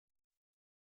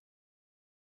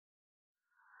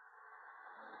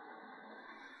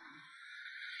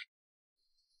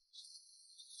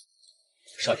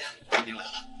少爷，您来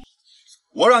了。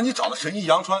我让你找的神医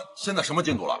杨川，现在什么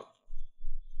进度了？我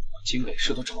京北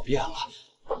市都找遍了，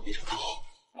没找到。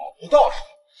找不到是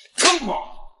吧？他妈，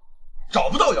找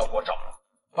不到也要给我找着，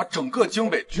把整个京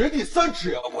北掘地3尺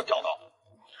也要给我调到。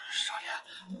少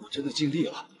爷，我真的尽力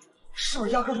了，是不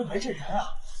是压根就没这人啊？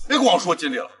别跟我说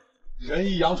尽力了。神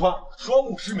医杨川双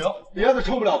目失明，别的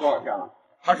撑不了多少天了。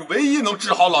他是唯一能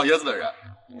治好老爷子的人。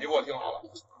你给我听好了，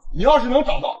你要是能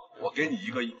找到，我给你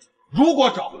1个亿；如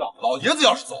果找不到，老爷子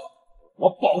要是走了，我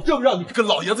保证让你跟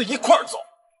老爷子一块儿走。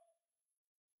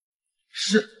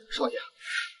是，少爷。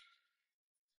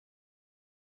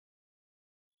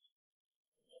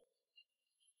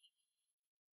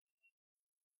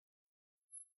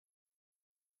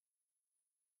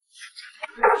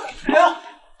哎呦，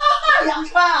杨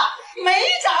川啊，没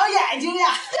长眼睛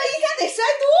呀，这一天得摔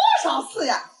多少次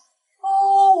呀？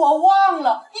哦，我忘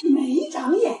了，你没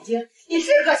长眼睛，你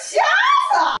是个瞎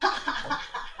子。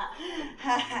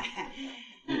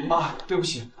妈，对不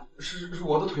起，是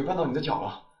我的腿绊到你的脚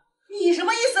了。你什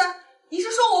么意思？你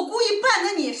是说我故意绊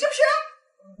的你，是不是？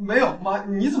没有，妈，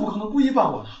你怎么可能故意绊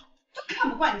我呢？就看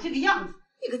不惯你这个样子，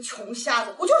你个穷瞎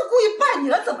子，我就是故意绊你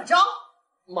了，怎么着？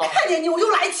妈，看见你我就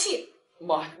来气。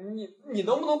妈，你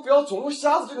能不能不要总用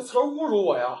瞎子这个词儿侮辱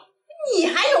我呀？你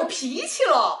还有脾气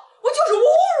了？我就是侮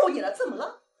辱你了，怎么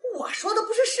了？我说的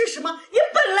不是事实吗？你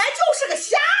本来就是个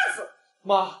瞎子。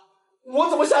妈，我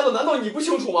怎么瞎的？难道你不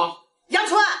清楚吗？杨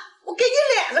川，我给你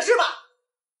脸了是吧？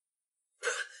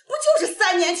不就是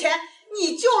3年前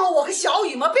你救了我和小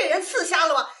雨吗？被人刺瞎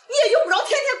了吗？你也用不着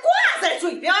天天挂在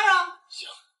嘴边啊。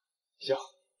行，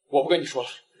我不跟你说了，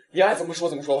你爱怎么说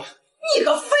怎么说吧。你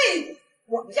个废物！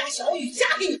我们家小雨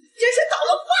嫁给你，真是倒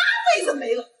了8辈子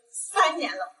霉了。3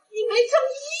年了，你没挣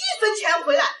1分钱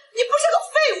回来，你不是个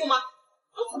废物吗？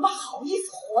我怎么好意思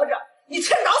活着？你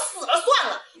趁早死了算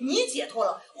了。你解脱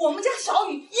了，我们家小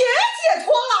雨也解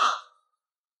脱了。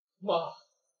妈，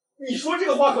你说这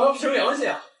个话可要凭良心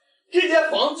啊！这间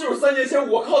房子就是3年前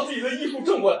我靠自己的艺术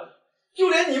挣过来的，就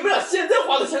连你们俩现在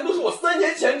花的钱都是我3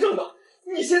年前挣的。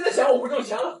你现在嫌我不挣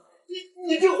钱了？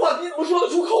你这个话你怎么说得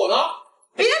出口呢？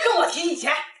别跟我提以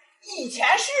前，以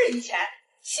前是以前，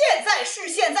现在是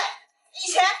现在。以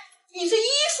前你是医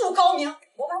术高明，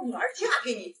我把女儿嫁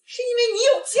给你是因为你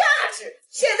有价值，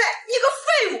现在你个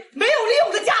废物，没有利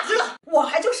用的价值了。我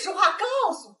还就实话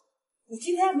告诉你，你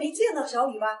今天没见到小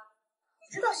雨吧？你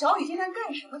知道小雨今天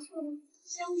干什么去了吗？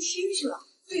相亲去了，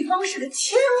对方是个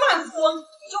千万富翁，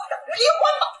你就等着离婚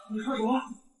吧。你说什么？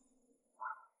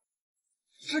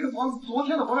这个房子昨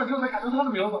天的房产证才改成他的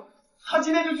名字，他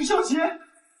今天就去相亲？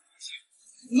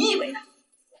你以为呢？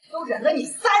我都忍了你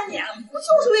3年了，不就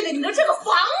是为了你的这个房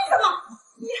子吗？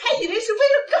你还以为是为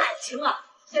了感情啊？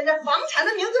现在房产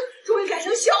的名字终于改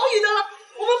成小雨的了，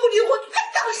我们不离婚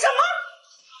还等什么？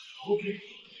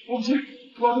我不行，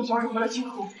我要等小雨回来亲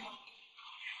口。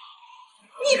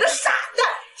你个傻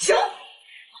蛋！行，马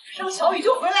上小雨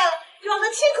就回来了，就让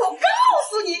他亲口告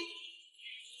诉你。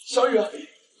小雨，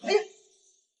哎呀，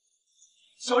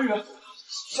小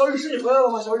雨是你回来了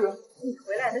吗？小雨，你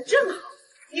回来的正好，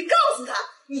你告诉他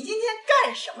你今天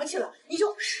干什么去了，你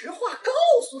就实话告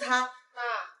诉他。妈，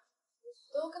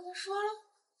你都跟他说了？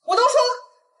我都说了，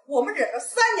我们忍了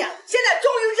3年了，现在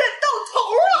终于忍到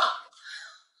头了。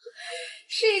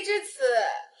事已至此，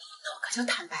那我可就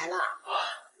坦白了。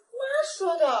妈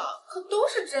说的可都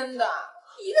是真的，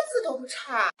一个字都不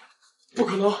差。不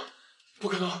可能，不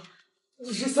可能！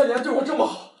你这3年对我这么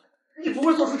好，你不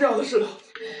会做出这样的事的。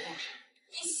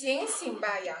你醒醒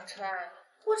吧，杨川！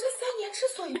我这3年之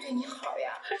所以对你好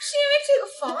呀，是因为这个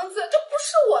房子这不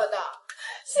是我的。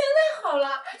现在好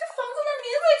了，这房子的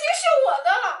名字已经是我的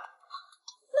了，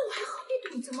那我还何必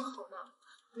对你这么好呢？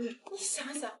你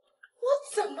想想，我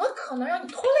怎么可能让你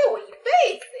拖累我一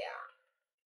辈子呀？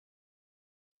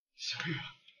小雨，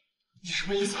你什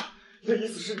么意思？你的意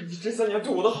思是你这3年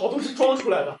对我的好都是装出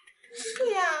来的？是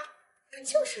呀，我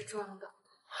就是装的，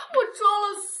我装了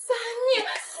3年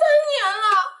了，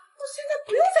我现在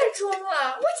不用再装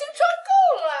了，我已经装够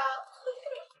了。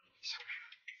小雨，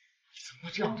你怎么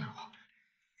能这样对我？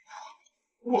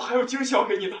我还有惊喜要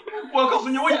给你的，我要告诉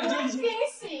你，我眼睛已经……惊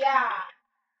喜呀！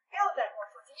不要再跟我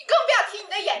说惊喜，更不要提你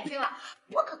的眼睛了。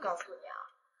我可告诉你啊，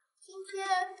今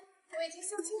天我已经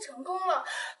相亲成功了，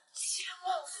千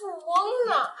万富翁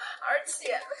呢，而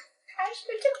且还是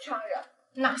个正常人，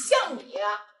哪像你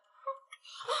呀？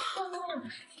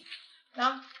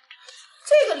那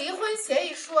这个离婚协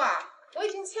议书啊，我已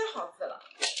经签好字了，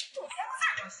你先不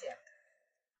再多写。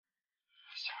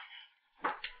小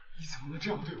雨，你怎么能这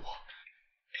样对我？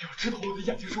你要知道我的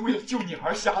眼睛是为了救你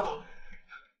而瞎的，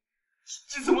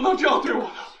你怎么能这样对我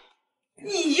呢？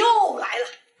你又来了，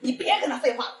你别跟他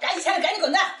废话，赶紧签，赶紧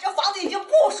滚蛋！这房子已经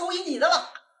不属于你的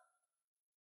了。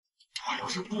我要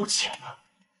是不签呢？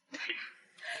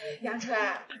杨春，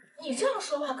你这样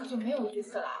说话可就没有意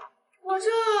思了。我这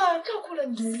照顾了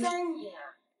你3年，怎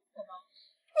么？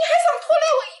你还想拖累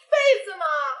我1辈子吗？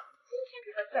今天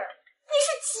这个字儿，你是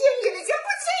签也得签，不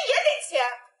签也得签。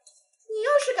你要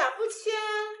是敢不签，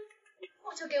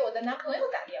我就给我的男朋友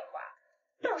打电话。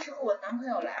到时候我男朋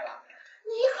友来了，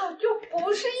你可就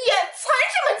不是眼馋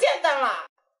这么简单了。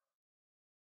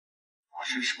我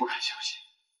真是不敢相信，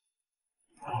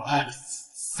我爱了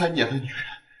3年的女人，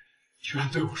居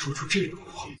然对我说出这种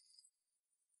话。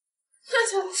那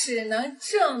就只能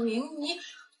证明你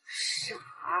傻。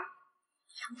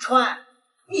杨川，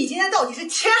你今天到底是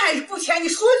签还是不签？你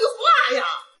说句话呀！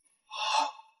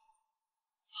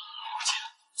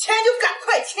不签，签就赶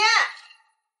快签！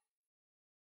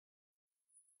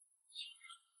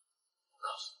我告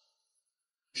诉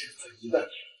你，这次一旦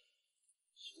签，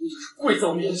你就是跪在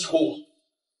我面前求我，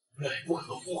我俩也不可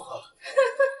能复合了。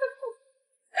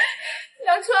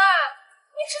杨川，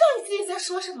你知道你自己在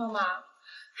说什么吗？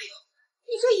哎呦，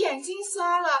你这眼睛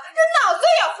瞎了，这脑子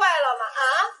也坏了吗？啊？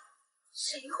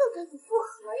谁会跟你复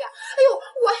合呀？哎呦，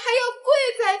我还要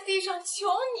跪在地上求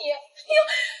你！哎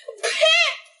呦，呸！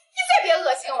你再别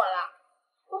恶心我了！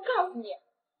我告诉你，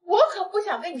我可不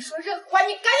想跟你说任何话，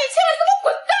你赶紧签了，给我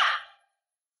滚蛋！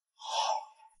好，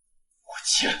我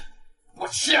签，我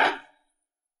签。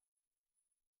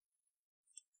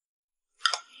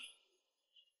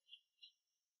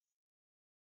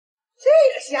这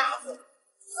个瞎子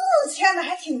字签的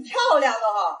还挺漂亮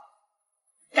的哈，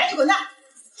赶紧滚蛋！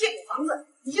这个房子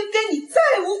已经跟你再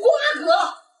无瓜葛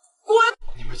了，滚！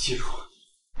你们记住，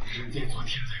人定昨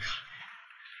天再看，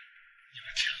你们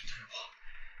这样对我，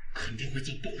肯定会遭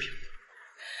报应的。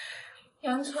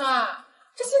杨川，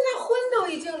这现在婚都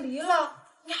已经离了，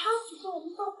你还要诅咒我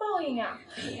们遭报应呀？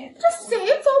这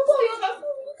谁遭报应还不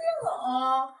一定呢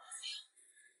啊！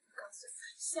告诉你，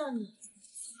像你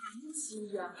残疾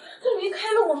呀，就离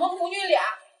开了我们母女俩，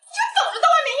就等着到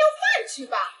外面要饭去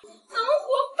吧，能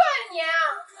活半年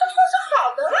这算是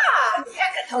好的了。别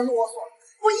跟他啰嗦，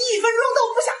我1分钟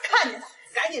都不想看见他，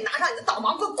赶紧拿上你的导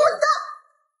盲棍，滚蛋！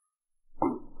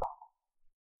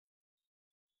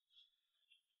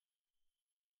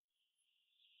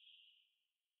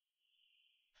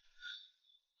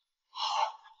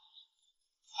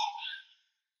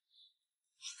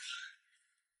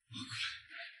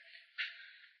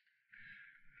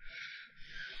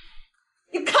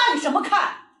你看什么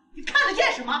看？你看得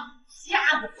见什么？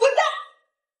瞎子，滚蛋！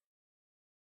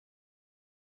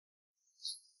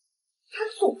他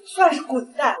总算是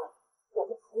滚蛋了。我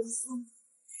们公司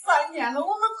3年了，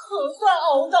我们可算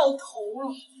熬到头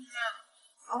了。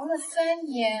熬了3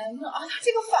年，熬到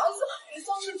这个房子也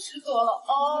算是值得了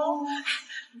哦。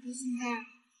不过现在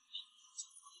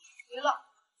没了，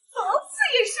房子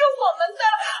也是我们的。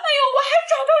哎呦，我还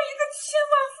找到一个千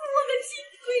万富翁的金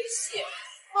龟婿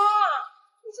啊！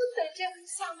你就等着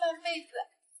下半辈子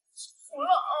幸福了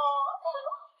啊！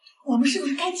我们是不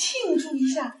是该庆祝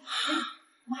一下？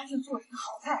妈就做了个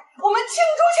好菜，我们庆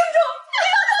祝庆祝！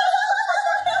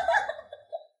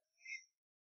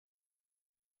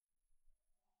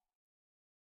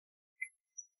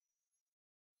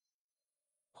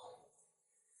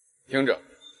听着，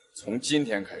从今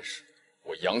天开始，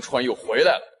我杨川又回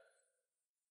来了。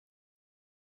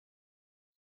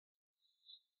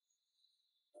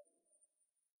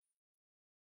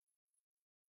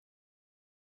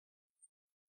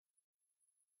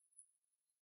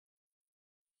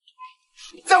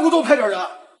你再给我多派点人，花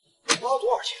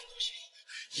多少钱都行，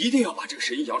一定要把这个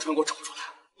神医杨川给我找出来，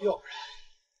要不然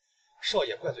少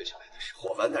爷怪罪下来的时候，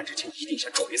我完蛋之前一定先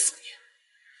锤死你。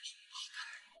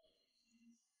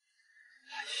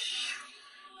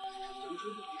杨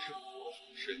川到底是何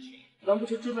方神君？难不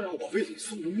成真的让我为你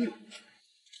送了命？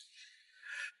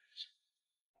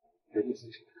人家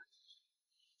姓什么？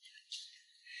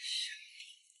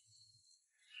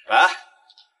哎，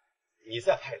你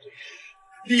再派对人，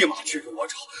立马去给我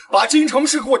找，把京城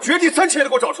市给我绝地3千的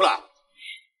给我找出来。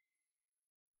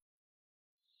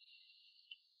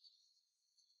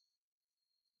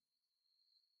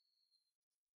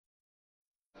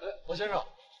哎，王先生，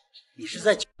你是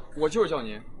在我就是叫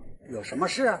您。有什么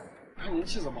事啊？看您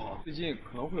气色不好，最近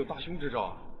可能会有大凶之兆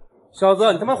啊。小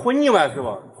子，你他妈混腻歪是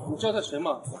吧？你知道他谁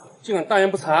吗？竟敢大言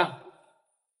不惭！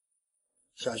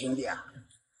小兄弟啊，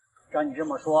照你这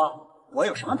么说，我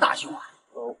有什么大凶啊？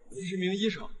我是名医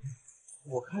生，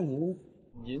我看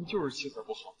您就是气色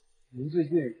不好，您最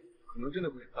近可能真的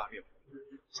会有大病。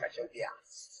小兄弟啊，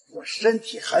我身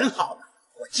体很好的，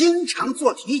我经常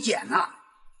做体检呢。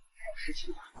事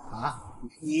情吧？啊，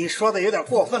你说的有点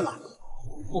过分了。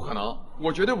不可能，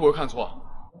我绝对不会看错。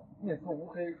面色乌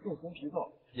黑，肉红皮燥，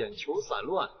眼球散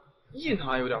乱，印堂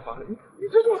还有点发黑，你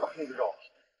这就是打这个招？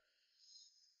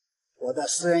我的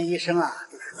私人医生啊，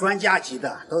都是专家级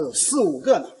的，都有4、5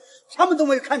个呢，他们都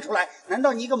没看出来，难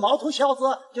道你一个毛头小子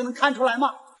就能看出来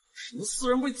吗？什么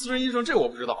私人医生，这我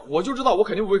不知道，我就知道我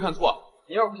肯定不会看错。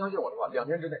你要是不相信我的话，2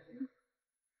天之内。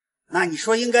那你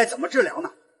说应该怎么治疗呢？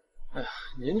哎呀，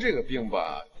您这个病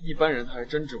吧，一般人他还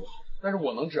真治不好，但是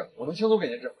我能治，我能轻松给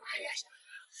您治。哎呀，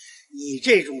你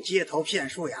这种街头骗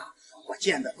术呀，我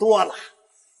见得多了，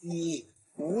你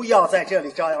不要在这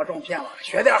里招摇撞骗了，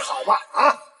学点好吧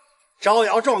啊！招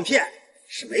摇撞骗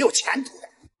是没有前途的。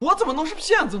我怎么能是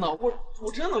骗子呢？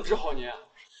我真能治好您。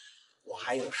我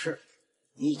还有事，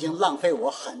你已经浪费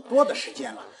我很多的时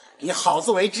间了，你好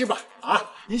自为之吧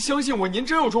啊！您相信我，您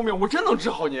真有重病，我真能治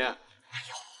好您。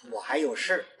我还有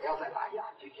事，不要再打扰。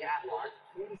今天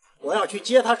我要去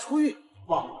接他出狱，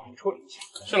帮我们处理一下。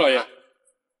是老爷。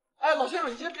哎，老先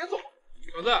生，你先别走。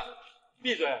小子，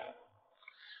闭嘴！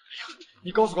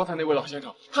你告诉刚才那位老先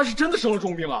生，他是真的生了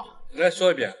重病啊！你再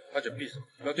说一遍，他就闭嘴，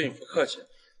不要对你不客气。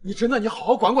你真的，你好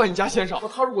好管管你家先生。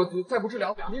他如果再不治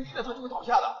疗，2天之内他就会倒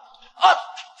下的。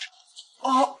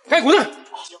该滚蛋！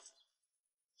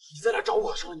你在来找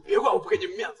我的时候，你别怪我不给你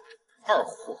们面子。二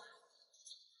货。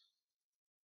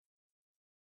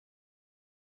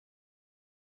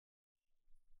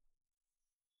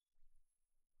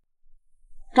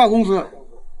赵公子，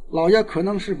老爷可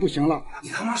能是不行了。你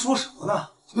他妈说什么呢？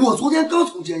我昨天刚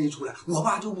从监狱出来，我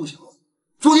爸就不行了。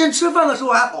昨天吃饭的时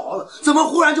候还好好的，怎么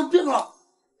忽然就病了？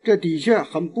这的确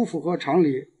很不符合常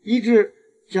理。医治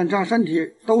检查身体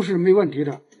都是没问题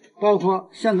的，包括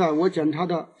现在我检查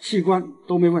的器官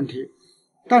都没问题，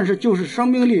但是就是生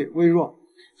命力微弱，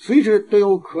随时都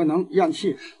有可能咽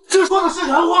气。这说的是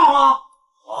人话吗？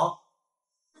啊！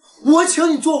我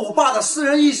请你做我爸的私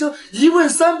人医生，一问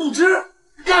3不知，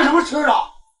干什么吃的？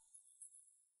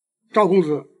赵公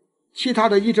子，其他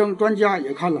的医生专家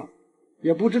也看了，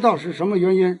也不知道是什么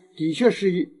原因，的确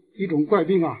是一种怪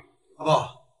病啊。阿爸，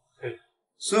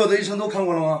所有的医生都看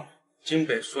过了吗？京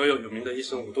北所有有名的医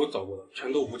生我都找过了，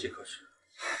全都无计可施。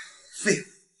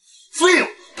废物，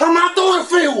他妈都是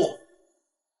废物！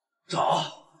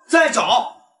再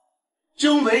找，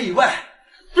京北以外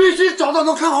必须找到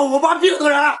能看好我爸病的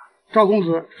人。赵公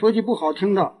子，说句不好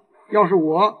听的，要是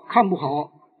我看不好，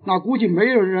那估计没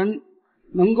有人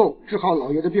能够治好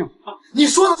老爷的病。你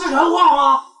说的是人话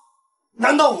吗？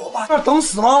难道我爸这等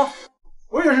死吗？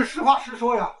我也是实话实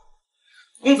说呀。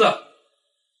公子，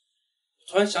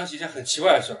突然想起一件很奇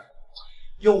怪的事儿。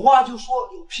有话就说，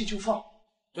有屁就放。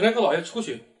昨天和老爷出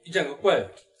去，遇见个怪人，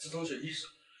自称是医生，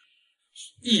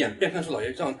一眼便看出老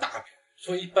爷这样大病，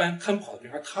说一般看不好的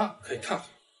病，而他可以看好。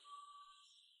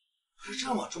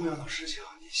这么重要的事情，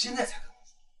你现在才跟我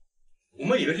说？我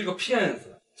们以为这个骗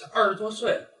子才20多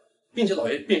岁，并且老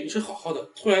爷病一直好好的，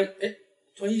突然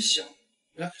一想，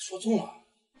原来说中了。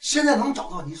现在能找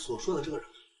到你所说的这个人？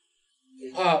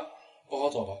恐怕不好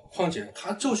找吧。况且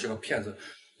他就是个骗子，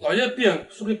老爷病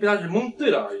说不定被他给蒙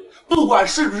对了而已。不管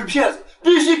是不是骗子，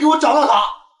必须给我找到他。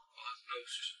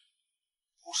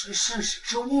不是事实，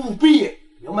是务必，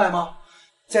明白吗？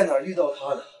在哪儿遇到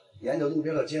他的，沿着路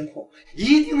边的监控，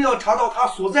一定要查到他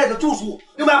所在的住处，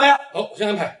明白没？好，我先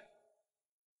安排。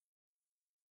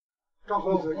赵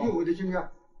公子，以我的经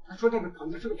验，他说这个肯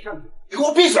定是个骗子。你给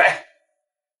我闭嘴！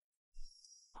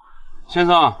先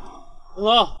生，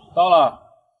到了。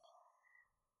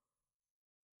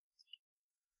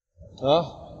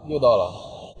又到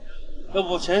了。要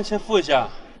不钱先付一下。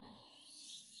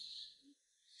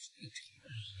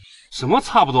什么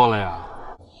差不多了呀？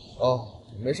哦，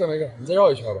没事，你再绕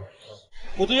一圈吧。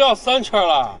我都要3圈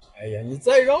了。哎呀，你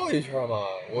再绕一圈嘛，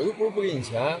我又不是不给你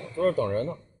钱，都是等人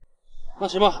呢。那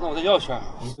行吧，那我再要一圈。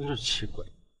你真是奇怪。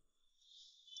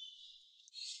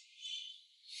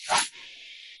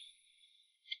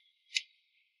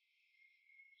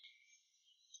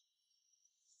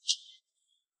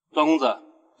赵公子，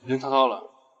已经查到了，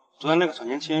昨天那个小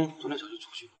年轻昨天小区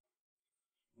出去，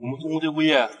我们东部队物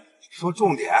业说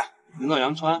重点，轮到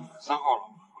杨川3号了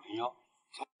501。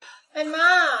哎妈，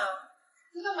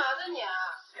你干嘛呢你啊？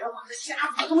别把这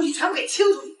瞎子的东西全部给清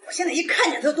出去！我现在一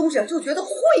看见他的东西就觉得晦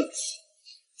气。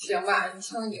行吧，你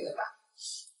清你的吧。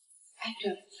哎，对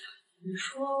了，你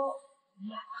说你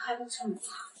俩害得这么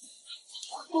惨，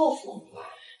会报复我们吧？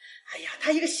哎呀，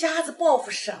他一个瞎子报复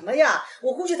什么呀？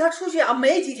我估计他出去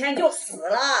没几天就死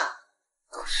了。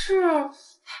可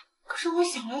是我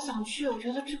想来想去，我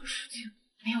觉得这个事情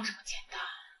没有这么简单。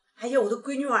哎呀，我的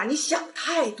闺女啊，你想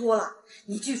太多了。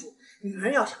你记住，女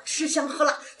人要想吃香喝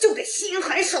辣，就得心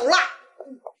狠手辣。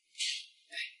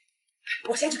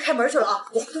我先去开门去了啊，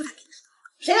我回头再跟你说。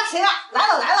谁呀？谁呀？来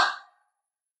了来了！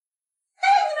哎，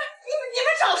你们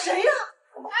找谁呀？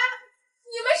哎，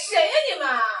你们谁呀？你们，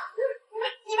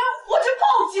我这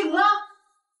报警了。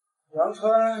杨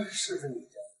川是不是你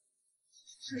家？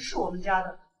是我们家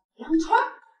的。杨川，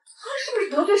他是不是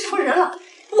得罪什么人了？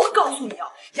我告诉你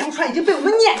啊，杨川已经被我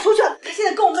们撵出去了，他现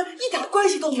在跟我们一点关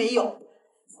系都没有。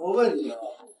我问你啊，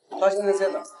他现在在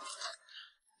哪？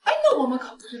哎，那我们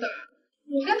可不知道。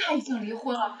我跟他已经离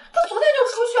婚了，他昨天就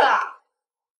出去了。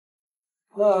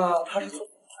那他是做什么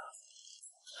的？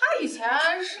他以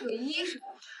前是个医生，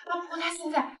不过他现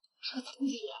在是个残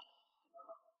疾人。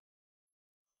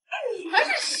你们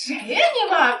是谁呀？你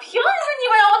们凭什么你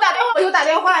们让我打电话我就打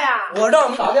电话呀？我让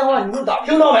你打电话你就打，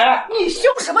听到没？你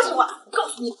凶什么凶啊？我告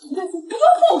诉你，你不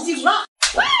要报警了。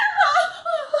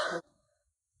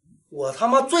我他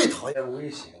妈最讨厌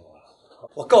威胁我了！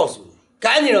我告诉你，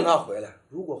赶紧让他回来。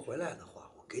如果回来的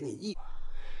话，我给你1。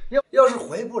要是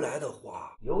回不来的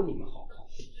话，有你们好看。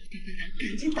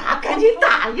赶紧打，赶紧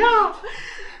打呀！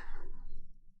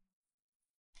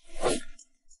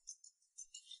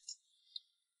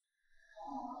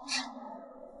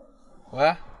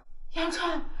喂，杨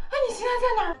川，哎，你现在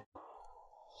在哪儿？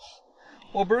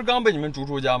我不是刚被你们逐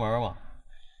出家门吗？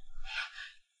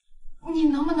你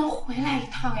能不能回来一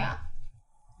趟呀？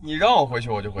你让我回去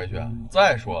我就回去。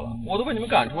再说了，我都被你们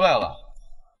赶出来了。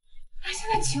哎，现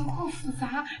在情况复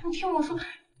杂，你听我说，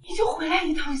你就回来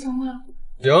一趟行吗？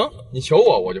行，你求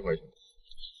我，我就回去。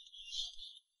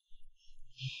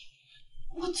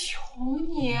我求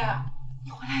你，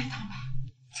你回来一趟吧。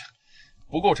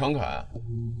不够诚恳，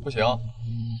不行。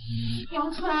杨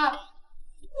川，我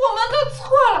们都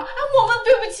错了，我们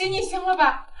对不起你，行了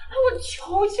吧？我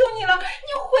求求你了，你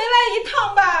回来一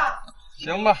趟吧。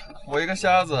行吧，我一个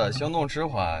瞎子，行动迟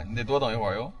缓，你得多等一会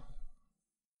儿哟。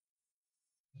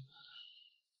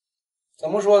怎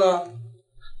么说呢？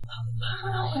他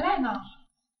说他回来呢。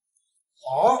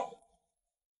好，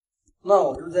那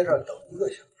我就在这儿等1个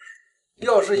小时。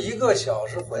要是1个小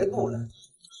时回不来，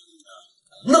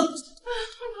弄死！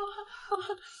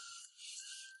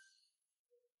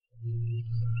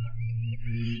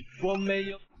我没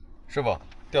有。师傅，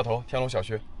掉头，天龙小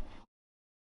区。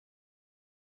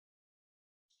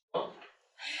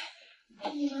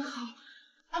你们好，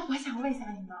我想问一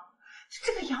下你们，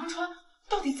这个杨川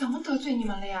到底怎么得罪你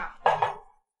们了呀？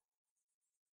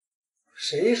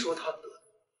谁说他得罪？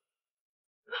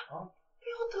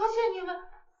有得罪你们？那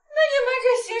你们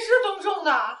这兴师动众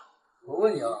的。我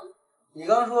问你啊，你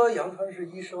刚说杨川是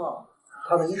医生啊，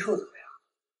他的医术怎么样？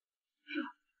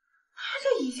他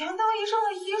这以前当医生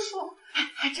的医术，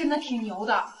还真的挺牛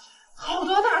的，好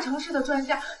多大城市的专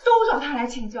家都找他来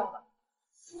请教的。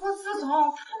不过自从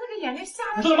他那个眼睛瞎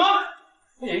了，你说什么？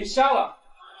他眼睛瞎了？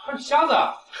他是瞎子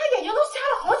啊？他眼睛都瞎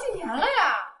了好几年了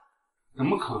呀！怎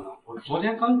么可能？我昨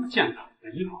天刚见他，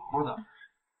眼睛好好的，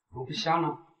怎么会瞎呢？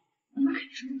你们肯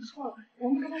定是弄错了，我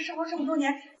们跟他生活这么多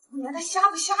年，连他瞎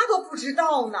不瞎都不知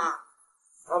道呢。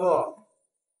阿布，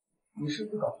你是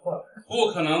不是搞错了？不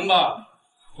可能吧？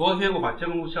昨天我把监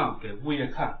控录像给物业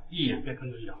看，一眼便看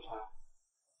出是杨川。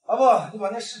阿布，你把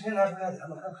那视频拿出来给他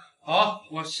们看看。好，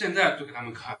我现在就给他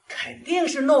们看。肯定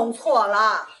是弄错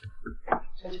了。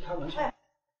先去开门去。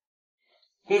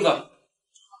公子，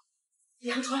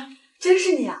杨川，真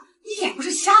是你啊！你眼不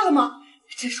是瞎了吗？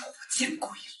真是活见鬼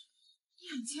了！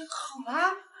眼睛好了？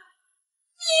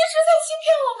你一直在欺骗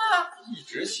我们！一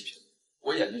直欺骗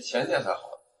我，眼睛前天才好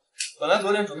的。本来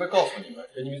昨天准备告诉你们，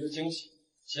给你们一个惊喜，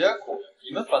结果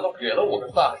你们反倒给了我个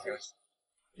大惊喜。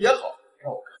也好，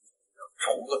让我看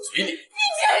丑恶嘴脸。你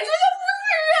简直就不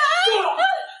是人！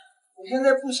我现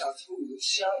在不想听你的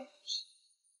瞎语，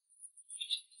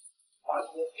把你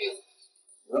的病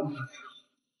我不知道。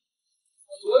我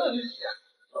昨天就演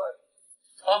出来了，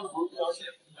他们不相信，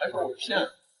还说我骗人。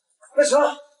那行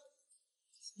了，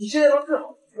你现在能治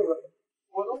好是不是？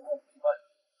我能不明白。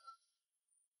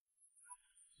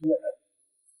你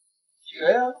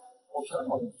谁呀？我凭什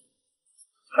么？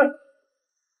哼，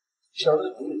小子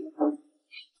有理。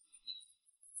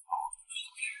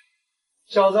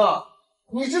小子，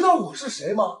你知道我是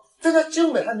谁吗？在这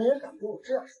京北还没人敢跟我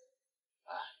这样说。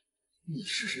哎，你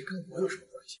是谁跟我有什么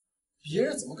关系？别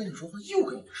人怎么跟你说话又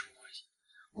跟你有什么关系？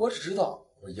我只知道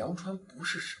我杨川不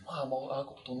是什么阿猫阿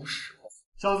狗都能使唤。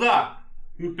小子，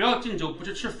你不要敬酒不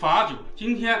吃吃罚酒。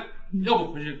今天要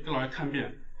不回去跟老爷看病，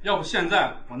要不现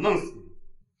在我弄死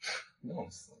你。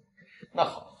弄死你？那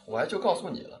好，我还就告诉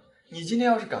你了，你今天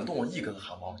要是敢动我一根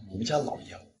汗毛，你们家老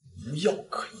爷无药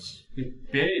可医。你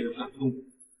别以为我敢动我。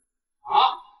啊！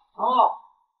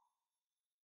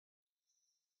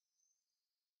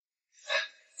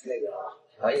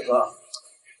杨医生，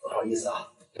不好意思啊，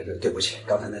对不起，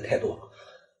刚才那态度。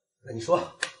那你说，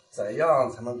怎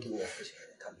样才能给我父亲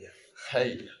看病？哎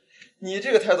呀，你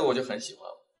这个态度我就很喜欢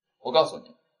了。我告诉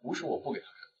你，不是我不给他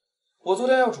看，我昨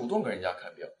天要主动给人家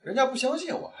看病，人家不相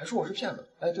信我，还说我是骗子。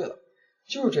哎，对了，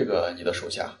就是这个你的手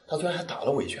下，他昨天还打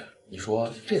了我一拳，你说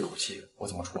这口气我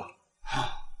怎么出啊？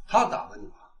他打了你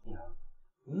吗？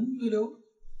对了。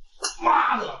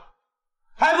妈的，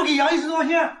还不给杨医生道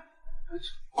歉？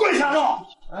跪下肉！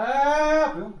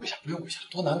哎，不用跪下，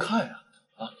多难看呀！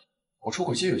啊，我出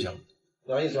口气就行了。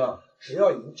杨医生，只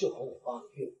要你能救好我爸的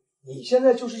病，你现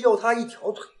在就是要他一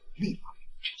条腿，立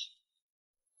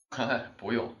马。哎，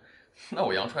不用，那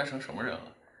我杨川成什么人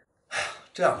了？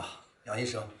这样吧，杨医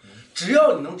生，只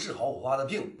要你能治好我爸的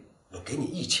病，我给你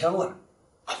1000万。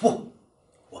啊不，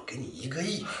我给你1个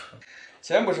亿。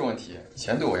钱不是问题，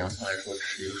钱对我杨川来说只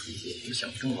是一个数字，我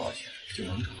想挣多少钱就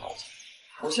能挣多少钱。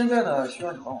我现在呢，需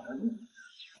要你帮我看病。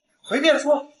随便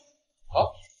说。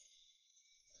好，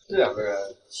这2个人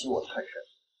欺我太甚，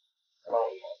还把我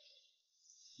搞死。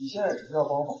你现在只是要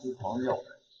帮我把这房子要回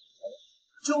来，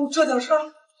就这点事儿？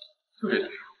就这点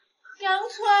事儿。杨川，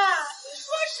你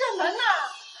说什么呢？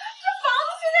这房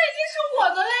子现在已经是我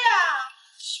的了呀！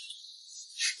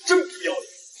真不要脸，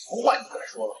什么话你都敢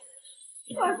说了？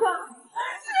我操，是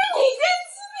你先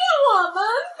欺骗我们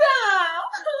的！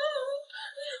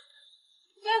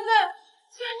现在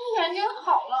你眼睛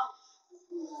好了，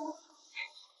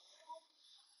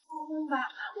吧，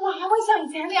我还会像以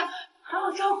前那样好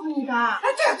好照顾你的。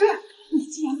哎，对呀，你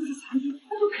既然不是残疾，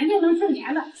那就肯定能挣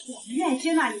钱的。我们愿意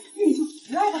接纳你，你就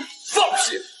回来吧。放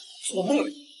屁！做梦呢！我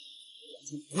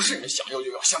就不是你们想要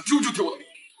就要，想丢就丢的命。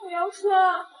杨川，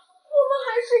我们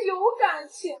还是有感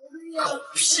情的呀。狗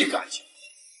屁感情！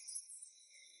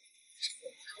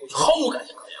我就毫无感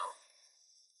情可言了。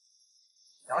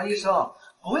杨医生，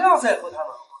不要再和他们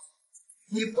合作，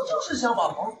你不就是想把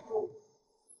房子收？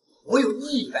我有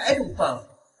100种办法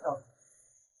让你。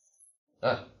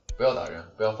哎，不要打人，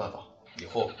不要犯法，以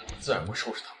后自然会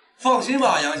收拾他们。放心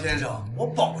吧，杨先生，我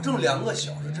保证2个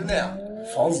小时之内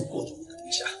房子过去我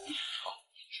名下。你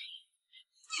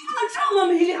怎么这么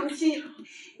没良心？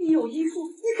你有医术，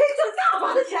你可以挣大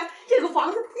把的钱，这个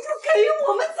房子你就给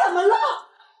我们，怎么了？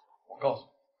我告诉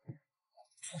你，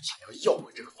不仅要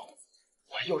回这个房子，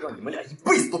我还要让你们俩一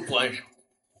辈子都不安生。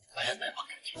白白把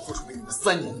感情付出给你们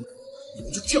3年，你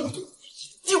们就这样对我，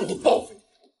一定会报复你。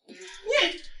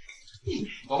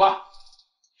走吧，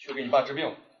去给你爸治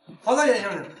病。好的，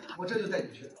杨先生，我这就带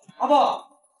你去。阿爸，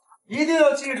一定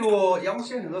要记住杨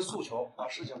先生的诉求，把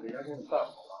事情给杨先生办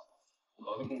好了。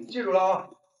好的，记住了啊。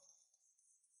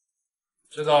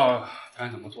知道该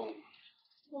怎么做了吗？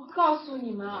我告诉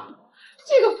你们，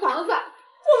这个房子我们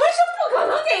是不可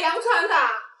能给杨川的。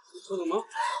你说什么？我们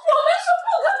是不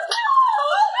可能。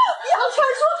杨川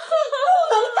说不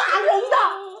能打人的。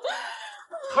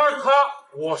他是他，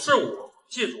我是我，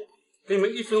记住，给你们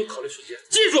1分钟考虑时间，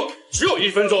记住，只有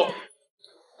1分钟。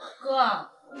哥，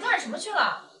你干什么去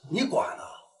了？你管呢？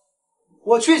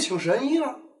我去请神医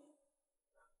了。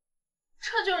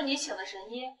这就是你请的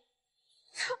神医？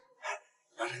这……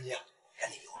杨神医，赶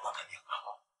紧给我爸看病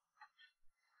啊！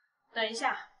等一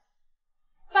下，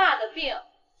爸的病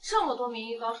这么多名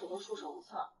医高手都束手无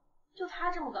策，就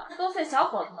他这么个20多岁小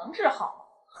伙子能治好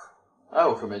吗？哎，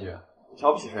我说美女，你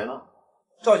瞧不起谁呢？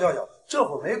赵笑笑，这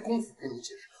会儿没工夫跟你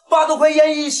解释，爸都快奄奄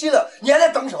一息了，你还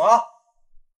在等什么？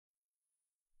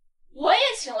我也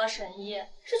请了神医，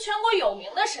是全国有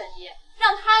名的神医，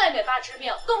让他来给爸治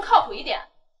病更靠谱一点。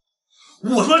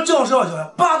我说赵笑笑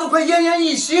呀，爸都快奄奄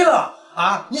一息了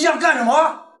啊！你想干什么？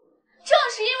正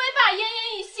是因为爸奄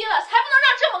奄一息了，才不能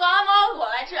让这么个阿猫阿狗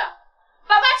来治。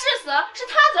把爸治死是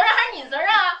他责任还是你责任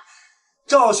啊？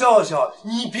赵笑笑，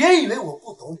你别以为我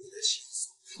不懂你的心思，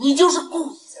你就是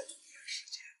故意在拖延时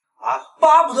间啊！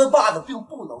巴不得爸的病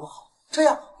不能好，这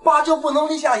样爸就不能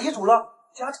立下遗嘱了，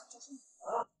家产就是你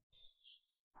的。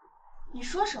你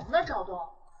说什么呢，赵东？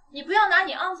你不要拿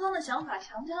你肮脏的想法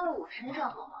强加到我身上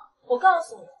好吗？我告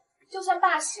诉你，就算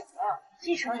爸醒了，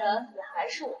继承人也还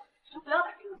是我，就不要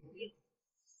打这个主意。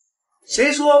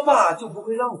谁说爸就不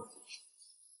会让我继承？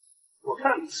我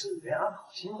看你是别安好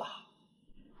心吧。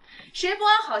谁不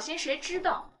安好心谁知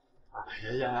道。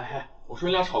哎，我说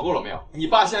你俩吵够了没有？你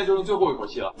爸现在就剩最后一口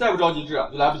气了，再不着急治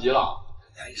就来不及了。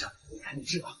杨医生，你赶紧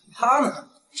治吧。他呢，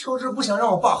就是不想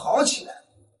让我爸好起来。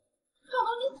赵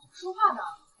东，你怎么说话呢？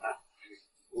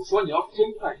我说你要是真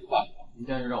看你爸好，你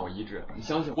现在就让我医治，你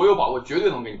相信我有把握绝对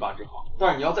能给你爸治好。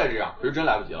但是你要再这样，可就真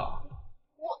来不及了啊！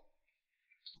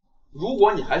如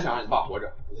果你还想让你爸活着，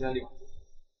我现在立马。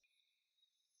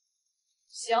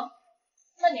行，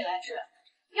那你来治。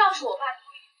要是我爸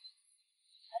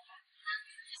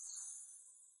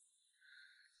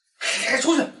哎，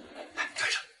出去！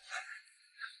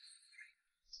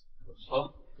好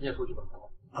了，你也出去吧。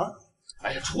啊！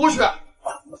哎呀，出去！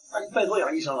拜托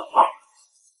杨医生了啊！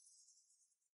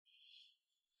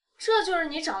这就是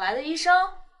你找来的医生？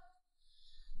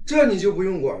这你就不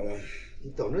用管了，你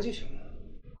等着就行了。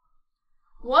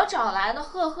我找来的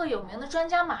赫赫有名的专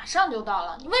家马上就到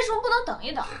了，你为什么不能等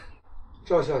一等？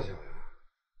赵笑笑呀，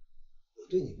我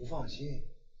对你不放心，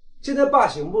现在爸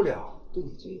醒不了，对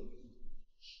你最有利。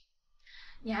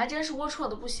你还真是龌龊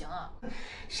的不行啊！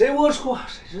谁龌龊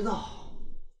谁知道。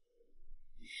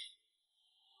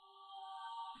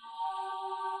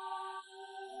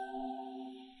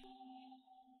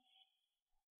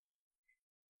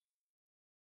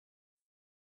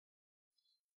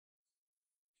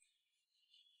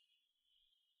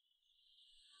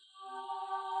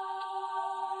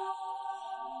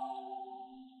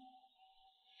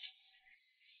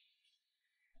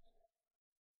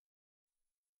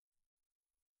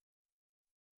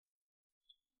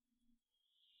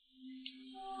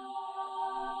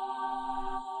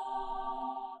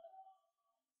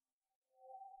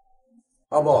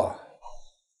阿宝，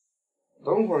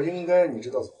等会儿应该你知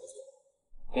道怎么做。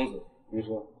公子，你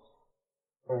说。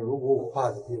但如果我爸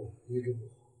的病医治不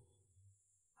好，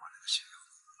把这个血药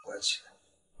关起来，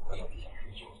关到地下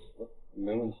室去。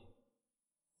没问题。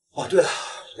哦，对了，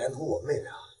连同我妹妹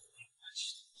啊，关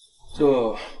起来。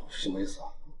这是什么意思啊？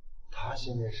她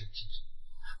现在是继承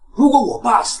人，如果我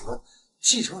爸死了，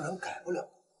继承人改不了，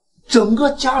整个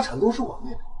家产都是我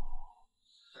妹妹，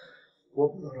我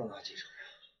不能让她继承人。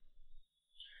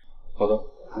好的，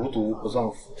无毒不脏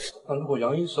腑。那如果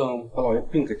杨医生把老爷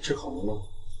病给治好了呢？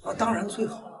那当然最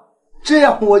好了，这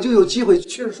样我就有机会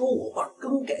劝说我爸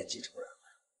更改继承人。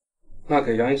那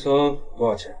给杨医生多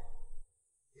少钱？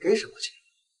给什么钱？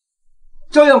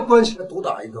照样关起来毒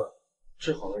打一顿。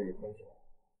治好了也关起来。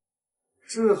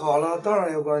治好了当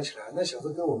然要关起来，那小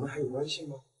子跟我们还有关系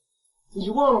吗？你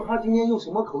忘了他今天用什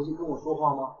么口气跟我说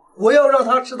话吗？我要让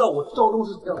他知道我赵忠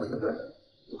是这样的一个人。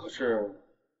可是，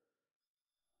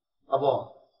阿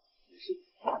宝，你是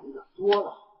话有点多了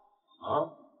啊！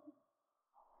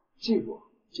记住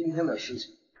今天的事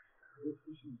情。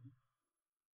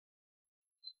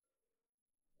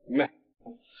明白。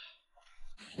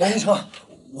杨医生，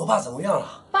我爸怎么样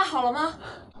了？爸好了吗？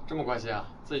这么关心啊？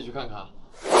自己去看看。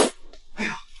哎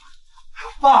呀，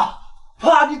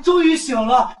爸，你终于醒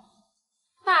了！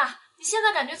爸，你现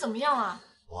在感觉怎么样啊？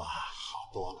哇，好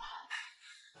多了。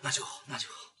那就好。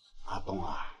阿东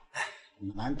啊，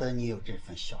难得你有这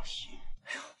份孝心。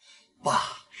哎呀，爸，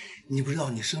你不知道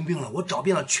你生病了，我找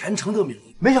遍了全城的名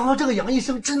医，没想到这个杨医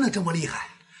生真的这么厉害。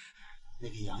那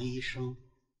个杨医生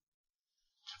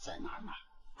他在哪儿呢？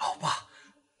哦，爸，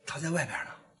他在外边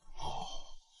呢。哦，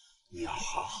你要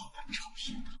好好的照顾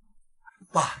他。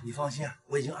爸，你放心，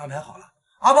我已经安排好了。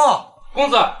阿豹，公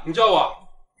子，你叫我。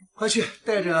快去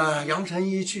带着杨晨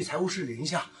一去财务室领一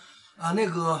下，那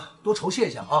个多酬谢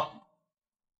一下啊。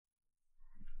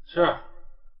是。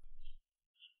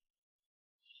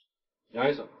杨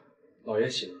医生，老爷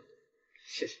醒了，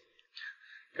谢谢。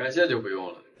感谢就不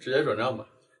用了，直接转账吧。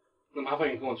那麻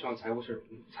烦你跟我去趟财务室，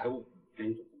财务给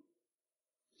你转。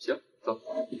行，走。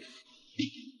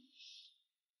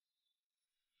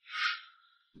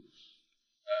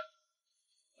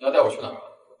你要带我去哪儿啊？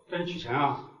带你取钱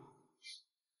啊。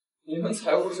你们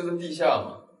财务室在地下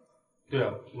吗？对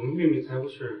啊，我们秘密财务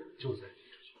室就在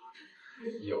这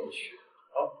里。有趣。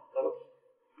好，走吧。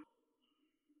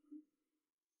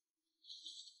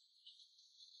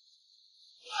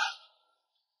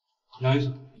杨医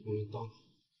生，我们到了。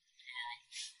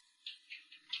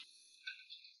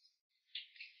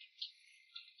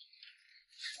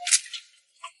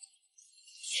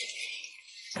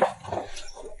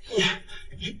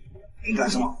你干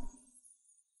什么？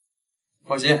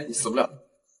放心，你死不了。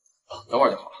等会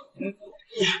儿就好了。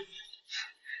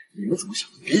你们怎么想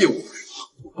的？别有我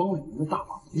我帮了你们的大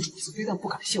忙，你主子非但不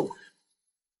感谢我，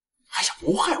还想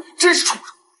谋害我，真是畜生！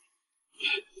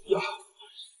呀，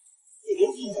你别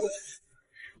误会，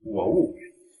我误会？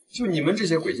就你们这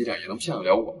些鬼伎俩也能骗得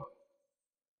了我吗？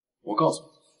我告诉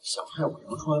你，想害我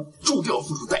杨川，注定要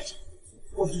付出代价。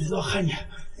我只知道害你，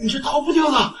你是逃不掉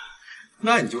的。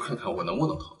那你就看看我能不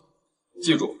能逃。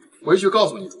记住，回去告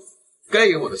诉你主子，该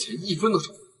给我的钱1分都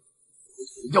少不了。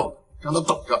要的让他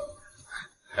等着。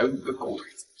还有你个狗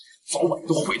腿子，早晚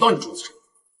都毁到你主子手里。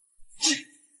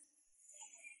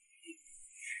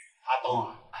阿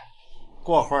东，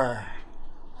过会儿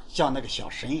叫那个小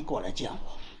神医过来见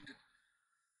我。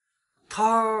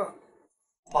他，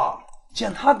爸，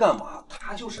见他干嘛？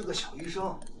他就是个小医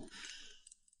生。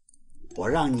我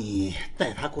让你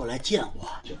带他过来见我，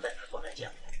就带他过来见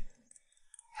我。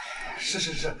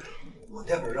是，我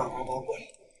待会儿让王宝过来。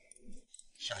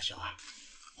小小啊，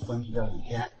婚期这2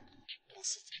天，公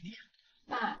司怎么样？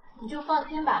爸，你就放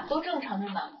心吧，都正常着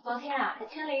呢。昨天啊，还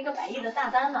签了一个100亿的大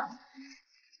单呢。我没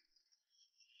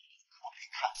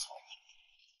看错你。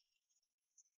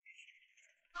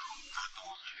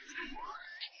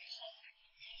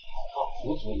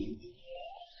糊涂你。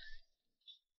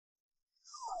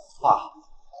爸，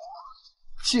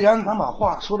既然咱把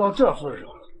话说到这份上，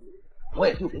我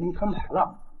也就给你摊牌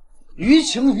了。于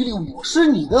情于理，我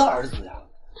是你的儿子呀，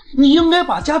你应该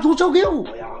把家族交给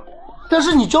我呀。但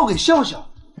是你交给笑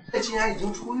笑，他既然已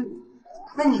经出狱了，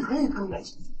那你可以更改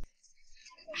心意。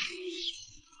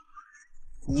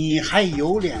你还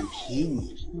有脸提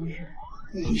你出狱？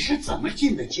你是怎么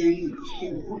进的监狱？你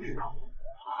心里不知道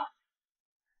啊？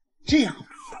这样，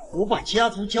我把家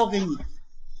族交给你，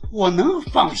我能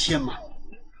放心吗？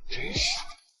真是。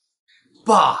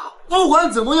爸，不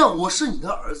管怎么样，我是你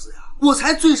的儿子呀，我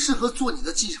才最适合做你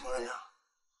的继承人呀。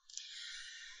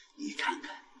你看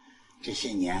看，这些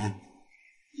年，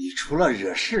你除了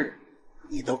惹事，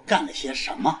你都干了些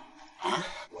什么啊？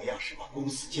我要是把公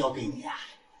司交给你啊，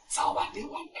早晚得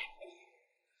完改。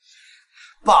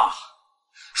爸，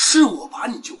是我把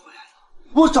你救回来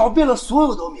了，我找遍了所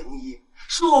有的名医，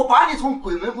是我把你从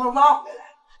鬼门关拉回来。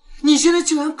你现在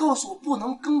竟然告诉我不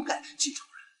能更改继承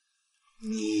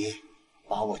人，你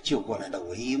把我救过来的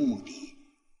唯一目的，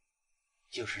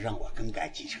就是让我更改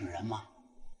继承人吗？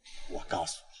我告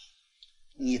诉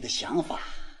你，你的想法，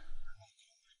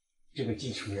这个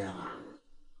继承人啊，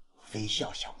非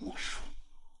笑笑莫属。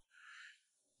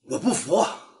我不服。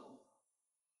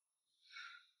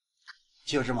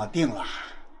就这么定了，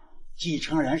继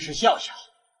承人是笑笑，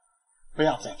不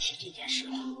要再提这件事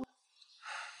了。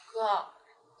哥，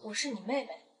我是你妹妹，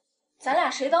咱俩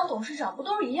谁当董事长不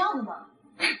都是一样的吗？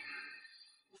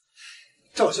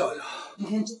赵笑笑，今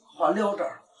天这话撂这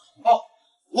儿了。哦，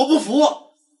我不服，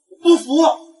不服。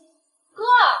哥，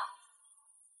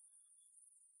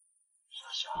笑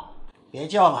笑，别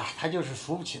叫了，他就是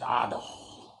扶不起的阿斗。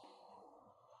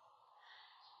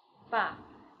爸，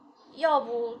要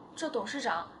不这董事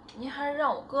长您还是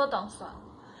让我哥当算了。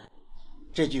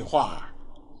这句话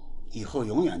以后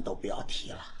永远都不要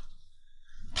提了。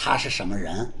他是什么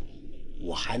人，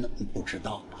我还能不知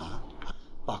道啊？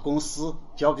把公司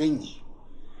交给你，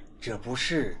这不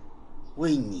是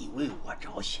为你为我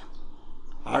着想，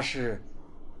而是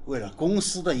为了公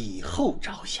司的以后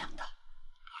着想的。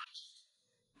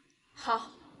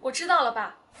好，我知道了，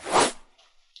爸。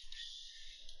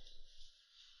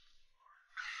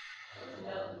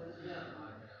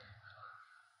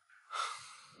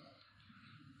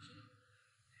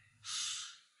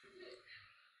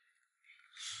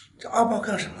这阿豹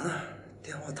干什么呢？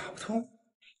电话打不通。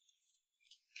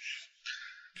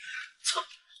操！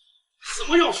怎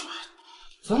么药水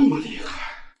这么厉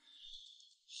害？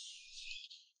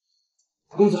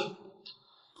公子，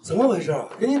怎么回事？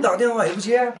给你打电话也不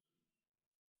接。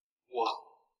我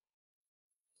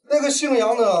那个姓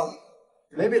杨的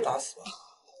没被打死吧？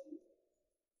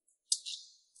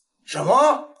什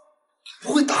么？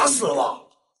不会打死了吧？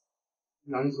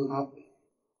杨子他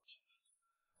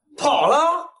跑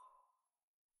了？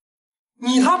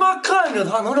你他妈看着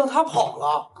他，能让他跑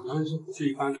了？杨子不是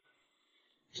一般，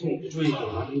趁我不注意，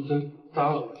有拿根针扎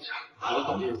了我一下，我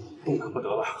倒地动弹不得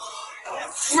了。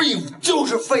废物就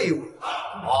是废物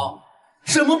啊！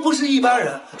什么不是一般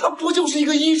人？他不就是一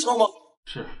个医生吗？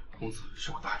是公子，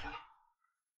是我大意了。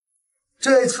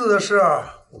这次的事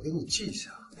我给你记下，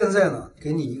现在呢，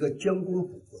给你一个将功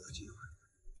补过的机会。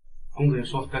公子，你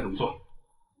说该怎么做？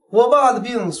我爸的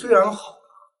病虽然好了，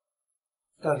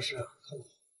但是他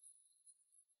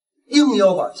硬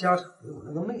要把家产给我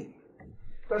那个妹妹，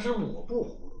但是我不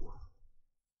糊涂，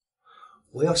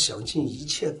我要想尽一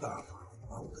切办法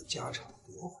把我的家产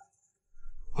夺回来。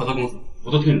好的，公子，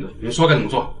我都听你的，你说该怎么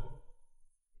做？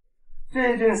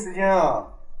这段时间啊，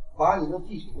把你的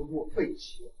继承人给我备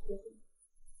齐。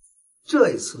这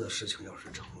一次的事情要是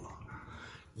成了，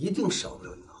一定少不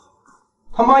了你的好处。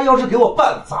他妈要是给我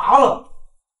办砸了，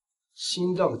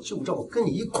新账旧账我跟你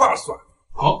一块儿算。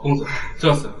好，公子，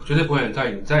这次绝对不会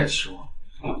再你再失望。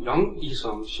杨医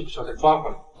生需不需要再抓回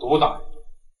来？多大？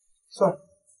算了，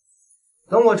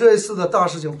等我这一次的大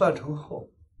事情办成后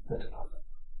再找他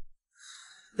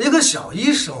办。一个小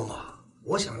医生嘛，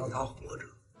我想让他活着，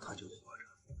他就活着；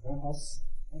让他死，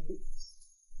他就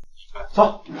死。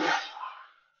走。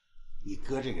你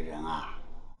哥这个人啊，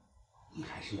你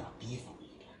还是要提防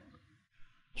一点。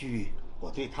据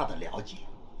我对他的了解，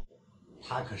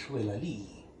他可是为了利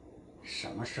益，什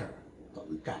么事儿都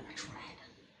能干得出来的。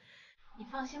你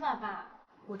放心吧，爸，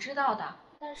我知道的。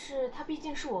但是他毕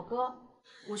竟是我哥，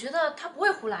我觉得他不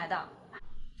会胡来的。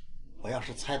我要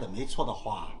是猜的没错的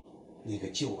话，那个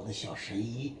救我的小神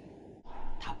医，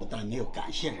他不但没有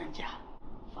感谢人家，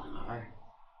反而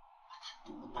把他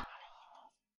毒打了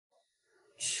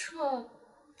这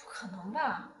不可能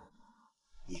吧？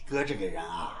你哥这个人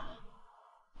啊，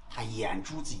他眼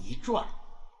珠子一转，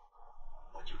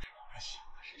我就知道他想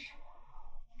的是什么。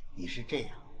你是这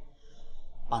样，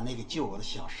把那个救我的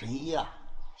小神医啊，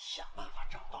想办法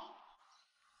找到，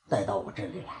带到我这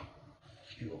里来。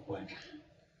据我观察，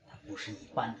他不是一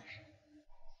般的人，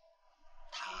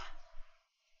他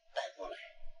带过来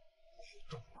没有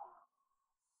中毒。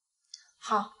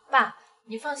好，爸，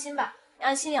你放心吧，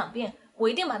安心养病，我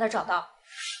一定把他找到。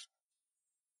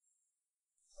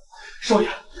少爷，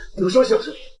有消息了！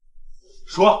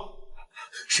说，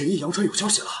神医杨川有消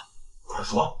息了。快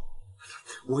说！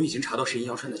我已经查到神医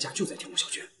杨川的家就在天龙小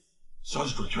区。消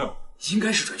息准确吗？应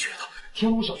该是准确的。天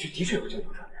龙小区的确有叫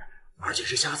杨川的人，而且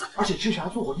是瞎子，而且之前还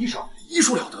做过医生，医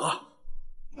术了得。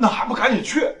那还不赶紧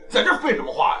去，在这废什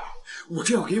么话呀？我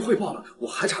正要给你汇报呢，我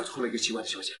还查出了一个奇怪的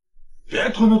消息。别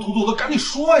吞吞吐吐的，赶紧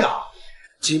说呀！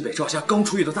金北赵家刚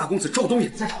出狱的大公子赵东也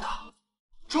在找他。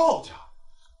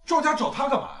赵家找他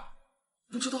干嘛呀？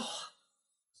不知道啊。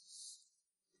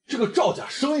这个赵家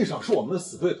生意上是我们的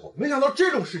死对头，没想到这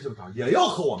种事情上也要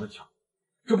和我们抢，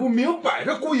这不明摆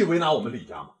着故意为难我们李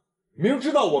家吗？明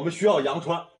知道我们需要杨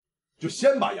川，就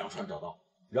先把杨川找到，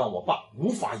让我爸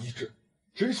无法医治，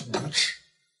真是无耻！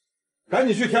赶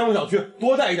紧去天龙小区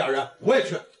多带一点人，我也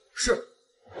去。是。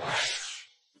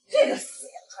这个死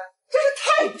杨川真是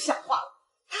太不像话了，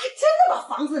他还真的把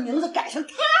房子的名字改成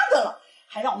他的了，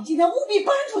还让我们今天务必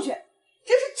搬出去，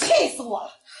真是气死我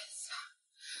了！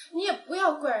你也不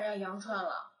要怪人家杨川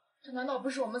了，这难道不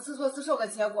是我们自作自受的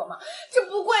结果吗？这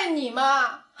不怪你吗？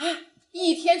啊，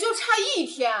一天就差一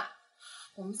天，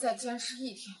我们再坚持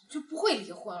一天就不会离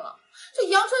婚了。这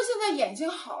杨川现在眼睛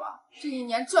好了，这一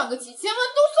年赚个几千万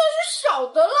都算是少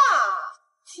的啦。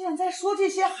现在说这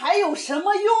些还有什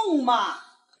么用吗？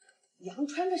杨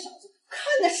川这小子看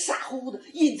得傻乎乎的，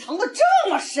隐藏的这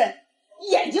么深，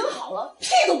眼睛好了屁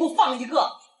都不放一个。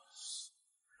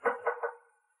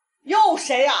又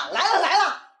谁呀？来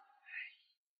了！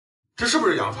这是不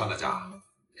是杨川的家？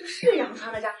这是杨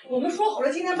川的家，我们说好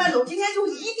了今天搬走，今天就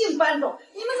一定搬走，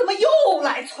你们怎么又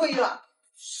来催了？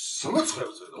什么催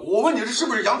不催的？我问你，这是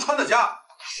不是杨川的家？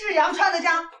是杨川的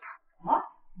家。啊，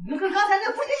你们跟刚才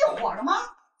那不是一伙的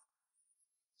吗？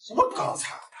什么刚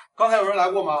才？刚才有人来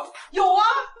过吗？有啊，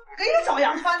给你找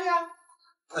杨川的呀。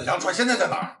那杨川现在在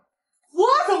哪儿？我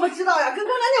怎么知道呀？跟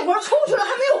刚才那伙人出去了，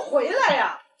还没有回来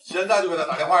呀。现在就给他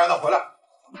打电话让他回来。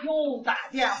又打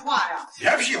电话呀？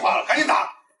别屁话了，赶紧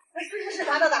打！是，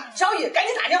打！小雨，赶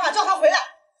紧打电话叫他回来。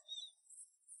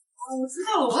我知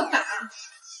道了，我打。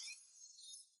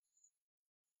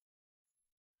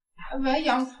喂，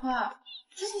杨川，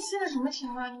这你现在什么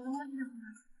情况？你能不能讲吗？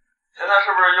现在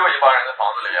是不是又一帮人在房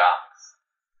子里啊？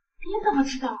你怎么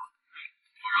知道？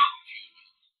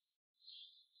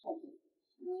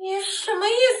你什么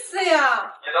意思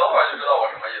呀？你等会儿就知道我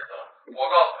什么意思了。我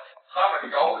告诉你，他们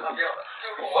是找我看病的，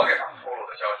就是我给他们透露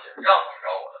的消息，让他们找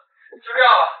我的。就这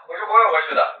样吧，我是不会回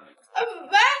去的。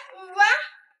喂，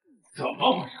怎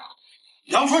么回事？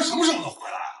杨川什么时候能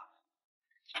回来啊？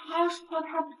他说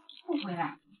他不回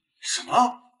来。什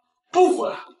么？不回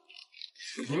来？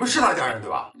你们是他家人对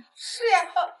吧？是呀，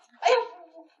哎呀，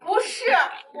不是，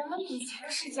我们以前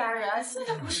是家人，现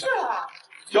在不是了。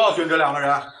教训这两个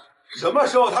人，什么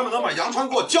时候他们能把杨川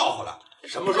给我叫回来，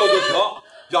什么时候就停。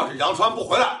要是杨川不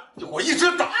回来，就给我一直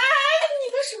打。哎，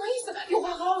你这什么意思？有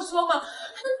话好好说嘛。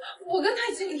我跟他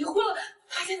已经离婚了，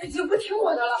他现在已经不听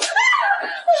我的了。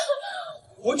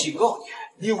我警告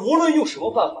你，你无论用什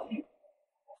么办法，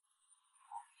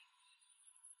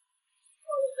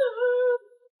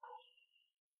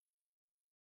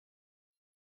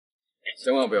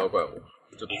千万不要怪我，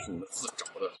这都是你们自找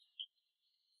的。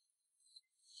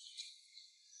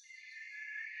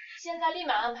现在立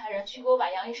马安排人去给我把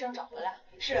杨医生找回来。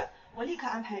是，我立刻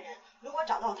安排人，如果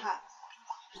找到他，我给你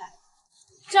绑回来。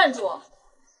站住！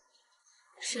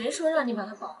谁说让你把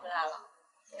他绑回来了？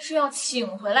是要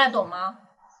请回来，懂吗？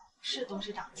是董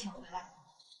事长，请回来。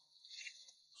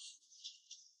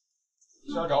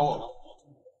是要找我吗？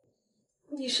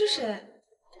你是谁？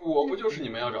我不就是你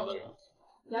们要找的人？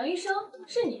杨医生，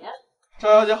是你？赵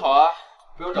小姐好啊，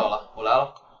不用找了，我来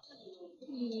了。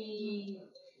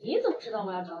你怎么知道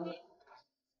我要找你？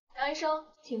杨医生，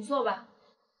请坐吧。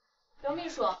刘秘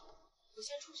书，我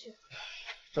先出去。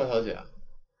赵小姐，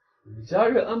你家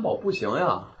这安保不行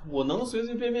呀，我能随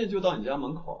随便便就到你家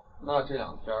门口，那这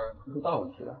2天可出大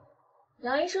问题了。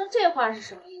杨医生，这话是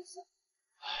什么意思？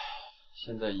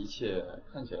现在一切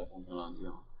看起来风平浪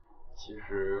静，其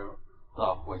实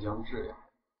大祸将至呀。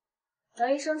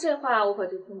杨医生，这话我可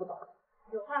就听不懂了，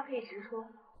有话可以直说。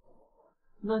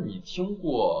那你听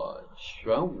过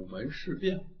玄武门事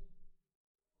变？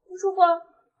听说过，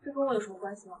这跟我有什么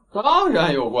关系吗？当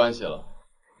然有关系了。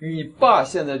你爸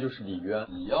现在就是李渊，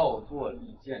你要做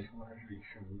李建成还是李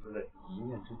世民，就在一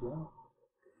念之间了。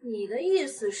你的意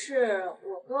思是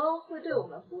我哥会对我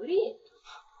们不利？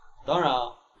当然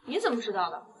啊。你怎么知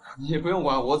道的？你不用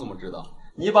管我怎么知道，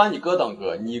你把你哥当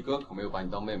哥，你哥可没有把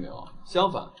你当妹妹哦，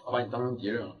相反，他把你当成敌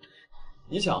人了。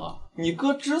你想啊，你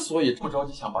哥之所以这么着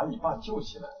急想把你爸救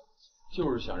起来，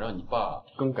就是想让你爸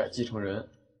更改继承人，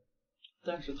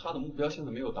但是他的目标现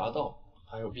在没有达到，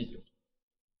还有 B 计划。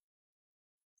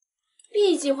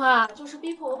B 计划就是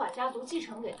逼迫我把家族继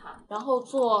承给他，然后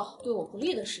做对我不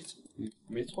利的事情。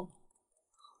没错。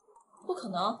不可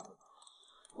能，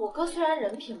我哥虽然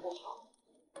人品不好，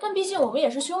但毕竟我们也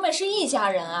是兄妹，是一家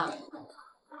人啊。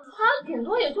他顶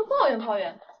多也就抱怨抱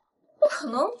怨，不可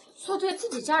能做对自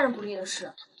己家人不利的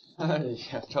事。哎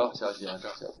呀，赵小姐啊，赵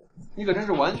小姐，你可真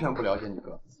是完全不了解你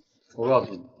哥。我告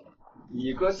诉你，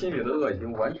你哥心里的恶已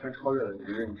经完全超越了你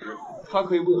的认知，他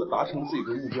可以为了达成自己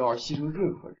的目标而牺牲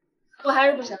任何人。我还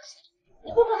是不相信，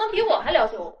你不可能比我还了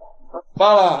解我哥。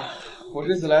罢了，我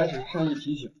这次来只是善意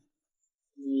提醒，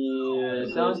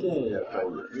你相信也可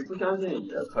以，你不相信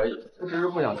也可以，我只是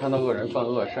不想看到恶人犯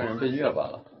恶，善人被虐罢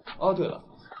了。哦，对了，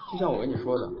就像我跟你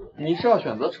说的，你是要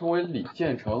选择成为李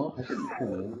建成还是李世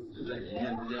民，就在你一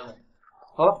念之间了。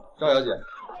好了，赵小姐，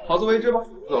好自为之吧，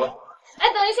走了。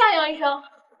哎，等一下，杨医生。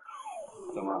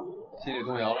怎么，心里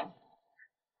动摇了？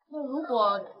那如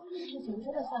果事情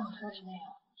真的像你说的那样，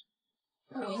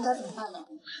那我应该怎么办呢？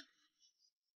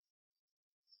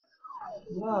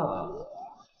那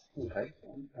你还是不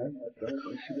要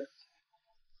回事的。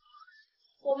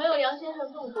我没有杨先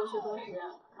生这么多学多识，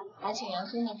还请杨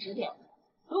先生指点。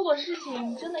如果事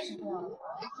情真的是这样的话，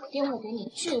一定会给你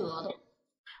巨额的。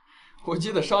我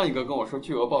记得上一个跟我说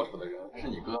巨额报酬的人是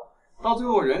你哥，到最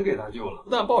后人给他救了，不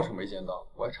但报酬没见到，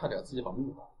我还差点自己把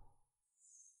命搭。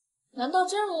难道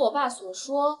真如我爸所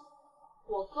说，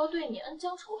我哥对你恩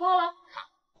将仇报了？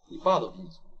你爸都这么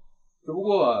做，只不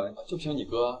过就凭你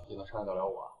哥也能伤害得了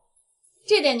我。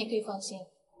这点你可以放心，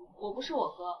我不是我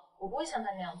哥，我不会像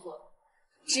他那样做的。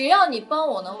只要你帮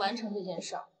我能完成这件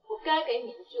事儿，我该给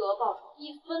你的巨额报酬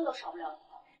1分都少不了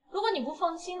你。如果你不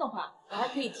放心的话，我还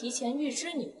可以提前预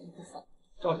支你的一部分。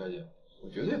赵小姐，我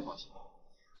绝对放心。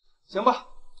行吧，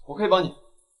我可以帮你。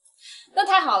那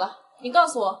太好了，你告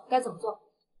诉我该怎么做。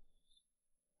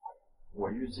我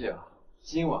预计啊，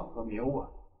今晚和明晚，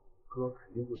哥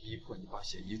肯定会逼迫你爸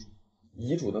写遗嘱。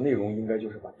遗嘱的内容应该就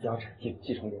是把家产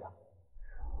继承给他。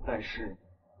但是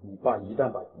你爸一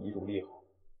旦把遗嘱立好，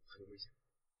很危险。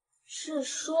是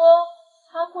说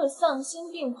他会丧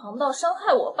心病狂到伤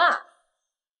害我爸？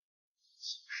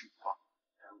是你爸。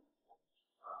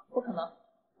不可能，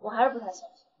我还是不太相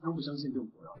信。相不相信并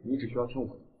不重要，你只需要听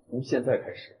我的。从现在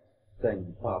开始，在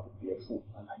你爸的别墅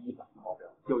安排100个保镖，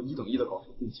要1等1的高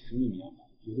手，并且是秘密安排，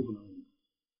绝对不能离。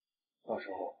到时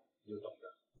候你就等着，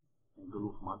等着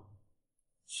入驸马。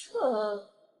这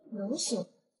能行？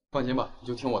放心吧，你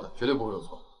就听我的，绝对不会有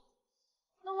错。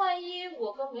那万一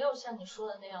我哥没有像你说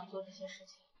的那样做这些事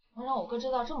情，能让我哥知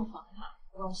道这么妨碍他，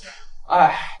不高兴。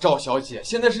哎，赵小姐，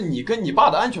现在是你跟你爸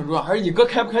的安全重要，还是你哥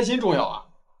开不开心重要啊？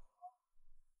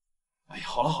哎呀，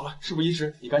好了好了，事不宜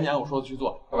迟，你赶紧按我说的去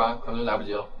做，要不然可能就来不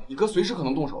及了。你哥随时可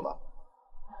能动手的。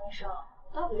杨医生，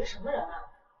你到底是什么人啊？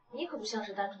你可不像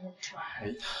是单纯的医生。哎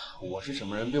呀，我是什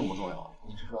么人并不重要，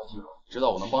你只需要记住，知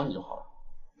道我能帮你就好了。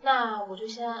那我就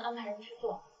先安排人去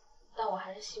做，但我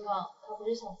还是希望他不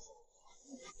是像你说的。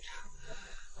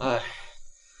哎，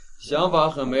想法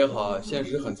很美好，现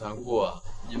实很残酷啊！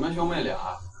你们兄妹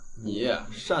俩，你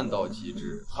善到极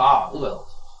致，他恶到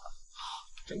极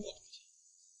致，真不同情。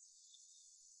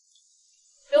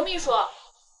刘秘书，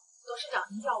董事长，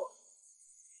您叫我。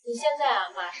你现在啊，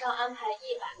马上安排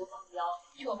100个保镖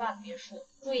去我爸的别墅，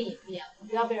注意隐蔽，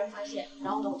不要被人发现，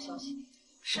然后等我消息。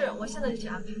是，我现在就去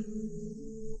安排。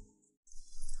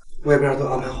外边都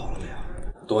安排好了没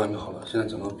有？都安排好了，现在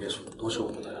整个别墅都是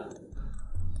我们的人。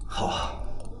好，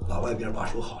把外边把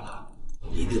守好了，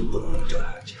一定不能招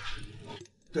来进来。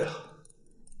对了，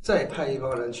再派一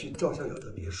帮人去赵小小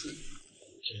的别墅，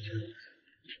今天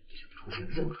不出现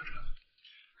任何人。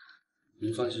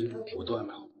您放心，我都安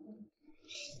排好。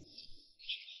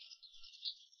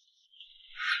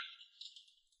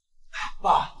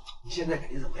爸，你现在感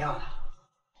觉怎么样了？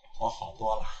我好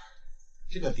多了，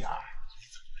这个点儿。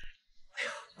哎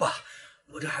呀，爸，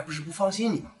我这还不是不放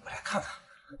心你吗？我来看看。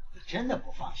你真的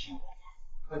不放心我吗？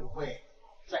会不会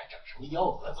再整什是幺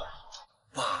蛾子。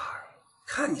爸，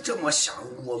看你这么想，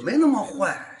我没那么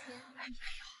坏。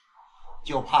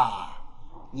就怕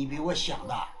你比我想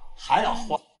的还要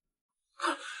坏。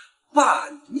爸，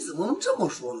你怎么能这么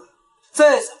说呢？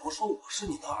再怎么说，我是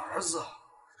你的儿子，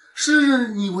是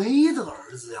你唯一的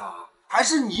儿子呀，还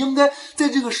是你应该在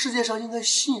这个世界上应该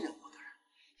信任我的人。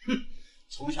哼，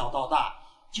从小到大，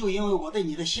就因为我对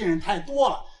你的信任太多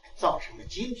了，造成了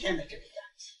今天的这个样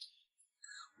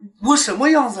子。我什么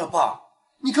样子啊，爸？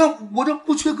你看我这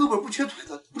不缺胳膊不缺腿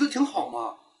的，不是挺好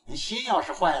吗？你心要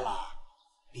是坏了，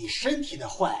比身体的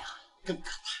坏啊更可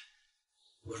怕。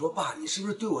我说爸，你是不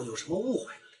是对我有什么误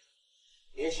会？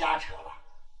别瞎扯了，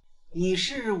你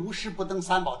是无事不登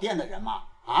三宝殿的人吗？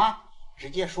啊，直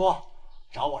接说，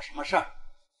找我什么事儿？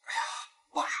哎呀，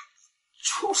爸，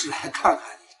就是来看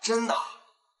看你，真的，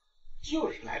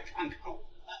就是来看看我。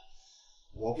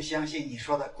我不相信你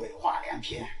说的鬼话连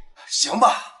篇。行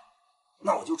吧，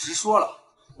那我就直说了，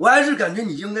我还是感觉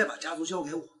你应该把家族交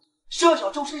给我。笑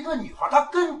笑就是一个女孩，她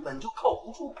根本就靠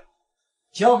不住。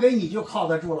交给你就靠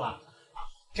得住了，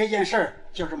这件事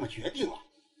儿就这么决定了。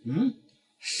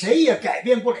谁也改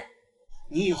变不了。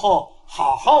你以后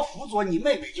好好辅佐你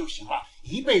妹妹就行了，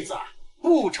一辈子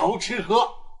不愁吃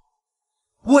喝。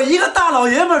我一个大老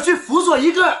爷们去辅佐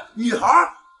一个女孩，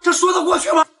这说得过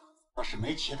去吗？要是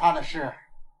没其他的事，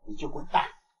你就滚蛋。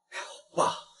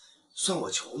爸，算我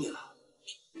求你了，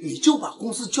你就把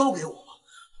公司交给我吧。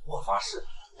我发誓，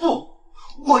不，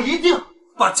我一定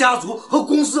把家族和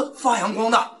公司发扬光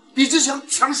大，比之前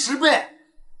强10倍。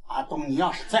阿东，你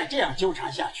要是再这样纠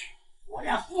缠下去，我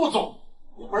连副总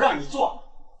也不让你做。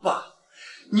爸，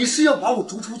你是要把我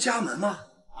逐出家门吗？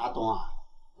阿东啊，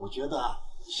我觉得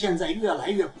你现在越来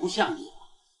越不像你了。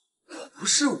我不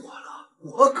是我了，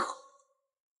我可……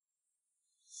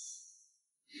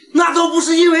那都不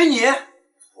是因为你，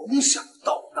从小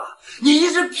到大，你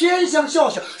一直偏向笑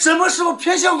笑，什么时候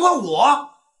偏向过我？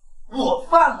我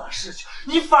犯了事情，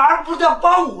你反而不但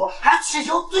帮我，还祈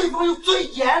求对方用最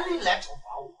严厉来惩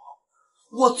罚我。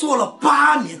我坐了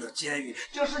8年的监狱，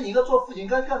这是你一个做父亲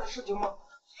该干的事情吗？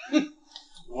哼，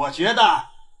我觉得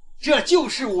这就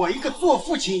是我一个做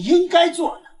父亲应该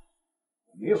做的。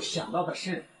没有想到的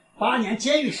是，8年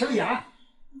监狱生涯，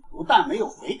不但没有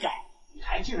悔改，你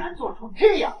还竟然做出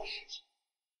这样的事情。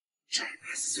这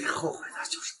辈子最后悔的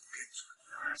就是不该做你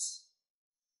的儿子。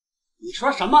你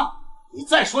说什么？你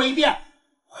再说一遍。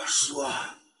我说，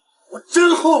我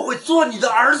真后悔做你的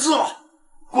儿子了。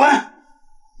滚！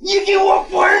你给我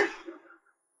滚！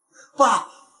爸，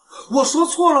我说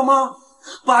错了吗？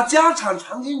把家产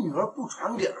传给女儿，不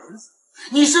传给儿子，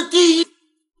你是第一。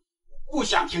不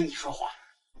想听你说话，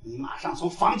你马上从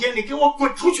房间里给我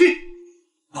滚出去！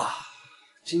爸，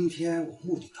今天我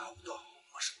目的达不到，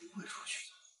我是不会出去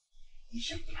的。你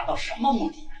想达到什么目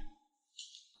的？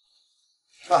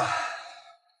爸，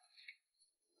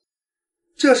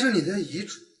这是你的遗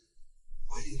嘱，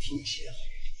我已经替你写好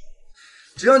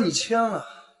了，只要你签了，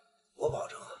我保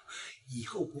证以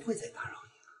后不会再打扰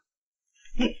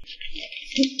你了。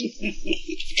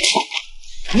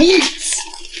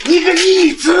你个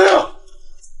逆子！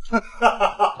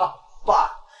爸，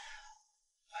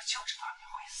我就知道你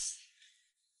会死，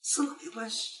死了没关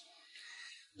系，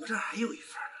我这还有一份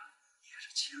呢，你还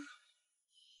是签了。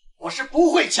我是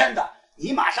不会签的，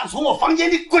你马上从我房间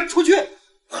里滚出去！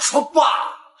我说爸，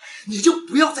你就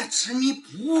不要再执迷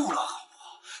不悟了，好不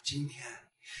好？今天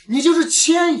你就是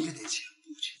签也得签，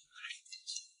不签还得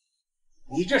签。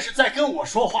你这是在跟我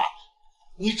说话？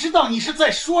你知道你是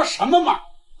在说什么吗？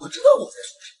我知道我在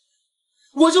说什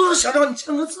么，我就是想让你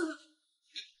签个字。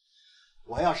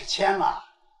我要是签了，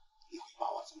你会把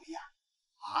我怎么样？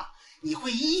啊？你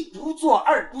会一不做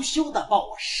二不休的把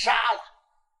我杀了。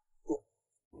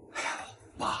哎呀，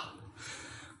爸，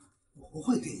我不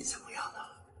会对你怎么样的，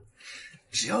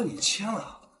只要你签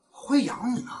了，我会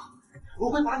养你呢，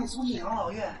我会把你送进养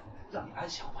老院，让你安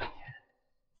享晚年。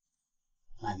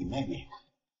那你妹妹呢？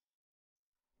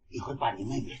你会把你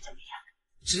妹妹怎么样？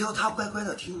只要她乖乖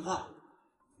的听话，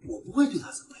我不会对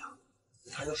她怎么样。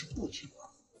她要是不听话，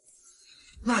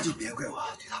那就别怪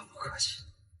我对她不客气。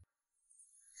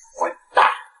混蛋！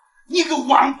你个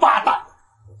王八蛋！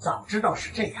早知道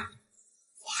是这样，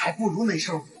我还不如那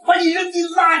时候把你扔进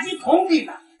垃圾桶里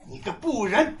呢！你个不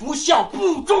仁不孝、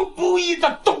不忠不义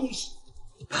的东西！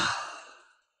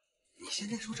你现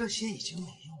在说这些已经没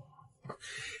用了，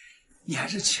你还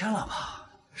是签了吧，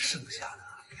剩下的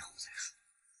以后再说。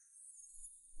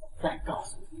我再告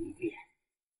诉你一遍，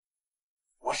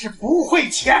我是不会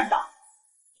签的。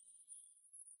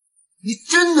你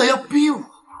真的要逼我吗？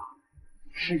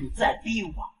是你在逼我，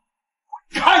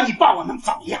我看你把我能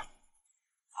怎么样？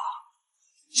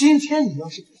今天你要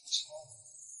是不吃，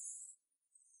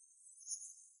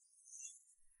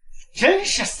真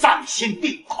是丧心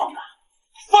病狂啊！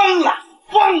疯了，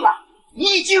疯了，你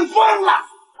已经疯了！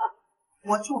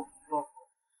我就说，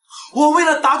我为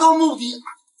了达到目的，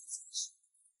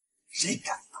谁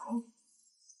敢当？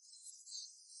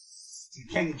今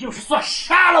天你就是算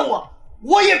杀了我，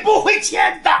我也不会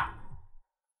签的。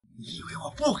你以为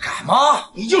我不敢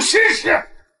吗？你就试试。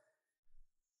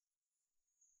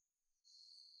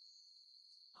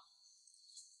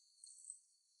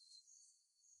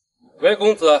喂，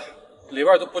公子，里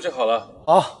边都布置好了。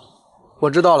好，我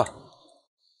知道了。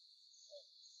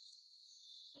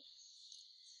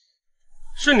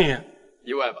是你？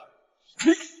意外吧？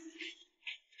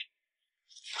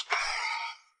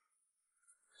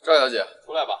赵小姐，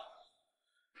出来吧。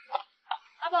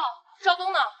阿宝，赵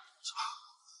东呢？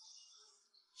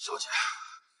小姐，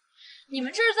你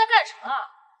们这是在干什么啊？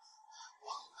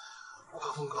我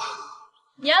怕峰哥。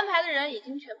你安排的人已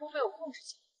经全部被我控制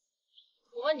起来。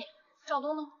我问你，赵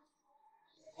东呢？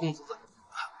公子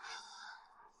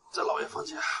在老爷房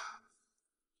间。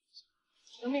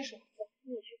刘秘书，走，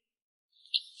跟我去。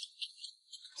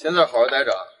现在好好待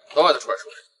着，等会再出来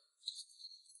说。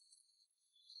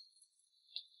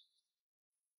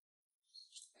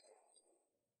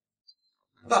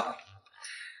爸，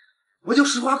我就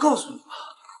实话告诉你吧，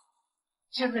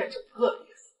现在整个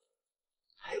别府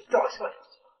还有赵少爷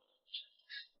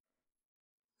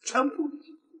全部已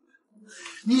经，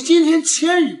你今天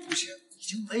签与不签已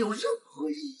经没有任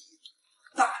何意义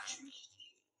了。大局已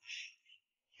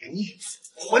定，逆子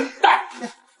混蛋！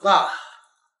爸，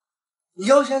你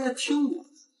要现在听我的，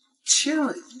签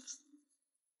了遗嘱，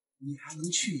你还能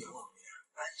去养老院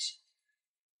安心。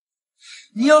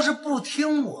你要是不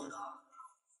听我的，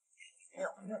没有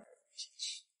任何信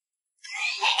息。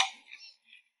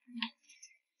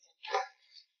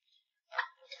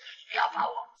要把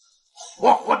我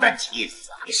活活的气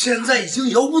死！现在已经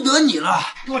由不得你了，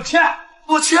给我签！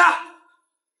我签！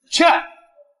签！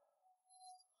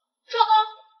赵东，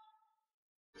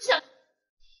想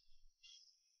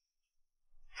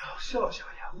赵笑笑、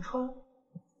杨川，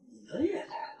你们也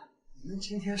来了，你们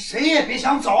今天谁也别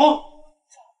想走。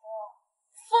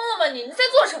疯了吗你？你在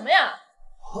做什么呀？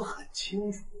我很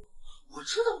清楚，我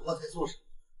知道我在做什么，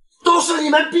都是你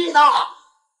们逼的。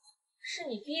是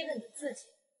你逼的你自己。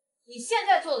你现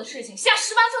在做的事情，下18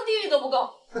层地狱都不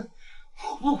够。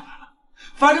我不管了，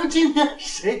反正今天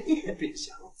谁也别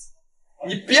想走。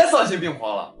你别丧心病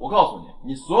狂了，我告诉你，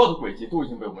你所有的诡计都已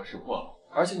经被我们识破了，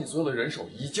而且你所有的人手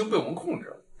已经被我们控制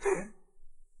了。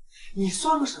你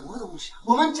算个什么东西啊？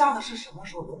我们家的事什么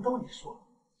时候轮到你说？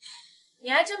你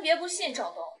还真别不信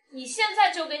赵东，你现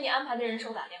在就给你安排的人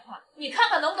手打电话，你看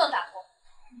看能不能打通。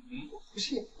我不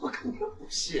信，我肯定不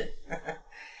信。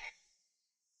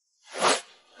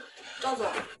赵总，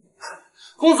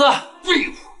公子，废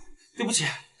物！对不起，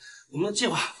我们的计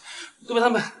划都被他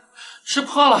们识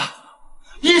破了，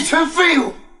一群废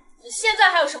物！你现在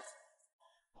还有什么？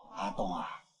阿东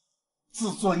啊，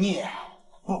自作孽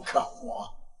不可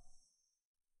活。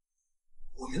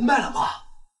我明白了，爸。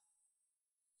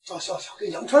赵笑笑跟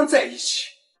杨川在一起，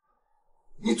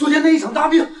你昨天那一场大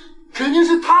病肯定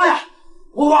是他呀，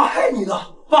我爸害你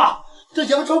的，爸。这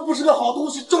杨川不是个好东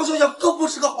西，赵笑笑更不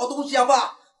是个好东西啊，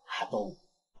爸。阿东，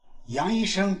杨医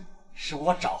生是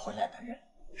我找回来的人，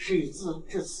事已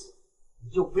至此，你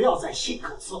就不要再信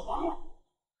口雌黄了。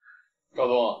赵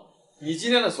东，你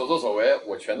今天的所作所为，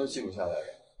我全都记录下来了。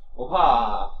我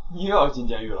怕你又要进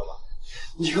监狱了吧？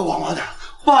你个王八蛋！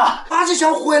爸，他是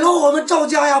想毁了我们赵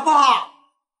家呀，爸！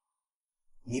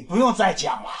你不用再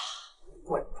讲了，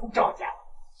滚出赵家！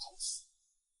从此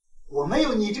我没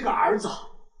有你这个儿子。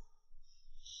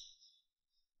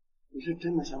你是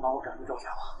真的想把我赶出赵家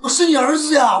吗？我是你儿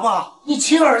子呀，爸，你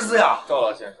亲儿子呀！赵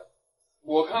老先生，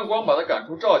我看光把他赶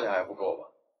出赵家还不够吧？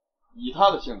以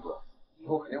他的性格，以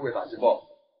后肯定会打击报复，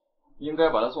应该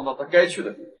把他送到他该去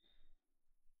的地方。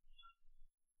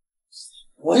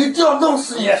我一定要弄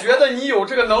死你！你觉得你有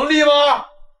这个能力吗？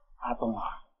阿东啊，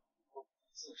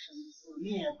自生自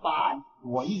灭吧，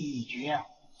我意已决，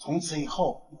从此以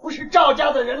后你不是赵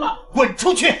家的人了，滚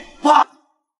出去！爸，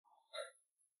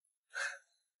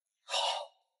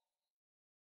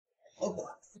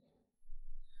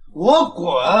我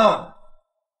滚！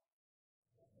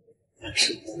但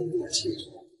是你要记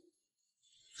住，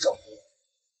赵东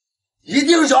一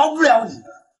定饶不了你们。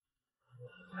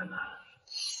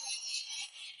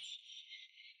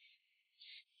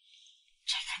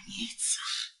这个逆子，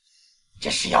这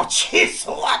是要气死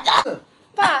我的！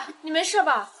爸，你没事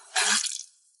吧？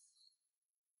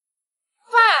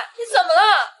爸，你怎么了？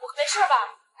我没事吧？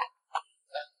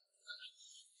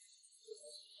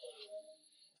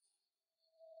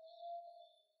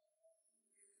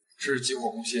这是急火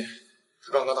攻心，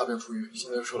他刚刚大病初愈，现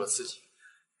在又受了刺激。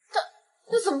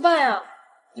那怎么办呀？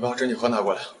你把针剂盒拿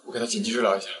过来，我给他紧急治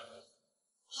疗一下。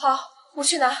好，我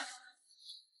去拿。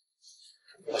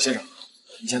老先生，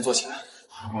你先坐起来，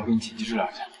我要给你紧急治疗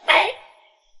一下。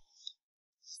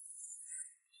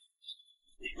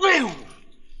废物！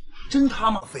真他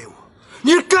妈废物！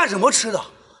你是干什么吃的？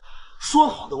说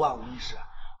好的万无一失，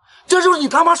这就是你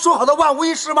他妈说好的万无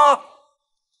一失吗？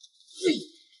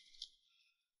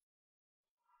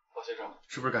老先生，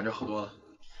是不是感觉好多了？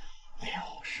哎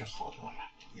呦，是好多了。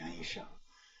杨医生，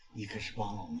你可是帮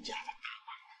了我们家的大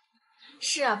忙。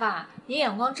是啊，爸，您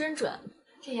眼光真准。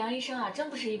这杨医生啊，真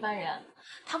不是一般人。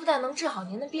他不但能治好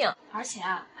您的病，而且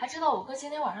啊，还知道我哥今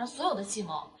天晚上所有的计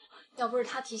谋。要不是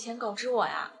他提前告知我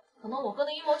呀，可能我哥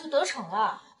的阴谋就得逞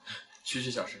了。区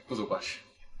区小事，不足挂齿。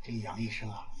这个杨医生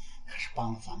啊，可是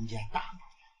帮了咱们家大忙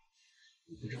呀，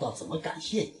你不知道怎么感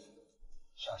谢你。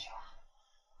笑笑，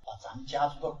把咱们家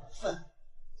族的股份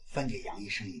分给杨医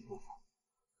生一部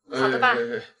分。好的吧。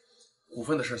股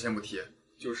份的事先不提，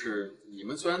就是你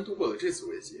们虽然度过了这次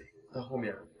危机，但后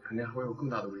面肯定还会有更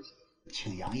大的危机。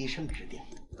请杨医生指点。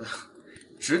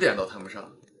指点倒谈不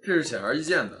上，这是显而易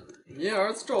见的。您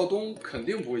儿子赵东肯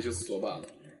定不会就此作罢了，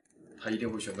他一定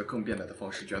会选择更变态的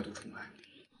方式卷土重来。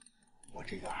我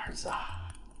这个儿子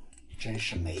啊，真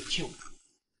是没救了。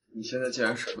你现在既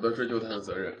然舍不得追究他的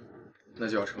责任，那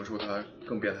就要承受他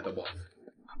更变态的报复。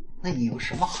那你有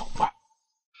什么好办法？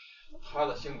他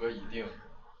的性格已定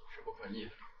是不可逆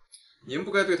的，您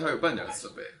不该对他有半点慈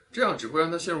悲，这样只会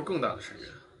让他陷入更大的深渊。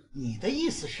你的意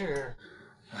思是？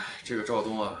哎，这个赵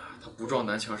东啊，他不撞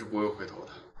南墙是不会回头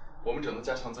的。我们只能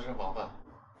加强自身防范，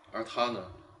而他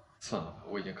呢，算了吧，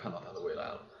我已经看到他的未来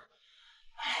了。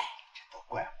哎，这都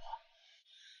怪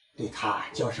我，对他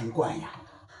娇生惯养，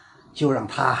就让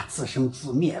他自生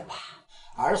自灭吧。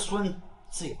儿孙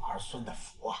自有儿孙的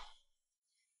福啊。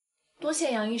多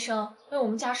谢杨医生为我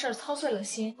们家事儿操碎了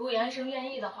心。如果杨医生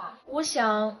愿意的话，我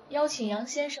想邀请杨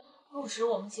先生入职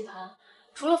我们集团，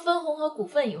除了分红和股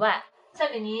份以外，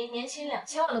再给您年薪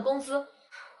2000万的工资。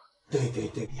对对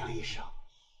对，杨医生，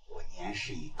我年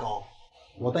事已高，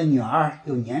我的女儿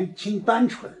又年轻单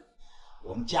纯，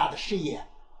我们家的事业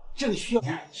正需要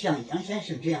像杨先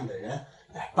生这样的人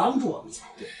来帮助我们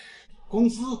才对。工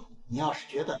资你要是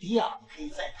觉得低啊，你可以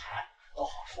再谈，都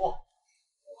好说。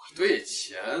我对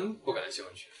钱不感兴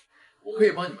趣，我可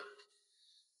以帮你们，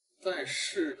但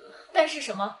是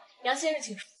什么？杨先生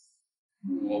请说。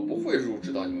我不会入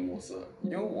职到你们公司，因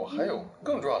为我还有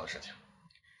更重要的事情。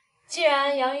既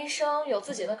然杨医生有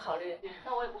自己的考虑，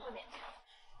那我也不会勉强。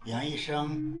杨医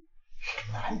生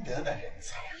是难得的人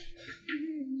才啊！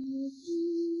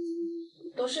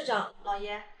董事长，老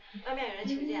爷，外面有人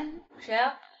请见。谁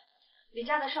啊？李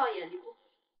家的少爷李部。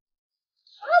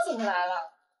他怎么来了？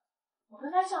我跟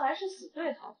他向来是死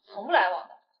对头，从不来往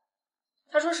的。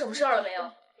他说什么事儿了没有？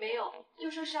没有，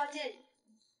就说是要见你。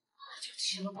就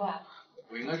奇了怪了。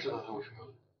我应该知道他为什么要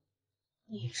来。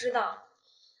你知道？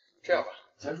这样吧，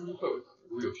咱出去会会他，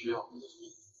如果有需要。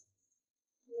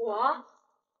我？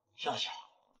笑笑，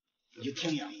你就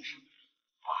听杨医生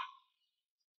啊。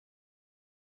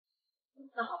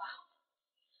那好吧，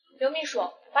刘秘书，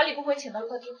把李不回请到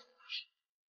客厅。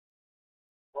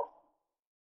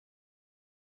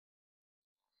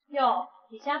哟，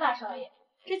李家大少爷，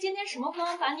这今天什么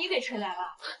风把你给吹来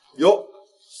了？哟，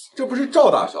这不是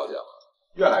赵大小姐吗？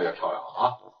越来越漂亮了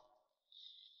啊！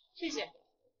谢谢。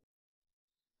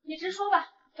你直说吧，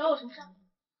找我什么事？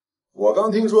我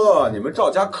刚听说你们赵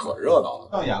家可热闹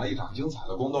了，上演了一场精彩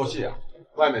的宫斗戏啊！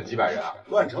外面几百人啊，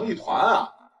乱成一团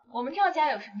啊！我们赵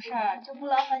家有什么事儿，就不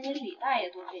劳烦您李大爷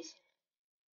多费心。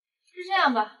是这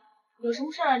样吧，有什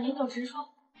么事儿您就直说，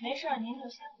没事儿您就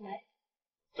先来。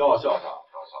赵校长，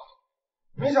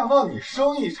没想到你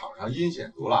生意场上阴险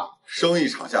毒辣，生意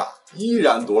场下依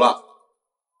然毒辣。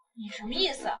你什么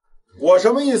意思？我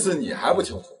什么意思你还不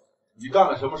清楚？你干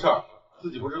了什么事儿，自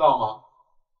己不知道吗？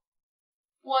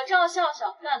我赵笑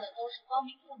笑干的都是光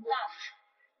明正大的事，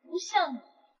不像你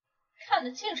看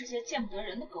的尽是些见不得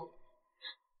人的勾。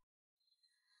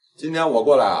今天我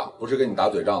过来啊，不是跟你打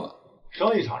嘴仗的，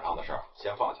生意场上的事儿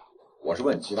先放下，我是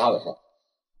问你其他的事儿。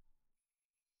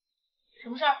什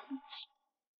么事儿？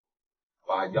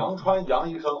把杨川杨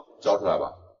医生交出来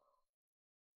吧。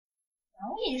杨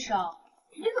医生，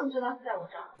你怎么知道是在我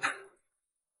这儿？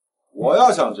我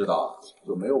要想知道，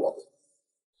就没有我不行。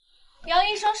杨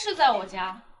医生是在我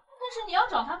家，但是你要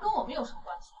找他跟我们有什么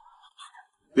关系？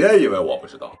别以为我不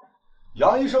知道，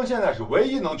杨医生现在是唯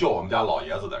一能救我们家老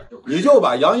爷子的人，你就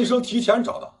把杨医生提前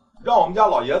找到，让我们家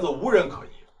老爷子无人可依。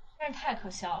真是太可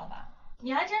笑了吧！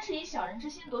你还真是以小人之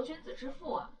心夺君子之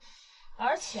腹啊！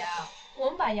而且我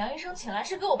们把杨医生请来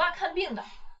是给我爸看病的，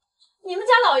你们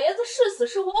家老爷子是死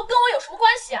是活跟我有什么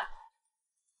关系啊？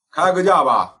开个价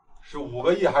吧，是5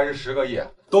个亿还是10个亿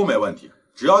都没问题，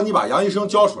只要你把杨医生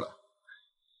交出来。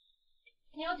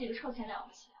你有几个臭钱了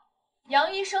不起啊？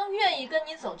杨医生愿意跟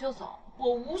你走就走，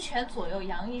我无权左右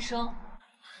杨医生。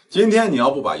今天你要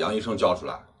不把杨医生交出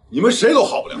来，你们谁都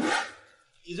好不了。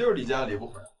你就是李家李不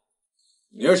悔。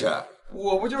你是谁？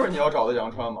我不就是你要找的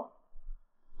杨川吗？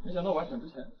没想到我还想之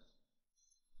前。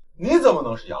你怎么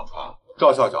能是杨川？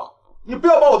赵笑笑，你不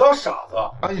要把我当傻子。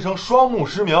杨医生双目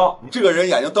失明，你这个人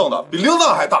眼睛瞪得比铃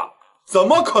铛还大，怎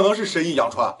么可能是神医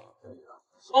杨川？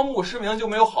双目失明就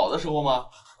没有好的时候吗？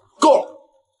够了！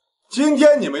今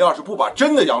天你们要是不把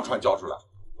真的杨川交出来，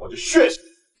我就血洗。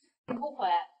李不悔，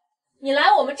你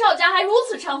来我们赵家还如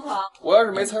此猖狂！我要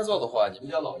是没猜错的话，你们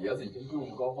家老爷子已经病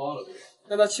入膏肓了，对吧？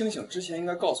在他清醒之前应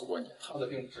该告诉过你，他的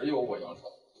病只有我杨川。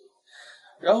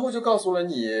然后就告诉了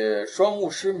你双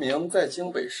目失明在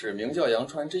京北市名叫杨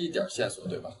川这一点线索，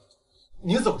对吧？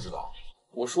你怎么知道？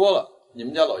我说了，你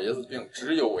们家老爷子的病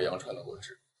只有我杨川能够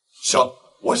治。行，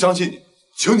我相信你，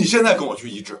请你现在跟我去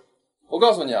医治。我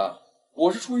告诉你啊，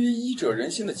我是出于医者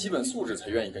仁心的基本素质才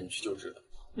愿意跟你去救治的，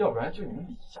要不然就你们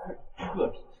李家人特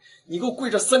别，你给我跪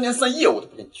这3年3夜我都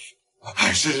不跟你去。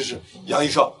哎，是，杨医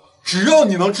生，只要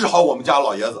你能治好我们家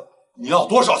老爷子，你要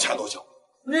多少钱都行。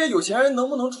那些有钱人能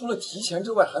不能除了提钱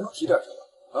之外还能提点什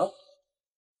么啊？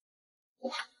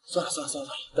算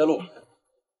了，带路吧。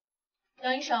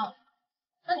杨医生，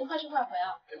那你快去快回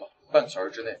啊！对吧？半个小时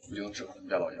之内我就能治好你们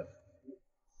家老爷子。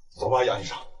走吧，杨医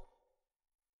生。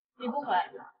李不悔，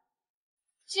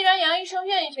既然杨医生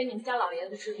愿意给你们家老爷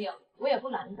子治病，我也不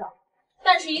拦着。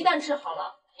但是，一旦治好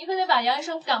了，你可得把杨医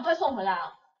生赶快送回来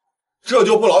啊！这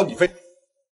就不劳你费。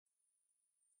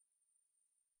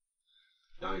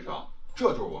杨医生，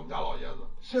这就是我们家老爷子，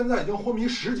现在已经昏迷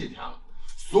10几天了，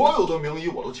所有的名医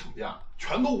我都请遍了，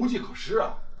全都无计可施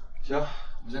啊。行，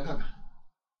我们先看看。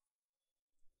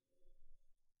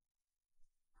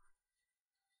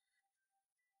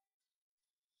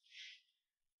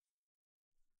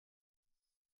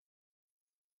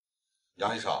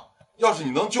杨医生，要是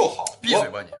你能救好，闭嘴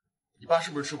吧你！你爸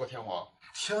是不是吃过天黄？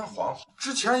天黄，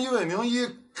之前一位名医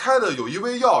开的有一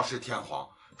味药是天黄，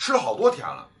吃了好多天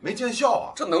了，没见效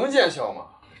啊。这能见效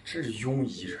吗？这是庸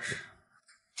医，这是。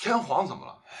天黄怎么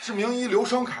了？是名医刘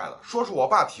生开的，说是我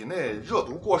爸体内热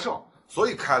毒过盛，所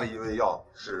以开了一味药，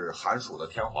是寒暑的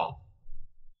天黄。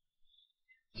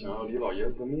想要李老爷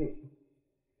子的命？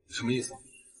什么意思？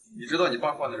你知道你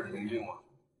爸患的是什么病吗？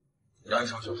杨医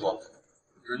生，请说。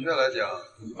准确来讲，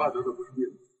你爸得的不是病，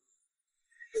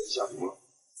是下毒了。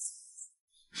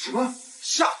什么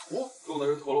下毒？中的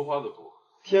是陀螺花的毒。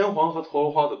天黄和陀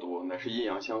螺花的毒乃是阴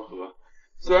阳相合，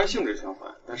虽然性质相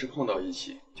反，但是碰到一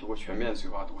起就会全面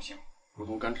催发毒性，如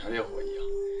同干柴烈火一样。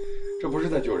这不是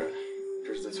在救人，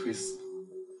这是在催死。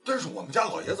但是我们家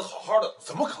老爷子好好的，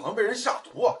怎么可能被人下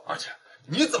毒啊？而且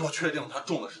你怎么确定他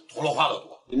中的是陀螺花的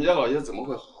毒？你们家老爷子怎么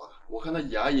会好的？我看他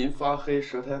牙龈发黑，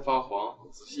舌苔发黄，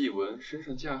仔细一闻，身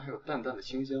上竟然还有淡淡的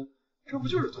清香，这不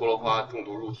就是陀螺花中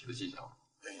毒入体的迹象吗？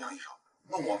哎，杨医生，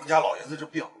那我们家老爷子这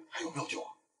病还有没有救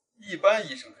啊？一般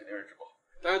医生肯定是治不好，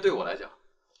但是对我来讲，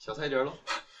小菜一碟喽。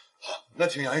好，那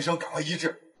请杨医生赶快医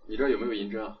治。你这儿有没有银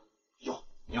针啊？有，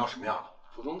你要什么样的？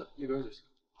普通的，一根就行。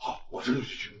好，我这就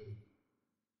去。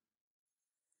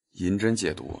银针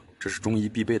解毒，这是中医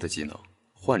必备的技能，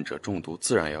患者中毒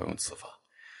自然要用此法。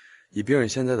以病人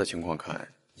现在的情况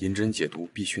看，银针解毒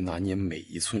必须拿捏每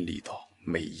一寸力道，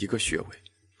每一个穴位。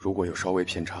如果有稍微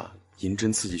偏差，银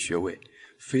针刺激穴位，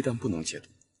非但不能解毒，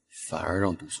反而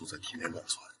让毒素在体内乱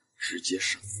窜，直接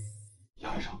生。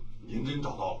杨医生，银针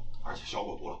找到了，而且效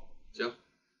果多了。行，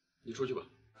你出去吧。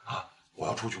啊，我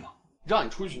要出去吗？让你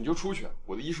出去你就出去，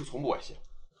我的医术从不外泄。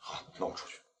好，那我出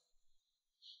去。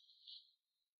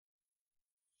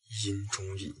阴中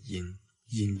引阴，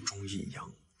阴中引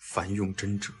阳，凡用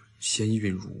针者，先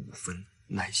运入5分，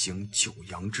乃行9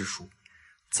阳之术，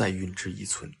再运至1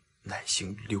寸，乃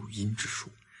行6阴之术。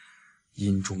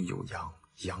阴中有阳，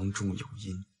阳中有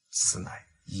阴，此乃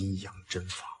阴阳针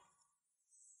法。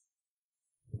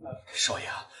少爷，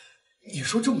你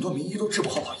说这么多名医都治不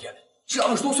好老爷，这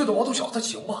20多岁的毛头小子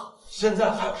行吗？现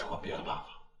在还有什么别的办法？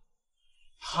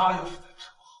他要是再治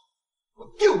不好，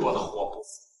我定把他活不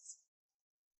死。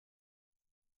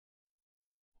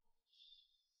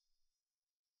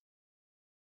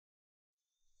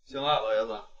行了，老爷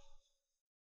子。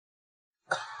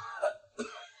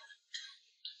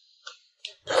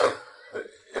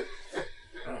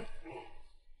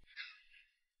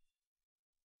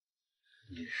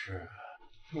你是？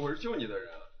我是救你的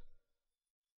人。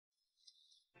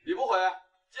李不悔，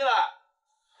进来。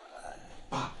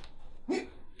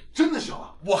真的醒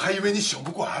了，我还以为你醒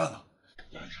不过来了呢。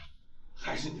杨医生，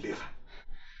还是你厉害。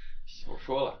我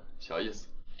说了，小意思。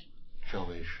这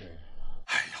位是？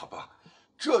哎呀，爸，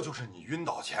这就是你晕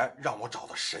倒前让我找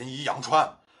的神医杨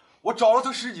川。我找了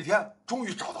他10几天，终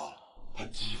于找到了。他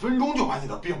几分钟就把你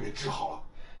的病给治好了。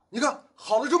你看，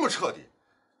好的这么彻底，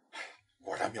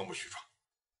果然名不虚传。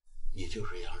你就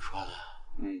是杨川啊？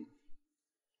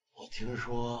我听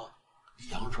说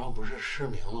杨川不是失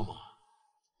明了吗？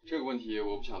这个问题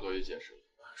我不想多于解释了。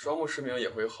双目失明也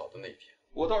会有好的那一天。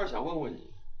我倒是想问问你，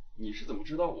你是怎么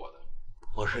知道我的？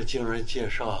我是经人介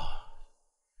绍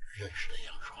认识的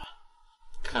杨川，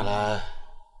看来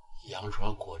杨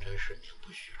川果真是名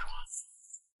不虚传。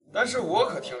但是我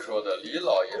可听说的李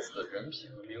老爷子的人品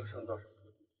和名声倒是不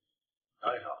对。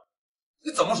杨医生，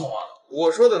你怎么说话呢？我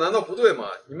说的难道不对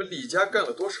吗？你们李家干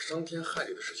了多少伤天害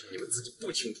理的事情，你们自己不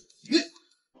清楚？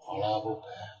好了，不陪。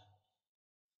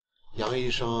杨医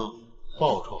生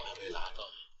报酬还没拿到，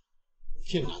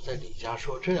竟敢在李家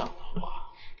说这样的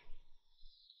话，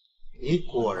你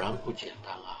果然不简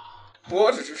单啊！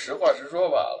我只是实话实说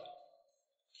罢了。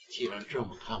你既然这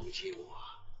么看不起我，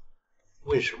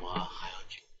为什么还要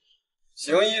救我？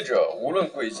行医者无论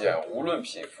贵贱，无论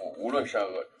贫富，无论善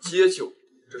恶，皆救，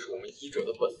这是我们医者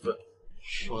的本分。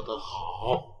说得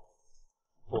好，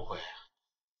不会，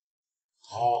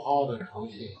好好的诚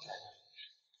信一下。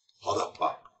好的，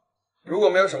爸。如果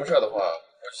没有什么事的话，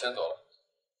我就先走了。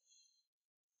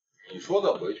你说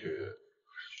的回去是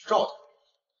去照他，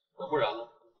那不然呢？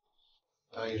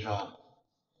张医生，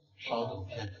稍等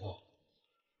片刻，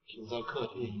请在客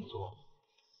厅一坐，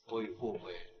我与部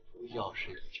委要事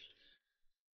一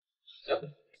场。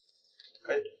行，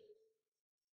可以。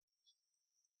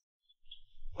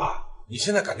爸，你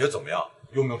现在感觉怎么样？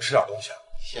有没有吃点东西啊？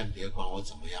先别管我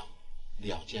怎么样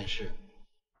，2件事。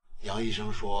杨医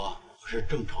生说我是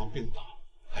正常病倒，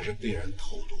还是被人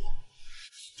投毒？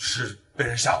是被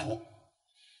人下毒。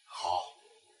好，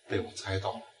被我猜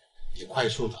到了。你快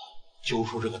速的揪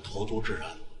出这个投毒之人，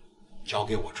交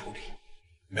给我处理。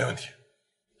没问题。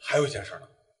还有一件事呢。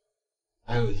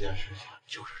还有一件事情，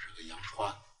就是这个杨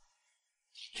川，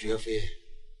绝非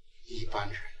一般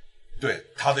人。对，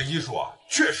他的医术啊，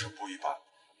确实不一般。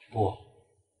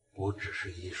不只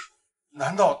是医术。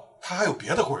难道他还有别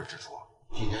的过人之处啊？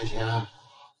几年前，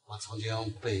我曾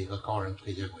经被一个高人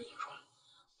推荐过杨川，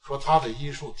说他的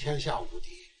医术天下无敌，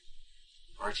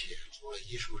而且除了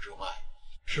医术之外，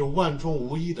是万中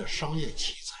无一的商业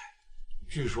奇才。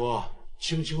据说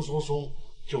轻轻松松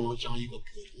就能将一个普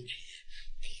通企业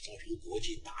打造成国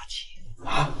际大企业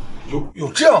啊！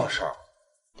有这样的事儿？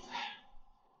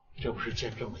这不是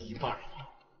见证了一半了吗？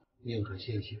宁可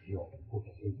信其有，不可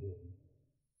信其无。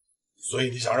所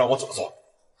以你想让我怎么做？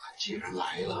既然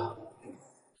来了，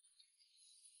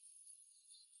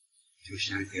就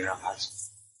先别让他走。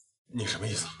你什么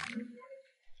意思？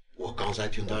我刚才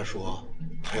听他说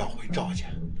他要回赵家，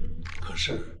可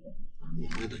是我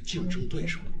们的竞争对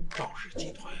手赵氏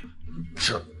集团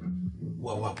是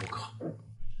万万不可。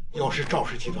要是赵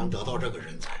氏集团得到这个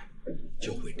人才，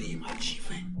就会立马起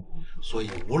飞。所以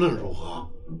无论如何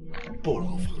不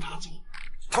能放他走。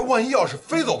他万一要是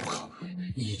非走不可，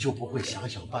你就不会想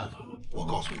办法了。我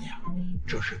告诉你啊，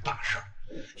这是大事儿，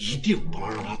一定不能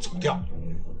让他走掉。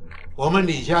我们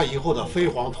李家以后的飞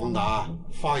黄腾达、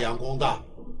发扬光大，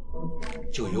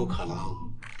就有可能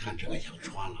看这个杨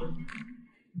川了。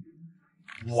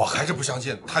我还是不相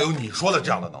信他有你说的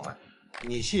这样的能耐。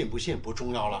你信不信不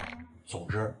重要了，总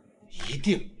之一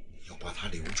定要把他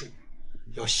留住，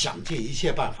要想尽一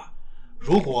切办法。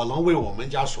如果能为我们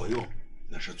家所用，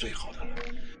那是最好的了。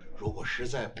如果实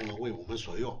在不能为我们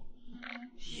所用，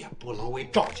也不能为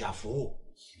赵家服务。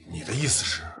你的意思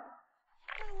是？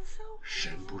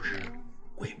神不知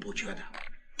鬼不觉的。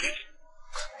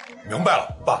明白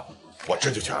了，爸，我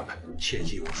这就去安排。切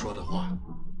记我说的话，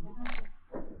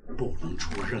不能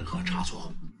出任何差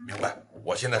错。明白，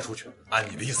我现在出去，按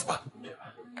你的意思办。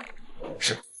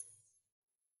是。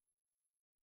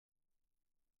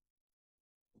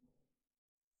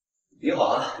你好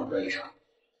啊，阮医生，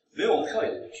没有我们少爷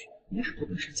的允许，你是不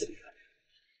能擅自离开。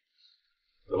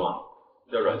怎么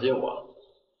要软禁我？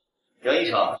杨医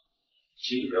生，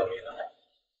请你不要为难。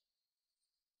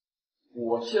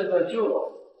我现在就要走，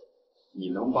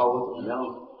你能把我怎么样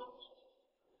呢？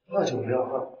那就不要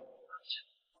问。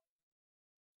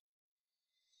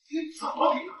你怎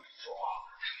么跟他说话？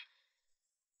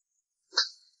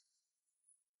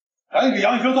赶紧给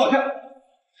杨医生道歉！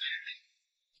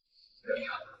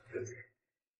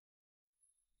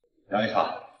杨医生，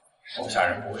手下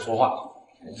人不会说话，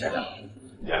你见谅，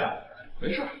见谅。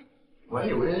没事，我还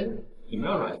以为你们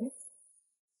要软禁。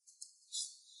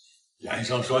杨医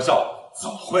生说笑了，怎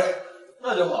么会？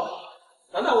那就好，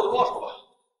谈谈我的报酬吧。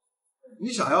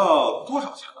你想要多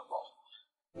少钱的报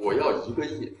酬？我要1个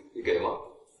亿，你给吗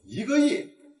？1个亿？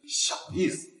小意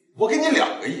思，我给你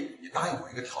2个亿，你答应我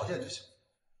一个条件就行。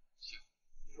行，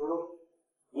说说。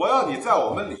我要你在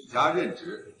我们李家任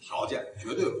职，条件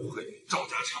绝对不会比赵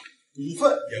家差，股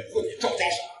份也不会比赵家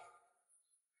少。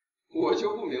我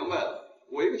就不明白了，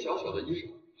我一个小小的医生，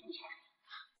这么差什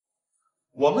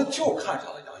么？我们就看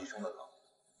上了杨医生的能力，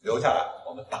留下来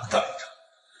我们大干一场，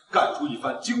干出一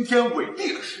番惊天伟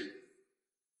地的事业。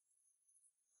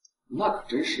那可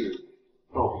真是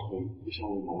道同不相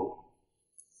为谋了。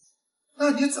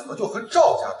那你怎么就和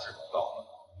赵家志同道合？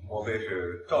莫非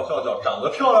是赵笑笑长得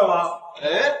漂亮吗？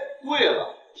哎，对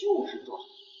了，就是赵。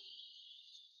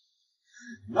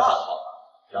那好，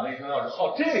杨医生要是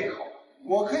好这口，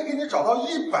我可以给你找到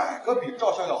100个比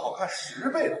赵笑笑好看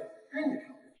10倍的任你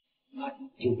挑。那你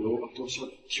就给我把赵笑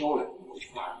笑挑来，我就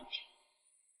答应你。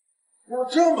要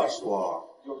这么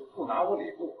说，就是不拿我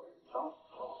礼物当。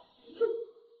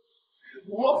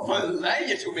我本来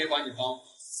也就没把你当。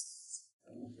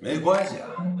没关系啊，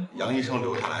杨医生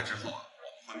留下来之后，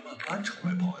我们会慢慢成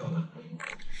为朋友的。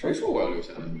谁说我要留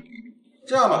下来？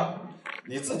这样吧，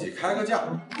你自己开个价，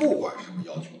不管什么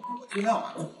要求，我尽量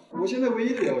满足。我现在唯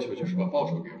一的要求就是把报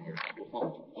酬给我，然后放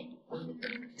我出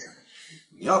去。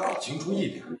你要搞清楚一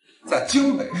点，在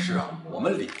京北市啊，我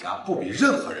们李家不比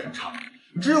任何人差，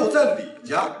只有在李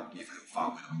家，你才有发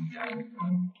挥的空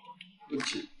间。对不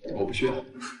起，我不需要。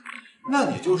那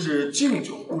你就是敬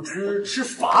酒不吃吃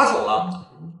罚酒了。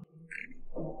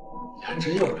你还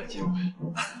真要软禁我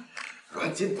呀？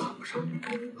软禁谈不上。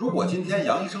如果今天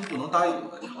杨医生不能答应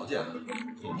我的条件，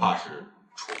恐怕是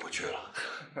出不去了。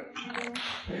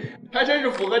还真是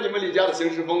符合你们李家的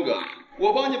行事风格。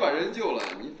我帮你把人救了，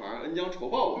你反而恩将仇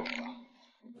报我是吧？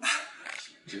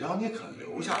只要你肯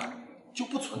留下来，就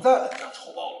不存在恩将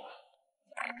仇报了。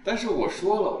但是我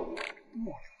说了，我不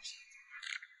留下。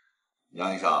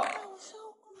杨医生，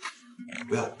你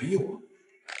不要逼我。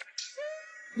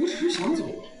我只是想走，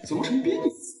怎么成逼你？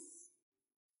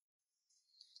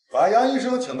把杨医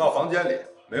生请到房间里，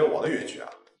没有我的允许啊，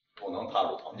不能踏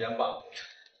入房间半步。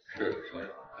是，省省。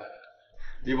哎，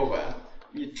李不悔，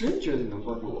你真觉得你能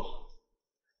帮助我？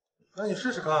那你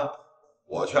试试看。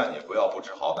我劝你不要不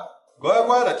知好歹，乖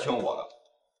乖的听我的。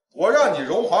我让你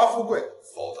荣华富贵，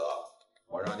否则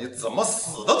我让你怎么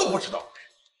死的都不知道。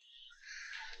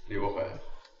李不悔，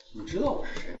你知道我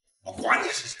是谁？我管你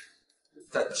是谁，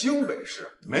在京北市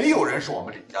没有人是我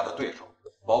们李家的对手，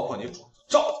包括你主子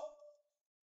赵家。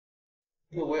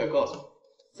那我也告诉你，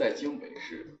在京北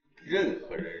市，任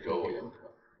何人惹我杨川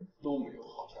都没有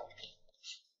好下场。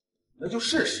那就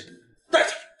试试，带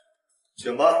上。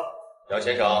请吧，杨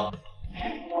先生。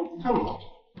这么好，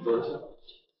多少钱？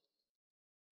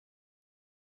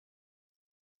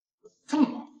这么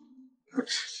忙，不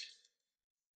吃气。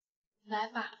来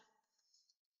吧。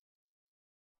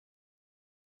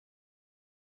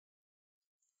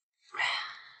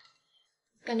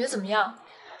感觉怎么样？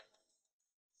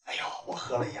哎呦，我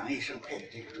喝了杨医生配的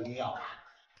这个中药啊，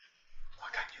我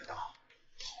感觉到好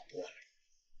多了，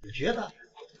我觉得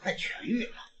快痊愈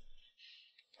了。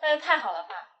那就太好了，爸。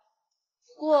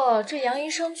不过这杨医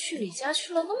生去李家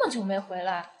去了那么久没回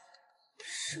来，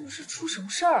是不是出什么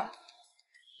事儿啊？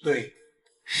对，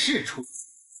是出。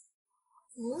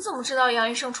你怎么知道杨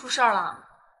医生出事儿了？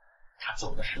他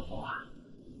走的时候啊，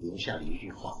留下了一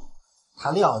句话，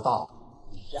他料到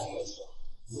李家儿子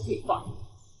不会放你，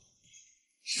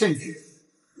甚至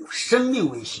有生命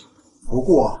危险。不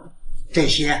过这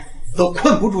些都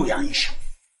困不住杨医生。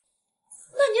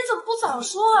那你怎么不早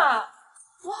说啊？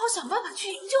我好想办法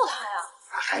去营救他呀。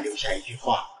他还留下一句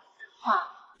话，话：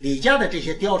李家的这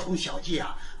些雕虫小技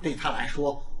啊，对他来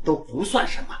说都不算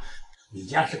什么。李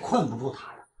家是困不住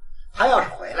他的，他要是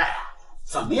回来啊，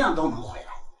怎么样都能回来。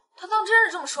他当真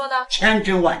是这么说的？千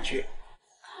真万确。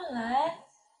看来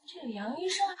这个杨医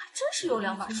生还真是有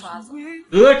2把刷子。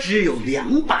何止有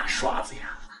2把刷子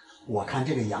呀！我看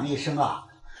这个杨医生啊，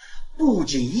不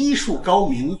仅医术高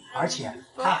明，而且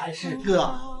他还是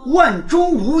个万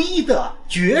中无一的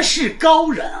绝世高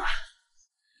人啊！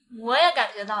我也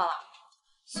感觉到了。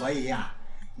所以呀，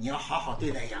你要好好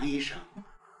对待杨医生。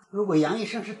如果杨医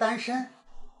生是单身，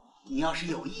你要是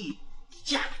有意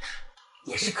嫁给他，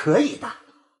也是可以的。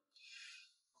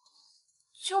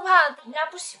就怕人家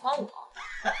不喜欢我。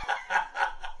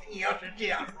你要是这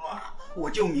样说，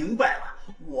我就明白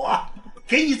了。我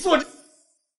给你做这。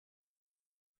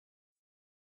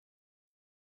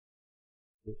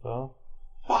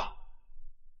爸，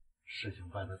事情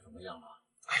办得怎么样了？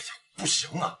哎呀，不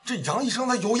行啊！这杨医生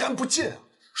他油盐不进啊，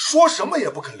说什么也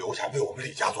不肯留下为我们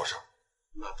李家做事儿。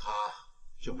那他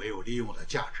就没有利用的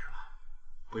价值了，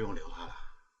不用留他了。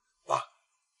爸，我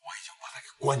已经把他给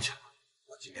关起来了，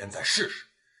我今天再试试，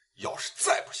要是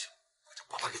再不行，我就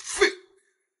把他给废了。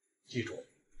记住，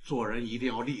做人一定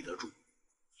要立得住，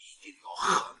一定要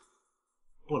狠，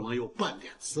不能有半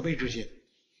点慈悲之心。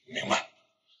明白。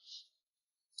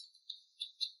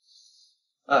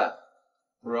哎，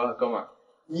我说哥们儿，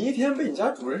你一天被你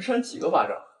家主人扇几个巴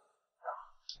掌？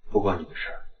不关你的事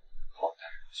儿，好歹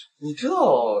你知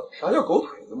道啥叫狗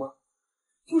腿子吗？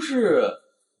就是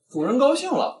主人高兴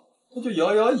了，他就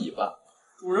摇摇尾巴；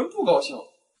主人不高兴，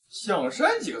想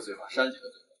扇几个嘴巴扇几个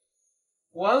嘴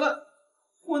巴。完了，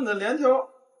混的连条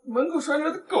门口拴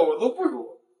着的狗都不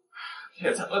如，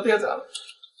太惨了，太惨了！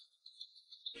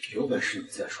有本事你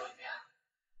再说一遍。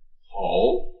好，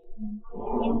就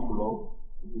不能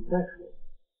你再说。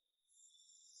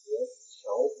瞧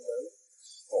人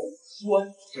手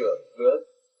拴着的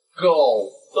狗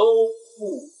都不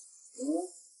如。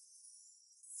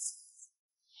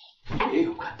也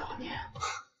有看到你。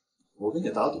我跟你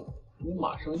打赌，你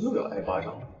马上又要挨巴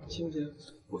掌了，信不信？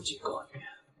我警告你，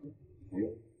不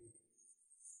用。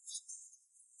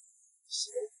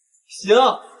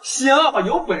行，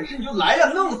有本事你就来呀，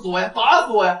弄死我呀，打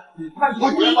死我呀！你看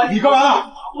你干嘛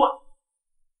呢？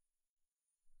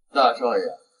大少爷，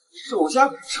手下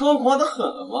可是猖狂的很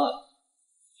了嘛！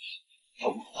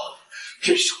疯狂，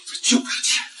这小子就是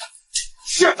欠的，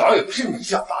县长也不是你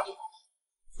想打就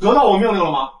得到我命令了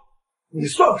吗？你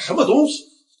算个什么东西？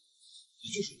你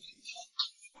就是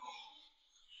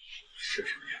是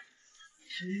什么呀？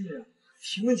谁呀？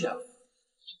听见了。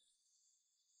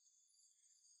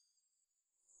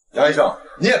杨医生，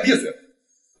你也闭嘴！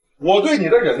我对你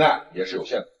的忍耐也是有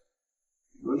限的。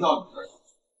轮到你了，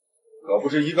可不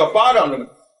是一个巴掌这么。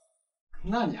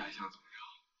那你还想怎么着？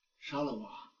杀了我？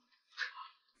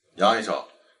杨医生，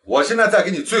我现在再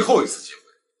给你最后一次机会，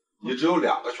你只有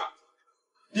2个选择：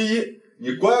第一，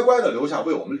你乖乖的留下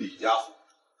为我们李家服务，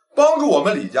帮助我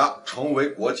们李家成为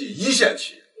国际1线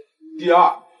企业；第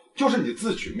二，就是你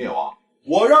自取灭亡，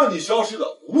我让你消失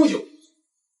的无影无踪。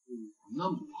那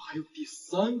么我还有第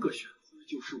3个选择，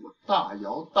就是我大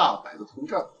摇大摆的从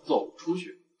这儿走出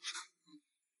去。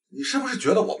你是不是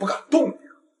觉得我不敢动你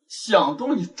啊？想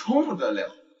动你动得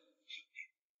了？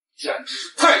简直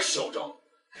是太嚣张了！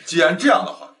既然这样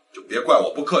的话，就别怪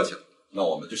我不客气了。那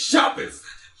我们就下辈子再见。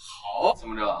好，怎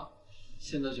么着？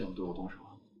现在就想对我动手？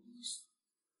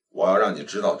我要让你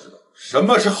知道什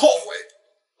么是后悔。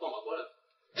放马过来。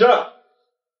进来。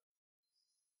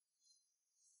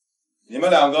你们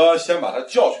2个先把他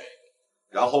教训一顿，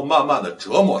然后慢慢的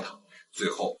折磨他，最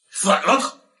后宰了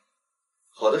他。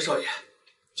好的，少爷，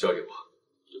交给我，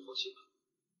就放心了。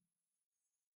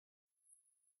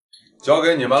交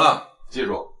给你们了，记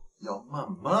住要慢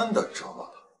慢的折磨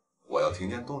他，我要听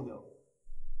见动静。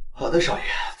好的，少爷，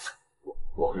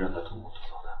我会让他痛苦的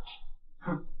走的。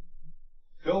哼，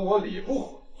跟我李不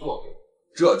悔作对，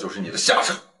这就是你的下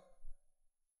场。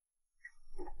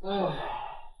唉。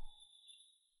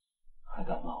还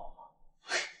敢骂我吗？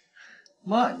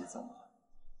骂你怎么了？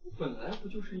我本来不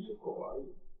就是一只狗而已。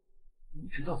你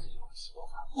知道自己会死多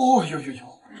惨？哦呦，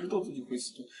知道自己会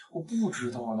死多，我不知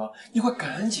道呢。你快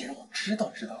赶紧让我知道。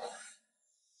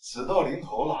死到临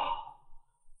头了。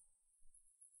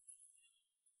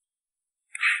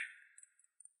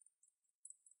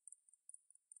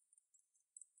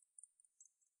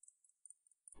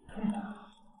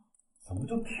怎么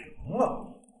就停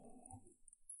了？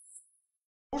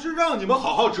不是让你们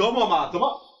好好折磨吗？怎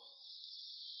么？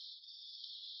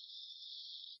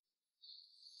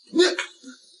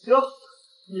行，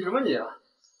你什么你啊？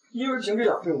一人情这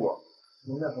俩废物，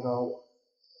能奈何得了我？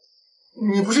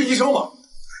你不是医生吗？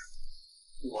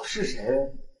我是谁？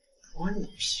关你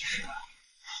屁事啊！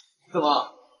怎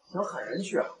么想喊人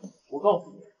去啊？我告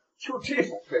诉你，就这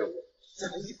种废物，再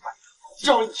来100个，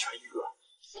张一拳一个。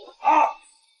啊！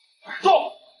走，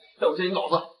带我见你老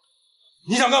子！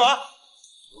你想干嘛？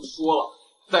我说了，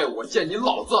带我见你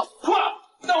老子！快，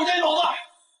带我见你老子！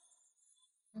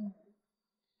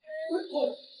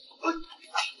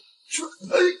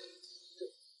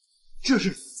这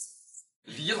是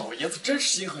李老爷子真是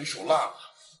心狠手辣啊！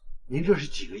您这是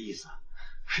几个意思？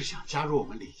是想加入我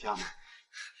们李家吗？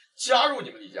加入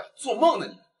你们李家？做梦呢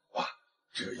你！哇，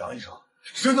这个杨医生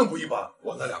真的不一般，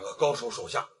我那2个高手手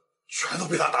下全都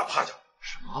被他打趴下了。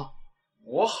什么？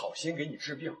我好心给你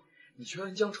治病，你却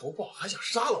恩将仇报，还想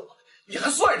杀了我，你还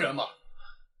算人吗？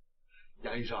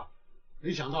杨医生，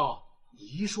没想到你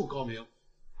医术高明，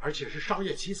而且是商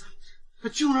业奇才，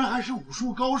竟然还是武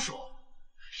术高手。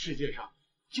世界上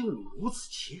竟有如此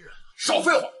奇人！少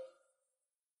废话！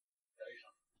杨医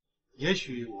生，也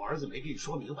许我儿子没跟你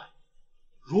说明白，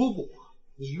如果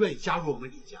你愿意加入我们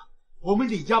李家，我们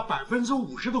李家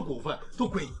50%的股份都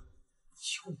归你。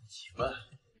就几万，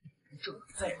挣的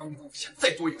再肮脏，钱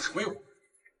再多有什么用？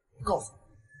我告诉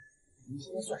你，你们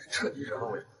现在算是彻底惹了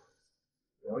我一回。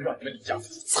我要让你们李家付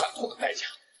出惨痛的代价，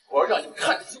我要让你们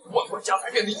看着自己骆驼的家财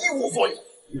变得一无所有。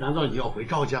难道你要回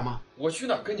赵家吗？我去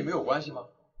哪儿跟你没有关系吗？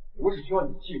我只需要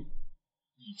你记住，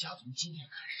李家从今天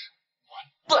开始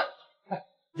完蛋。哎，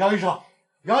杨医生，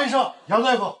杨医生，杨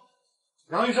大夫，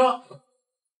杨医生，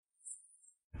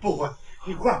不会，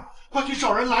你快去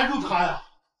找人拦住他呀！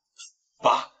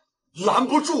爸，拦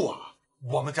不住啊！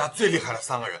我们家最厉害的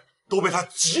3个人都被他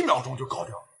几秒钟就搞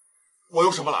掉了，我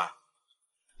有什么拦？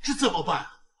这怎么办？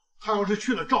他要是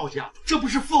去了赵家，这不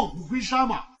是放虎归山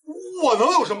吗？我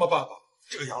能有什么办法？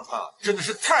这个杨川啊，真的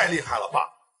是太厉害了，爸！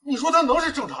你说他能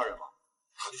是正常人吗？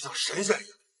他就像神仙一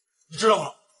样，你知道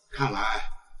吗？看来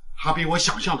他比我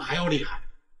想象的还要厉害。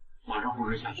马上布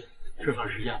置下去，这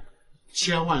段时间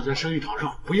千万在生意场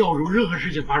上不要有任何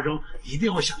事情发生，一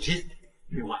定要小心。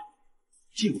另外，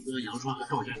禁不得杨川和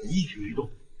赵家的一举一动。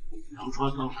杨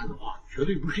川刚才的话绝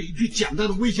对不是一句简单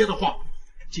的威胁的话，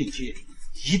近期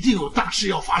一定有大事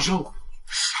要发生。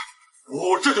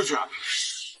我这就去。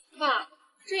爸，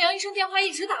这杨医生电话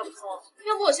一直打不通，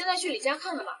要不我现在去李家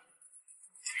看看吧。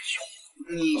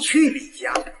你去李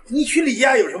家？你去李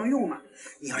家有什么用呢？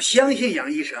你要相信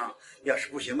杨医生，要是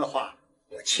不行的话，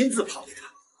我亲自跑给他。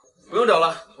不用找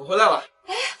了，我回来了。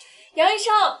哎，杨医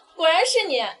生，果然是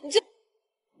你，你这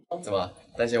怎么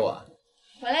担心我啊？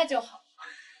回来就好。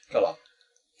赵老，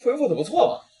恢复的不错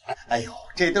嘛。哎呦，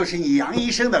这都是你杨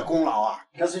医生的功劳啊！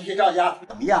这次去赵家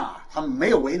怎么样啊？他们没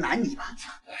有为难你吧？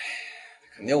哎，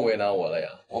肯定为难我了呀！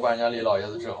我把人家李老爷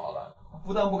子治好了，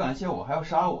不但不感谢我，还要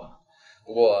杀我。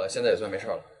不过现在也算没事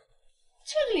了。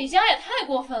这个李家也太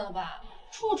过分了吧！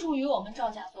处处与我们赵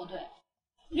家作对，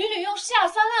屡屡用下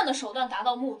三滥的手段达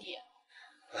到目的。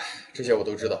哎，这些我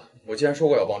都知道。我既然说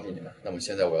过要帮助你们，那么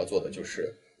现在我要做的就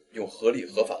是用合理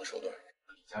合法的手段，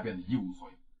让李家变得一无所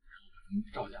有，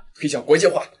让赵家推向国际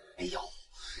化。哎呦，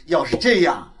要是这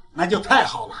样，那就太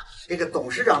好了。这个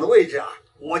董事长的位置啊，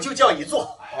我就叫你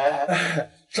坐。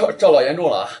赵老严重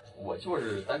了啊！我就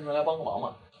是单纯来帮个忙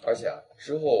嘛。而且啊，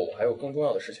之后我还有更重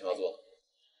要的事情要做。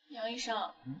杨医生，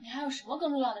你还有什么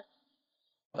更重要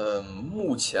的？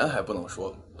目前还不能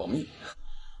说，保密。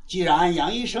既然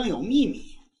杨医生有秘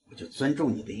密，我就尊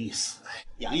重你的意思。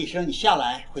杨医生，你下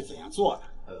来会怎样做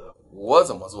呢？我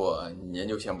怎么做您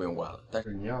就先不用管了。但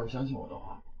是您要是相信我的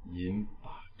话，您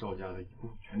把赵家的一部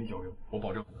分权利交给我，我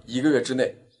保证1个月之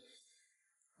内，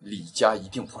李家一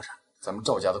定破产，咱们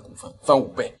赵家的股份翻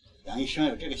5倍。杨医生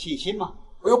有这个信心吗？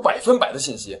我有100%的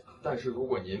信心。但是如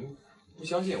果您不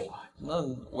相信我，那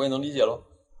我也能理解喽。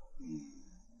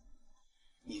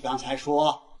你刚才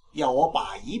说要我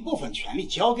把一部分权利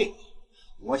交给你，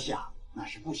我想那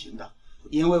是不行的，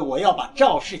因为我要把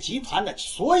赵氏集团的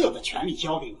所有的权利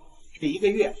交给你。这1个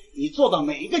月你做的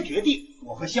每一个决定，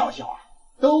我和笑笑啊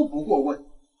都不过问。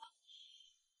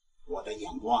我的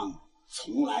眼光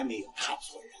从来没有看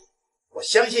错人，我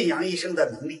相信杨医生的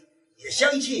能力，也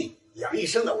相信杨医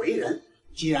生的为人。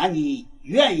既然你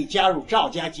愿意加入赵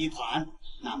家集团，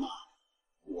那么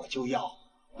我就要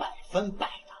100%的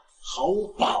毫无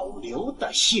保留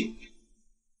的信任。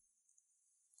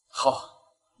好，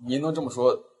您能这么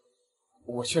说，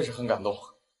我确实很感动。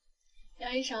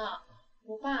杨医生，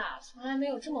我爸从来没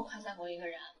有这么夸赞过一个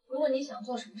人。如果你想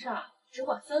做什么事儿，只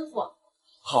管吩咐。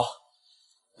好，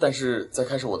但是在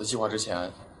开始我的计划之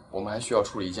前，我们还需要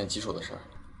处理一件棘手的事儿。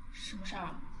什么事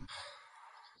儿？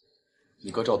你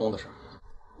哥赵东的事儿。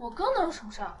我哥能有什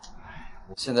么事儿？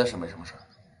现在是没什么事儿，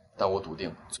但我笃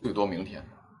定最多明天。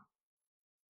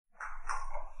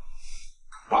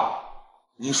爸，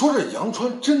你说这杨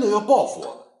川真的要报复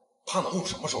我们，他能用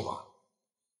什么手段？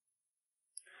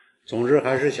总之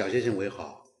还是小心行为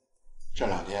好。这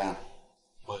2天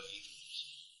我……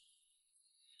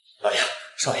老爷，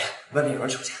少爷，外面有人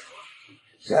求见。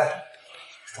谁？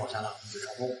赵家的儿子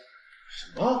赵东。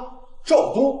什么？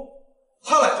赵东？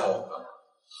他来找我们？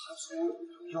他从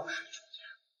有钥匙求见。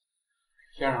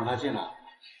先让他进来。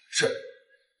是。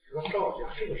说赵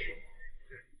家这个事。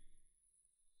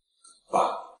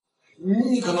爸，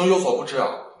你可能有所不知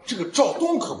啊，这个赵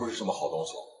东可不是什么好东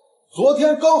西。昨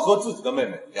天刚和自己的妹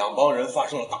妹2帮人发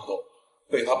生了打斗，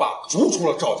被他爸逐出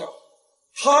了赵家。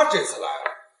他这次来，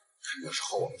肯定是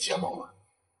和我们结盟了。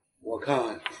我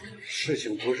看事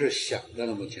情不是想的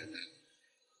那么简单，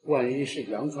万一是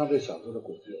杨川这小子的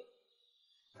果子，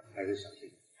还是小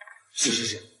心。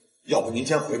是，要不您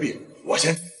先回避，我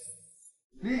先。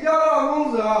李家大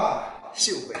公子，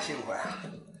幸会啊！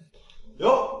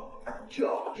哟，这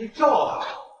是赵大。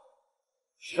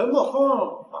什么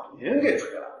风把您给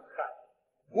吹来了？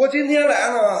我今天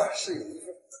来呢，是有一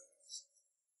份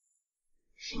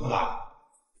什么大？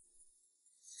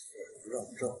让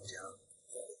赵家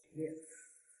毁灭。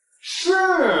是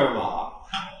吗？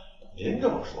您这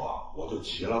么说，我就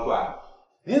奇了怪了。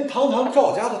您堂堂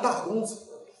赵家的大公子，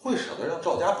会舍得让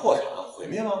赵家破产毁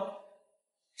灭吗？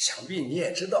想必你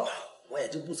也知道，我也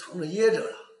就不藏着掖着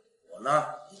了。我呢，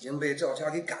已经被赵家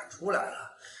给赶出来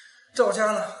了，赵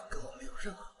家呢，跟我没有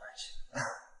任何关系。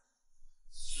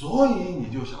所以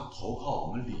你就想投靠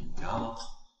我们李家吗？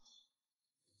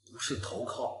不是投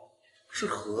靠，是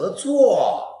合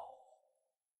作。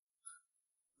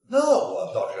那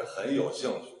我倒是很有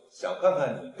兴趣，想看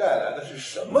看你带来的是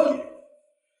什么礼物，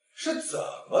是怎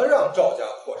么让赵家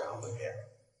破产毁灭？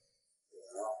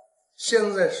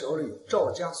现在手里有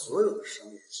赵家所有的商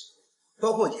业机会，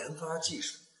包括研发技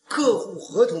术、客户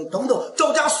合同等等，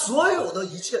赵家所有的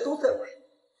一切都在我手里。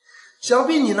想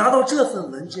必你拿到这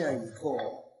份文件以后，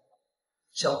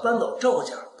想扳倒赵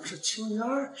家不是轻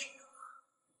而易举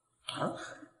啊！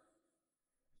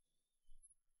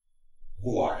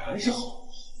果然是好。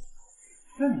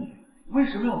那你为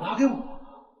什么要拿给我呢？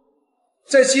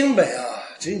在京北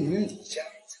啊，只有你们李家才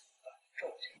能扳倒赵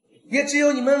家，也只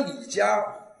有你们李家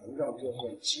能让这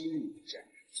份机密展示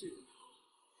最大。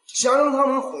想让他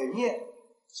们毁灭，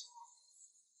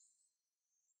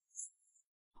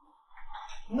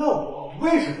那我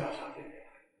为什么要相信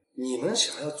你？你们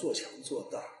想要做强做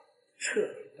大，彻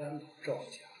底扳倒赵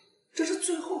家，这是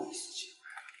最后一次机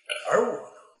会。而我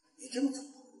呢，已经走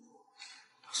投无路，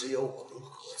只有我们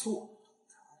合作，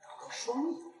才能达到双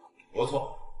赢。不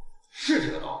错，是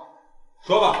这个道理。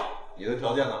说吧，你的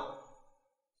条件呢？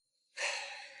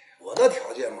我的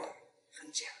条件嘛，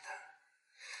很简单，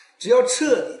只要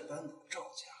彻底扳倒赵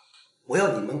家，我要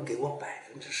你们给我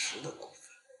10%的股份，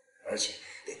而且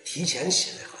得提前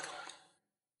写在合同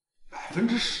里。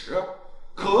10%？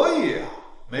可以啊，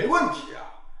没问题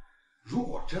啊。如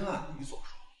果真按你所说，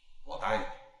我答应你，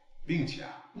并且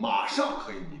马上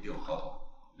可以拟定合同，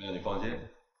让你放心。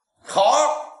好，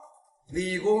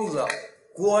李公子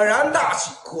果然大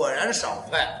气，果然爽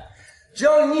快。只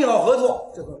要你拟好合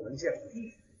同，这份文件我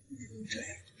立刻这样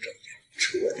就这样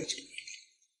彻底就灭。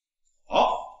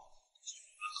好，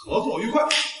合作愉快。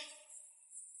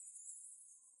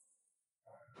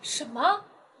什么？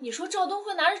你说赵东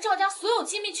会拿着赵家所有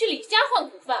机密去李家换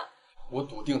股份？我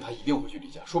笃定他一定会去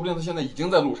李家，说不定他现在已经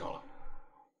在路上了。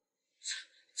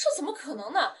这怎么可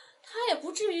能呢？他也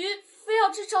不至于非要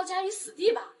置赵家于死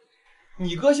地吧？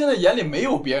你哥现在眼里没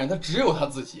有别人，他只有他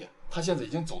自己。他现在已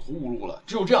经走投无路了，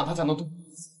只有这样他才能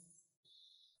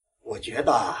我觉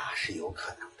得是有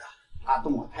可能的。阿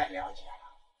东我太了解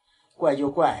了，怪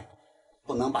就怪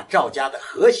不能把赵家的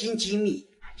核心机密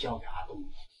交给阿东。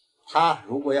他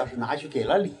如果要是拿去给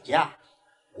了李家，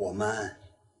我们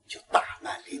就大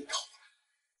难临头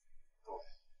了。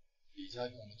李家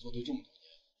跟我们作对这么多年，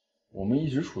我们一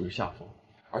直处于下风，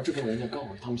而这份文件刚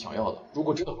好是他们想要的。如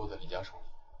果真的落在李家手里，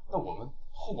那我们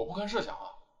后果不堪设想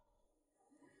啊！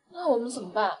那我们怎么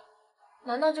办？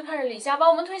难道就看着李家把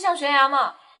我们推向悬崖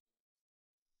吗？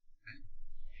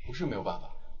不是没有办法，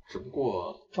只不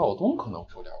过赵东可能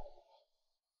受点苦。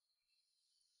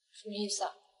什么意思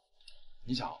啊？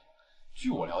你想，据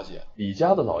我了解，李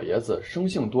家的老爷子生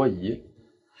性多疑，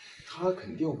他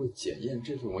肯定会检验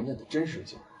这份文件的真实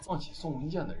性。放弃送文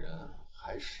件的人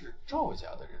还是赵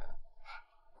家的人。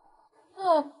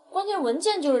那关键文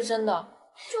件就是真的，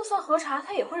就算核查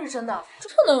它也会是真的，这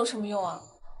能有什么用啊？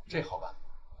这好办，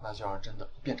那就让真的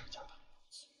变成假的。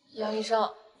杨医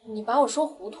生，你把我说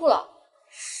糊涂了，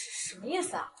什么意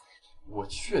思啊？我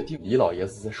确定李老爷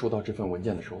子在收到这份文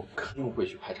件的时候，肯定会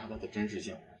去排查它的真实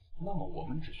性。那么我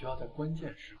们只需要在关键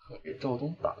时刻给赵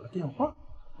东打个电话，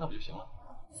那不就行了？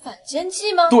反间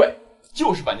计吗？对，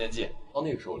就是反间计。到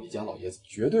那个时候，李家老爷子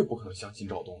绝对不可能相信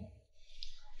赵东的。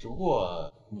只不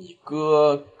过你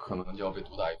哥可能就要被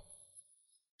毒打一顿。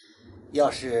要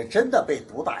是真的被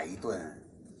毒打一顿，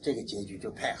这个结局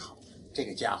就太好了。这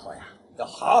个家伙呀，要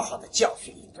好好的教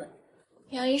训一顿。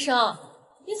杨医生，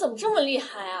你怎么这么厉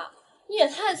害啊？你也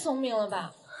太聪明了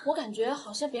吧！我感觉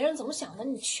好像别人怎么想的，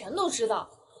你全都知道。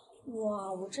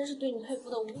哇，我真是对你佩服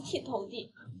的五体投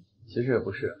地。其实也不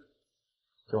是，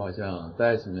就好像在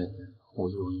爱情面前，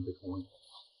我就容易被同为。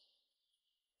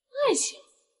爱情？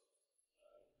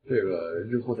这个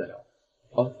日后再聊。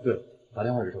哦，对了，打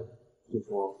电话给赵东，就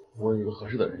说我有一个合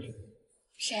适的人选。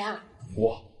谁啊？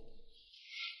我。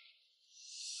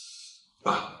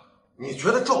爸，你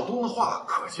觉得赵东的话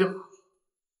可信吗？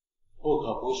不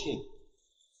可不信。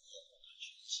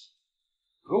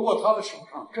如果他的手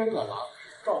上真的拿的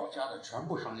是赵家的全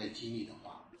部商业机密的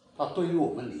话，那对于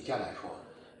我们李家来说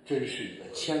真是一个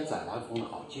千载难逢的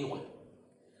好机会。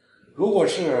如果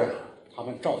是他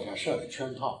们赵家设的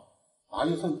圈套，拿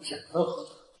一份假的合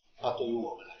同，那对于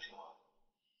我们来说，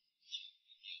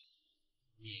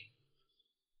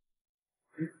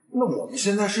那我们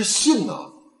现在是信呢，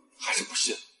还是不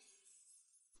信？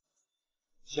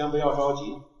先不要着急，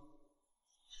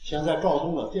先在赵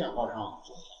东的电话上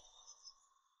做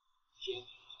接。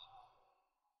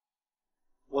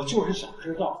我就是想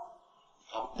知道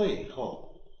他背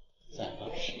后在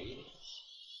跟谁。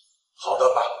好的，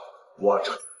爸，我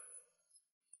这。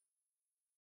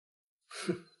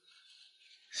哼，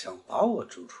想把我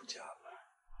逐出家门，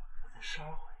我再杀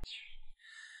回去，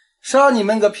杀你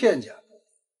们个片家！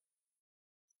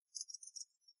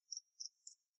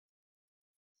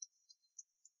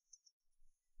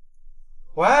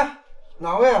喂，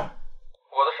哪位啊？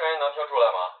我的声音能听出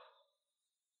来吗？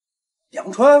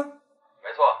杨川？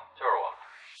没错，就是我。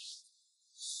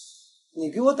你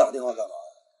给我打电话干嘛？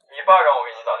你爸让我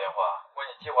给你打电话，问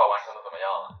你计划完成的怎么样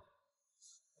了？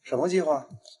什么计划？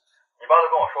你爸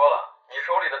都跟我说了，你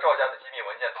手里的赵家的机密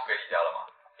文件都给李家了吗？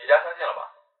李家相信了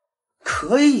吧？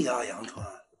可以啊，杨川，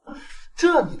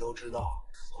这你都知道。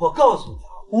我告诉你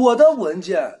啊，我的文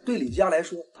件对李家来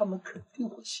说，他们肯定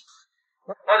会信。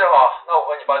那就好，那我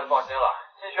和你爸就放心了，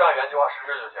继续按原计划实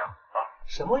施就行啊。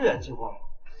什么原计划？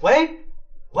喂，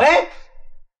喂，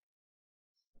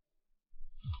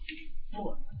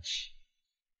莫能气。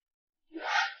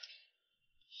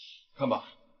看吧，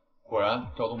果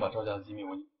然赵东把赵家的机密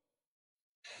文件。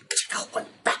这个混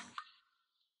蛋！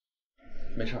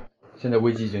没事，现在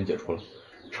危机已经解除了，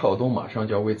赵东马上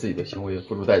就要为自己的行为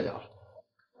付出代价了。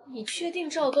你确定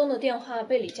赵东的电话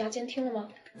被李家监听了吗？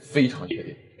非常确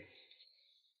定。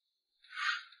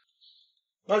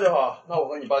那就好，那我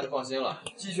和你爸就放心了，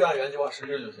继续按原计划实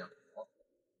施就行。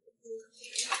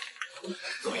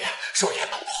老爷，少爷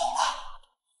弄不好了。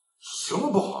什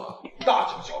么不好了？大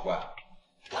惊小怪。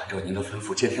我按照您的吩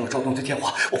咐监听了赵东的电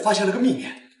话，我发现了个秘密。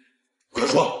快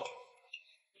说！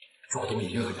赵东已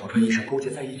经和杨川医生勾结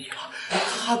在一起了，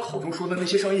他口中说的那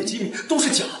些商业机密都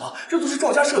是假的，这都是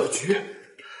赵家设的局。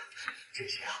这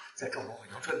些啊，在赵东和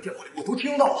杨川的电话里我都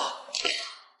听到了。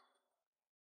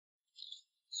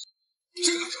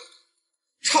这个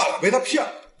差点被他骗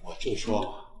了。我就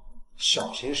说，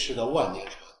小心驶得万年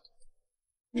船。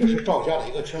这是赵家的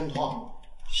一个圈套，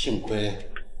幸亏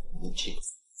你记住。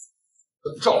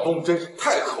赵东真是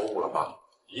太可恶了吧！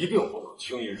一定不能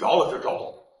轻易饶了这赵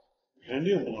东，肯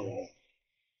定不能饶。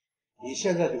你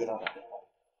现在就给他打电话，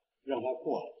让他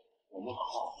过来，我们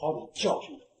好好的教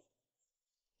训他。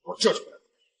我这就来。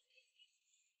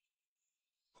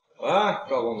喂，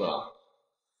赵公子。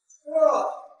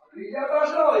李家大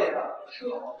少爷，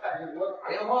正好看见给我打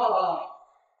电话了。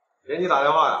给你打电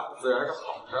话呀，自然是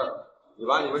好事儿。你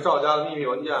把你们赵家的秘密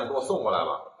文件给我送过来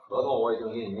吧，合同我已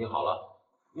经给你拟好了。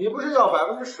你不是要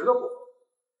10%的股份，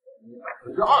你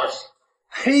20%。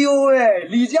哎呦喂，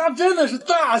李家真的是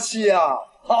大气啊！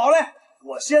好嘞，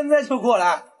我现在就过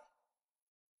来。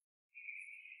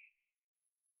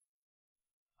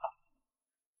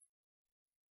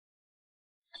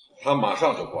他马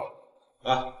上就过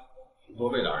来，来，多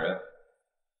备点人。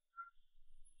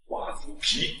挖猪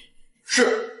皮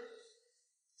是。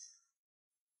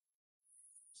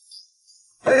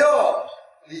哎呦，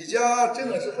李家真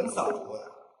的是很洒脱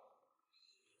的。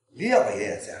李老爷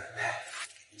也在，哎，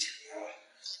给你请安了。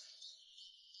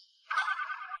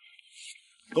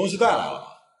东西带来了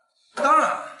吧？当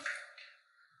然，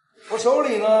我手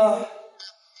里呢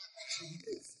是一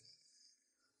辈子，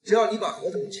只要你把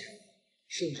合同签了，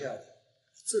剩下的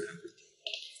自然会定。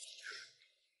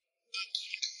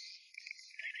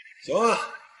行啊，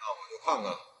那我就看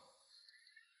看。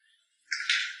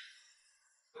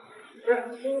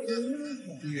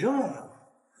你扔了它？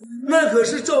那可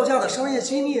是赵家的商业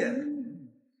机密。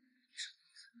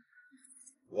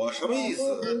我什么意思？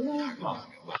你还看不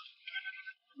明白？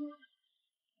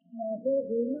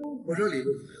我说李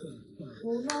路，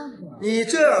你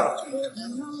这样，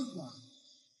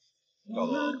赵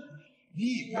东，你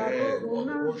以为我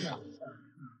不是？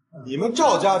你们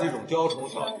赵家这种雕虫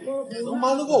小技，能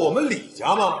瞒得过我们李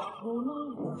家吗？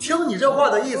听你这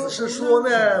话的意思是说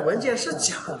那文件是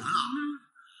假的？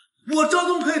我赵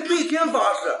东可以对天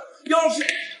发誓，要是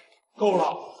够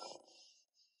了，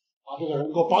把这个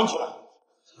人给我绑起来！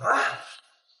啊！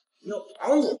你要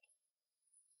绑我？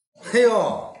哎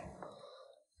呦，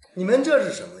你们这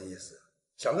是什么意思？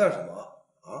想干什么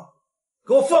啊？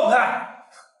给我放开！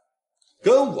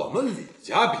跟我们李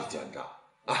家比奸诈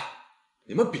啊！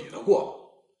你们比得过吗？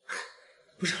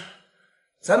不是，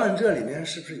咱们这里面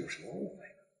是不是有什么误会？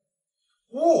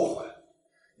误会？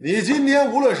你今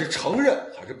天无论是承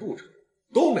认还是不承认，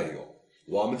都没用。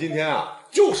我们今天啊，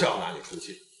就是要拿你出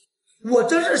气。我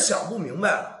真是想不明白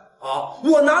了啊！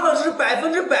我拿的是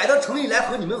100%的诚意来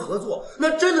和你们合作，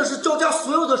那真的是赵家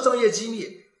所有的商业机密。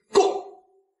够！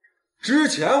之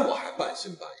前我还半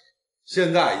信半疑，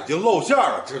现在已经露馅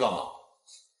了，知道吗？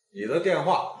你的电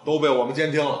话都被我们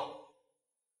监听了。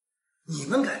你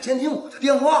们敢监听我的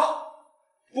电话？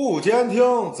不监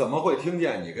听怎么会听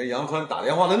见你跟杨川打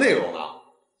电话的内容呢？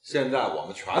现在我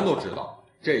们全都知道，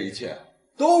这一切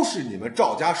都是你们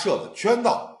赵家设的圈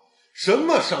套，什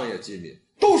么商业机密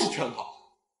都是圈套。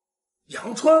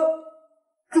杨川，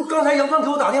就刚才杨川给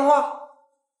我打电话，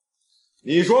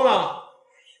你说呢？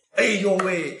哎呦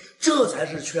喂，这才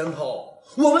是圈套！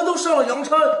我们都上了杨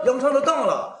川的当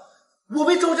了。我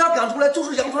被赵家赶出来就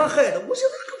是杨川害的，我现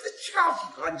在可得掐死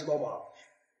他，你知道吗？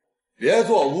别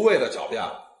做无谓的狡辩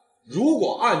了。如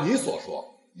果按你所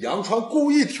说，杨川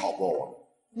故意挑拨我们，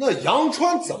那杨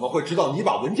川怎么会知道你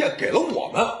把文件给了我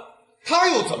们？他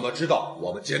又怎么知道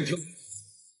我们监听？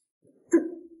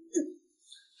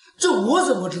这我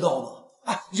怎么知道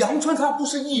呢？啊，杨川他不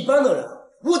是一般的人，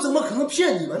我怎么可能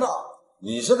骗你们呢？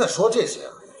你现在说这些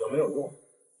啊，已经没有用。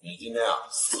你今天啊，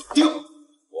死定了！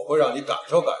我会让你感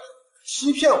受感受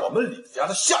欺骗我们李家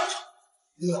的下场。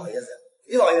李老爷子，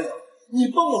你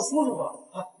帮我说说吧！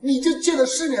啊，你这见了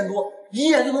世面多，一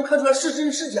眼就能看出来是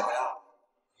真是假呀！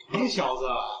你小子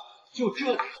就这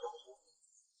点头，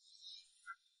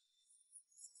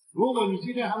如果你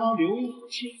今天还能留一口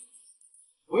气，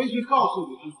回去告诉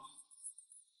你们，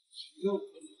请跟我们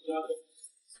李家的，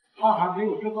他还没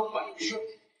有这个本事，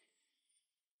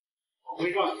我会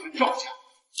让你们赵家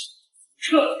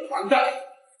彻底完蛋。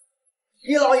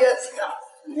李老爷子呀，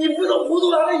你不能糊涂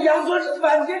了，那杨川是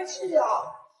反间计呀！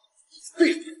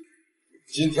闭嘴！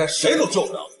今天谁都救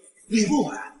不了你。李不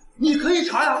怀，你可以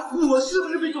查呀，我是不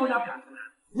是被赵家赶出来？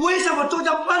我也想把赵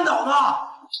家扳倒呢。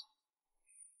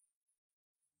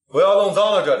不要弄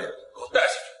脏了这里，给我带下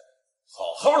去，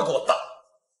好好的给我打，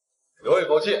留一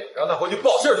口气，让他回去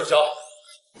报信就行。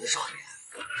李少爷，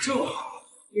正好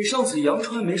你上次杨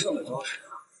川没上的招时啊。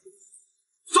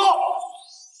走！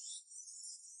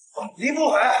李不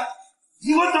怀，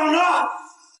你给我等着！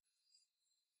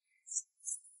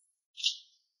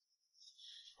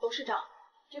董事长，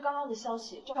据刚刚的消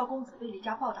息，赵公子被李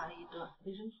家暴打了一顿，被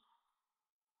扔。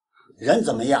人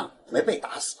怎么样？没被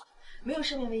打死吧？没有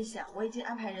生命危险，我已经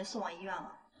安排人送往医院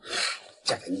了。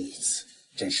这个逆子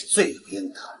真是罪有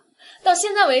应得。到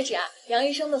现在为止啊，杨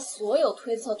医生的所有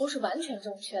推测都是完全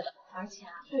正确的，而且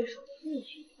啊，对手的一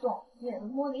举一动你也能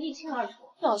摸得一清二楚，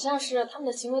就好像是他们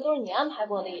的行为都是你安排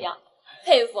过的一样，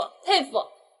佩服佩服。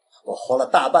我活了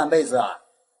大半辈子啊，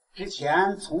之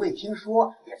前从未听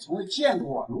说，也从未见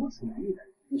过如此能力的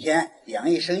人。今天杨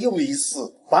医生又一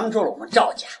次帮助了我们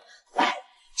赵家，来，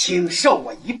请受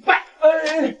我一拜。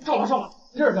哎，赵老，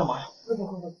这是干嘛呀？快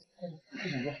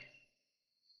请坐。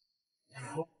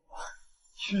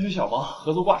区区小忙，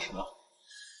何足挂齿呢？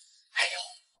哎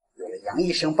呦，有了杨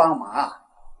医生帮忙，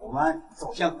我们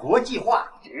走向国际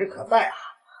化指日可待啊！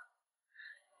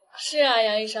是啊，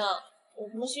杨医生，有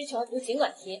什么需求就尽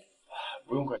管提。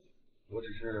不用客气，我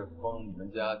只是帮你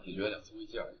们家解决2次危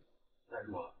机而已。但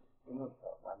是我真的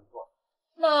难得做。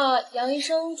那杨医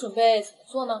生准备怎么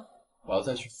做呢？我要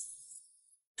再去。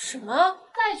什么？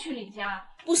再去李家？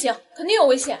不行，肯定有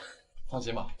危险。放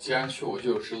心吧，既然去我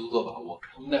就有十足的把握，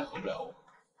他们奈何不了我。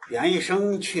杨医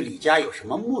生去李家有什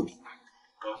么目的？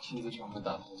我要亲自向他们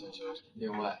打探消息，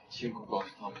另外亲口告诉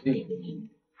他们另一个秘密，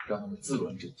让他们自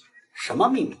刎阵脚。什么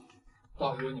秘密？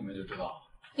到时候你们就知道了。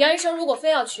杨医生如果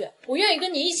非要去，我愿意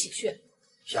跟你一起去。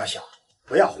小小，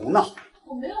不要胡闹。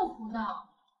我没有胡闹，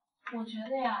我觉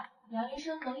得呀，杨医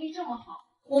生能力这么好，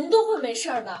我们都会没事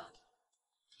的。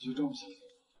就这么相信？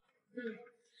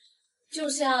就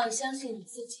像相信你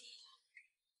自己一样。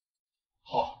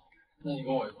好，那你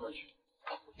跟我一块去，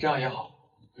这样也好，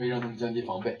可以让他们降低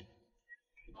防备。你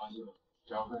放心吧，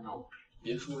只要跟着我，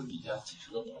别说李家几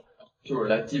十个保镖，就是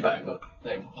来几百个，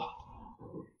那也不怕。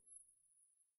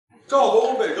赵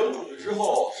公被扔出去之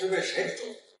后是被谁给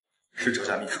扔的？是赵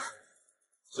家秘书。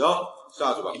行，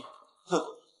下去吧。哼，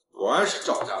果然是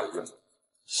赵家的冤，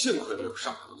幸亏没有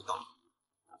上他们的当。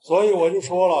所以我就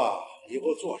说了，以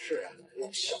后做事啊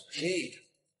要小心一点，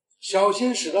小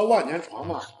心驶得万年船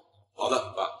嘛。好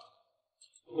的，爸。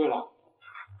对了，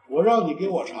我让你给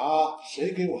我查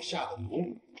谁给我下的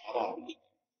毒，查到了吗？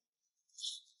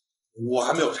我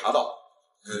还没有查到。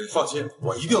放心，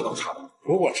我一定能查到。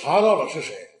如果查到了是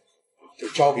谁，就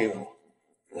交给我，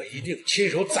我一定亲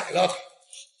手宰了他。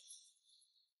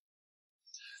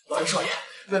老爷少爷，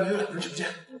外面有2人求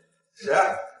见。谁？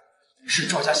是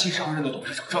赵家新上任的董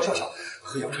事长赵笑笑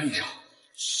和杨川医生。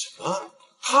什么？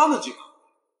他们竟然？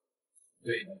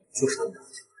对，就是这么着。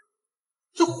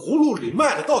这葫芦里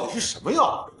卖的到底是什么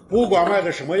药？不管卖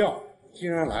的什么药，既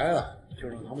然来了，就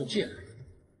让他们进来，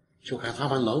就看他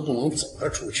们能不能走得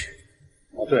出去。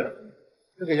哦，对了，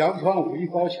这个杨川武艺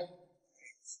高强，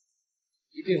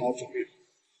一定要注意。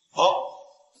好，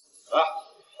来，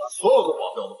把所有的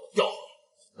保镖都调回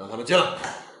来，让他们进来。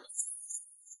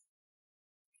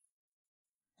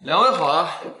两位好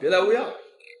啊，别来无恙。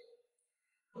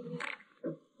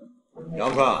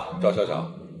杨川、赵小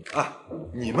小，哎，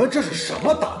你们这是什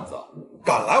么胆子？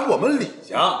敢来我们李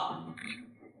家？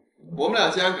我们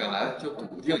俩既然敢来，就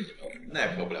笃定你们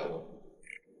奈何不了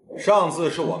我。上次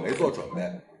是我没做准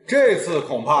备，这次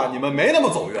恐怕你们没那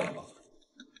么走运了吧？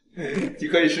你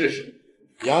可以试试。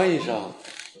杨医生，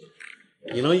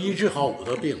你能医治好我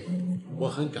的病，我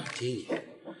很感激你。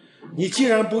你既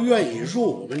然不愿意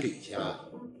入我们李家，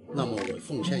那么我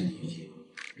奉劝你一句，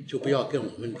就不要跟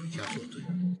我们李家作对。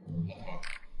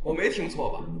我没听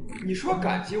错吧？你说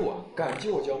感激我，感激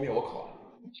我就要灭我口啊？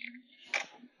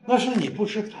那是你不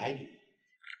识抬举。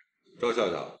周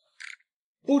笑笑，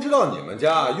不知道你们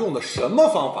家用的什么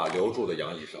方法留住的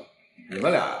杨医生？你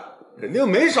们俩肯定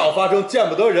没少发生见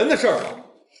不得人的事儿吧？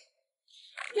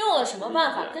用了什么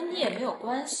办法跟你也没有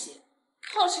关系，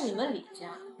倒是你们李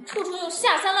家处处用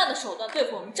下三滥的手段对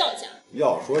付我们赵家。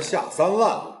要说下三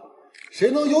滥，谁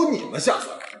能有你们下三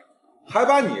滥？还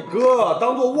把你哥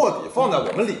当做卧底放在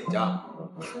我们李家，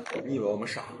你以为我们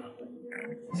傻呢？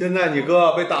现在你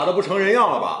哥被打得不成人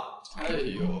样了吧？哎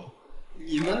呦，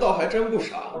你们倒还真不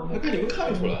傻，还被你们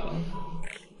看出来了。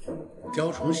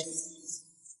雕虫小，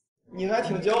你还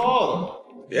挺骄傲的嘛。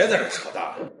别在这扯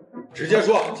淡了，直接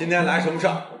说今天来什么事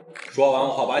儿，说完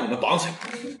我好把你们绑起来。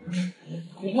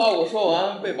恐怕我说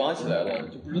完被绑起来了，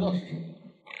就不知道是谁。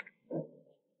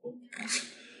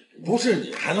不是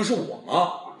你还能是我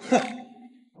吗？哼！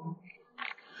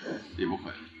李不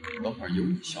悔，等会儿有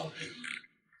你笑的时候。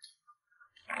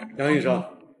杨医生，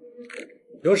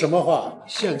有什么话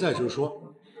现在就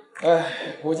说。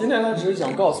哎，我今天来只是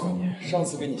想告诉你，上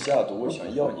次给你下毒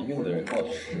想要你命的人到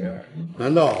底是谁而已。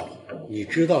难道你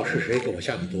知道是谁给我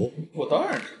下的毒？我当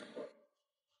然知道。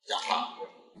亚川，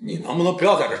你能不能不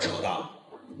要在这扯淡？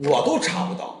我都查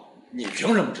不到，你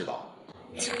凭什么知道？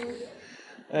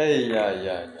哎呀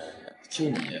呀呀！就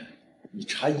你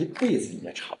查一辈子你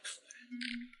也查不出来。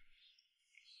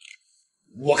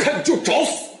我看你就找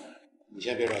死！你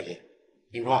先别着急，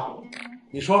林川，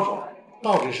你说说，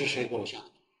到底是谁给我下的？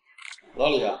老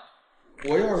李啊，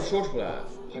我要是说出来，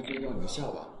还真让你们吓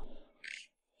吧。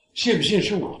信不信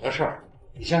是我的事儿，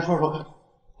你先说说看。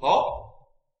好，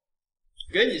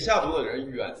给你下毒的人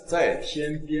远在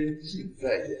天边，近在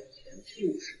眼前，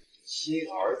就是你亲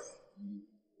儿子李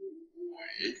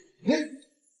不悔。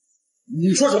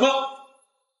你说什么？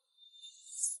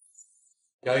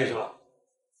杨医生，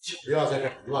请不要在这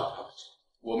儿乱开玩笑。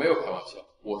我没有开玩笑，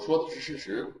我说的是事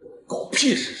实。狗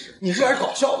屁事实！你是来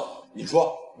搞笑的？你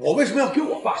说我为什么要给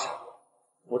我爸下毒？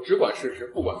我只管事实，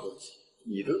不管动机。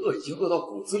你的恶已经恶到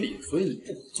骨子里，所以你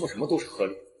不管做什么都是合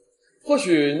理的。或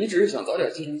许你只是想早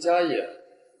点继承家业，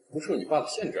不受你爸的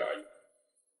限制而已。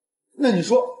那你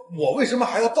说我为什么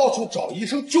还要到处找医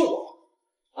生救我？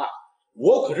啊，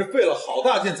我可是费了好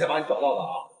大劲才把你找到的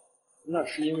啊！那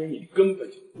是因为你根本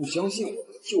就不相信我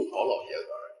能救好老爷子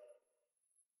而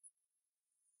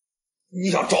已。你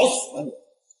想找死吗你？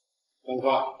杨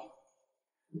川，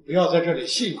你不要在这里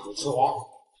信口雌黄，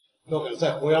要敢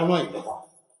再胡言乱语的话，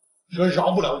真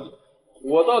饶不了你。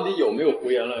我到底有没有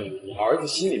胡言乱语，你儿子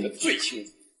心里面最清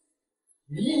楚。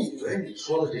你以为你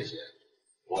说的这些，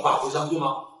我爸不相信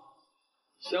吗？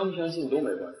相不相信都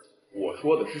没关系，我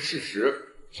说的是事实。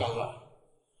小子，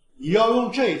你要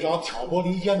用这招挑拨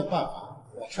离间的办法，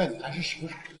我劝你还是省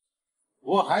省。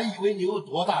我还以为你有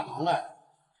多大能耐，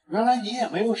原来你也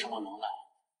没有什么能耐。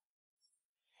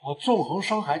我纵横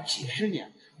商海几十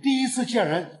年，第一次见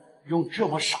人用这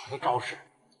么傻的招式，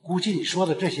估计你说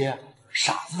的这些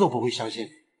傻子都不会相信。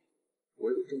我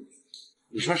有证据。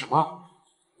你说什么？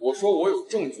我说我有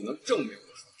证据能证明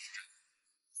我说的是真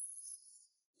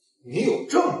的。你有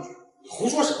证据？你胡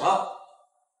说什么？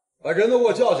把人都给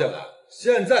我叫进来，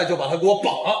现在就把他给我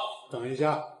绑了。等一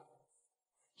下，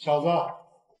小子，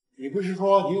你不是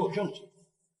说你有证据？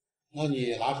那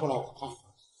你拿出来我看看。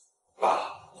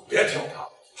爸，你别听他，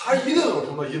他一定有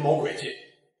什么阴谋诡计。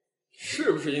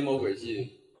是不是阴谋诡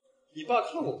计？你爸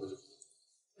看过不就？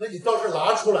那你倒是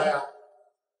拿出来呀！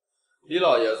李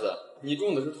老爷子，你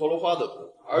中的是陀螺花的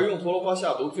毒，而用陀螺花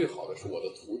下毒最好的是我的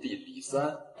徒弟李三，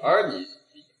而你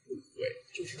李不悔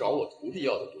就是找我徒弟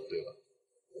要的毒，对吧？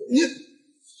你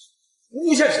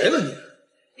诬陷谁了你？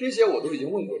这些我都已经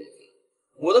问过李三，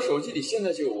我的手机里现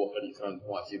在就有我和李三的通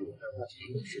话记录，还有他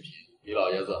传的视频。李老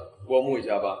爷子，过目一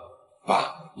下吧。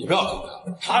爸，你不要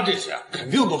听他，他这些肯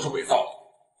定都是伪造的。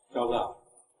小子，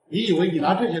你以为你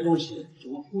拿这些东西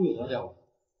就能忽悠得了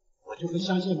我就会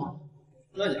相信吗？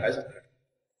那你还想干？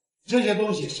这些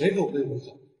东西谁都会伪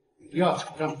造，你不要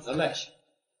挑战我的耐性，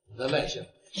我的耐性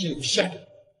是有限的。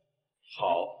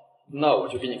好，那我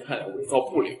就给你看点伪造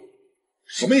不了。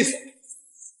什么意思？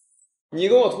你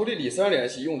跟我徒弟李三联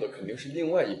系用的肯定是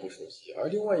另外一部手机，而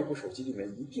另外一部手机里面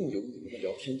一定有你们的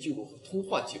聊天记录和通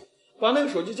话记录，把那个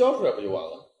手机交出来不就完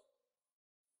了？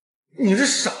你是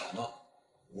傻吗？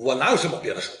我哪有什么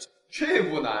别的手机？这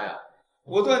不难呀，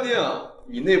我断定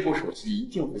你那部手机一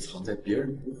定会藏在别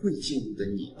人不会进入的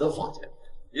你的房间。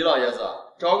李老爷子，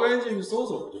找个人进去搜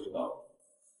搜不就知道了。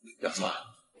杨川，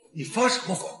你发什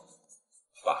么疯？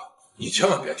爸，你千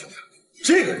万别听他，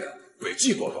这个人诡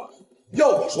计多端。要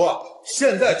我说，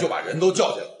现在就把人都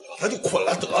叫进来，把他就捆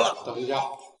了得了。等一下，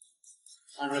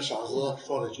按照小子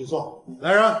说的去做。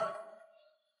来人，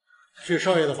去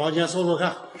少爷的房间搜搜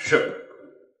看。是。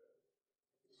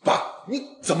爸，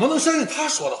你怎么能相信他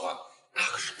说的话呢？那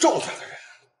可是赵家的人。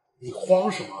你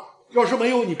慌什么？要是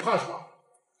没有你怕什么？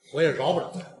我也饶不了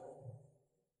他。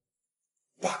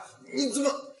爸，你怎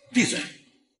么闭嘴？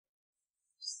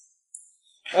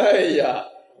哎呀，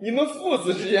你们父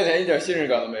子之间连一点信任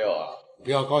感都没有啊！不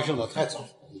要高兴得太早，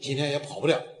你今天也跑不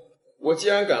了。我既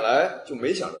然敢来，就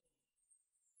没想着。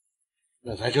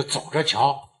那咱就走着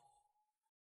瞧。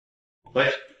老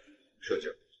爷，撤劲。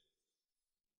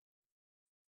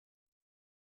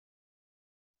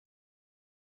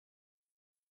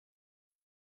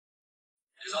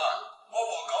李三，帮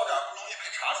我搞点不容易被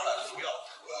查出来的毒药，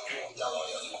我要给我们家老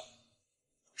爷子。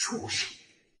畜生，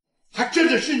还真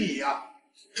的是你呀！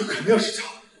这肯定是假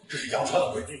的，这是杨川的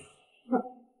诡计。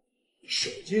手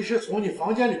机是从你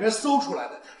房间里面搜出来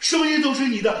的，声音都是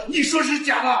你的，你说是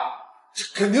假的？这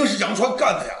肯定是杨川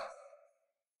干的呀！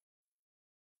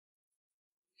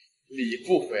李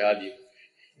不悔啊，李不悔！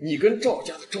你跟赵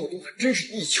家的赵东还真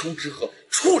是一丘之貉，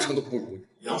畜生都不如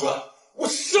你。杨川，我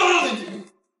杀了你！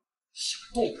想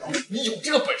动摇，你有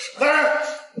这个本事？来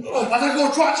人，把他给我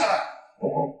抓起来！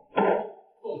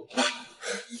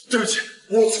对不起，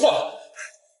我错了。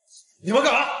你们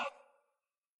干嘛？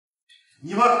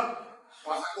你们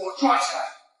把他给我抓起来！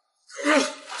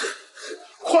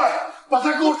快把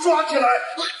他给我抓起来！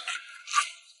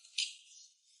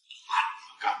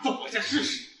敢动我先试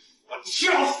试，我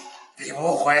敲死你！李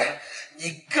不悔，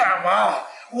你干嘛？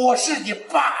我是你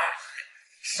爸，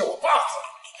是我爸死了。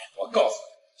我告诉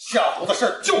你，下头的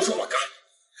事就是我干的，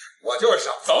我就是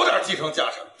想早点继承家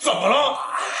产。怎么了？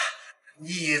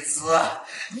逆子，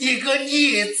你个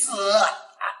逆子！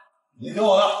你听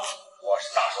我的，我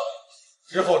是大少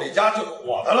爷，之后李家就是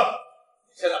我的了。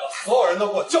你现在把所有人都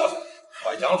给我叫起来，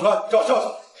把杨川、赵笑笑还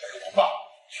有我爸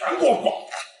全给我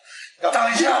绑！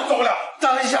等一下，走不了！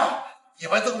等一下，你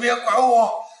们都别管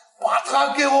我，把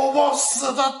他给我往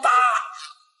死的打！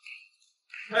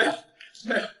哎呀，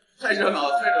太热闹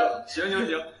了，太热闹了！行，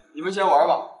你们先玩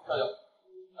吧。笑笑，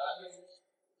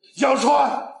杨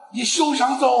川，你休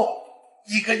想走！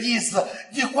你个逆子，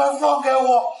你快放开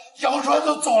我！杨川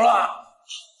都走了，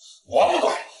我不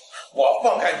管，我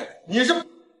放开你！你是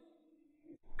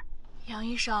杨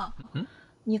医生，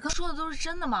你刚说的都是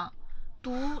真的吗？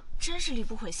毒真是李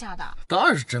不悔下的？当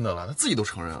然是真的了，他自己都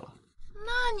承认了。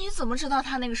那你怎么知道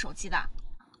他那个手机的？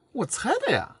我猜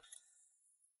的呀。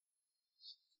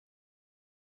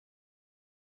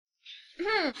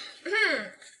哎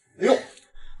呦，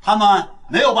他们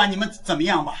没有把你们怎么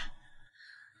样吧？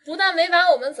不但没把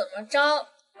我们怎么着，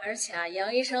而且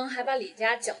杨医生还把李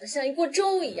家搅得像一锅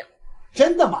粥一样。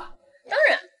真的吗？当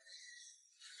然。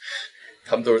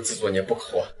他们都是自作孽不可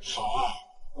活。好啊，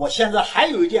我现在还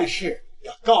有一件事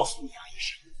要告诉你，杨医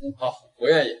生。好，我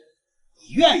愿意。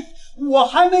你愿意？我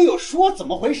还没有说怎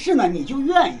么回事呢，你就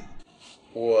愿意？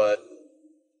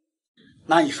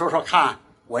那你说说看，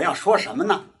我要说什么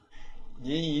呢？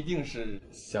您一定是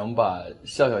想把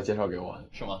笑笑介绍给我，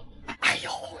是吗？哎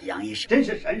呦，杨医生真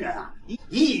是神人啊！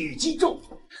一语击中。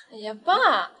哎呀，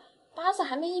爸，八字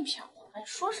还没一撇呢，你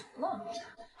说什么呢？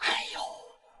哎呦，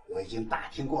我已经打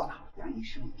听过了，杨医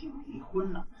生已经离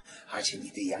婚了，而且你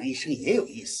对杨医生也有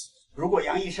意思。如果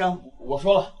杨医生，我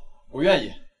说了，我愿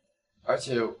意，而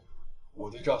且我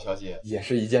对赵小姐也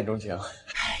是一见钟情。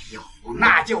哎呦，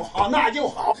那就好，那就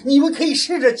好，你们可以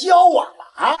试着交往了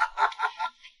啊！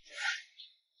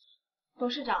董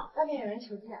事长，外面有人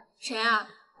求见。谁啊？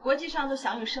国际上都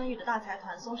享有声誉的大财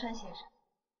团松山先生。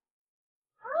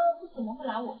他怎么会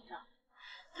来我们这儿？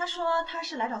他说他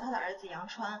是来找他的儿子杨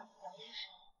川。杨医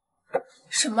生。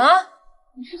什么？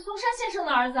你是松山先生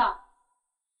的儿子？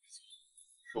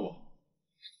是我。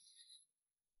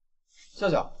笑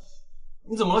笑，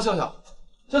你怎么了？笑笑，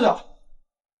笑笑，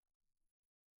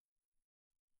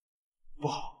不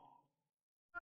好，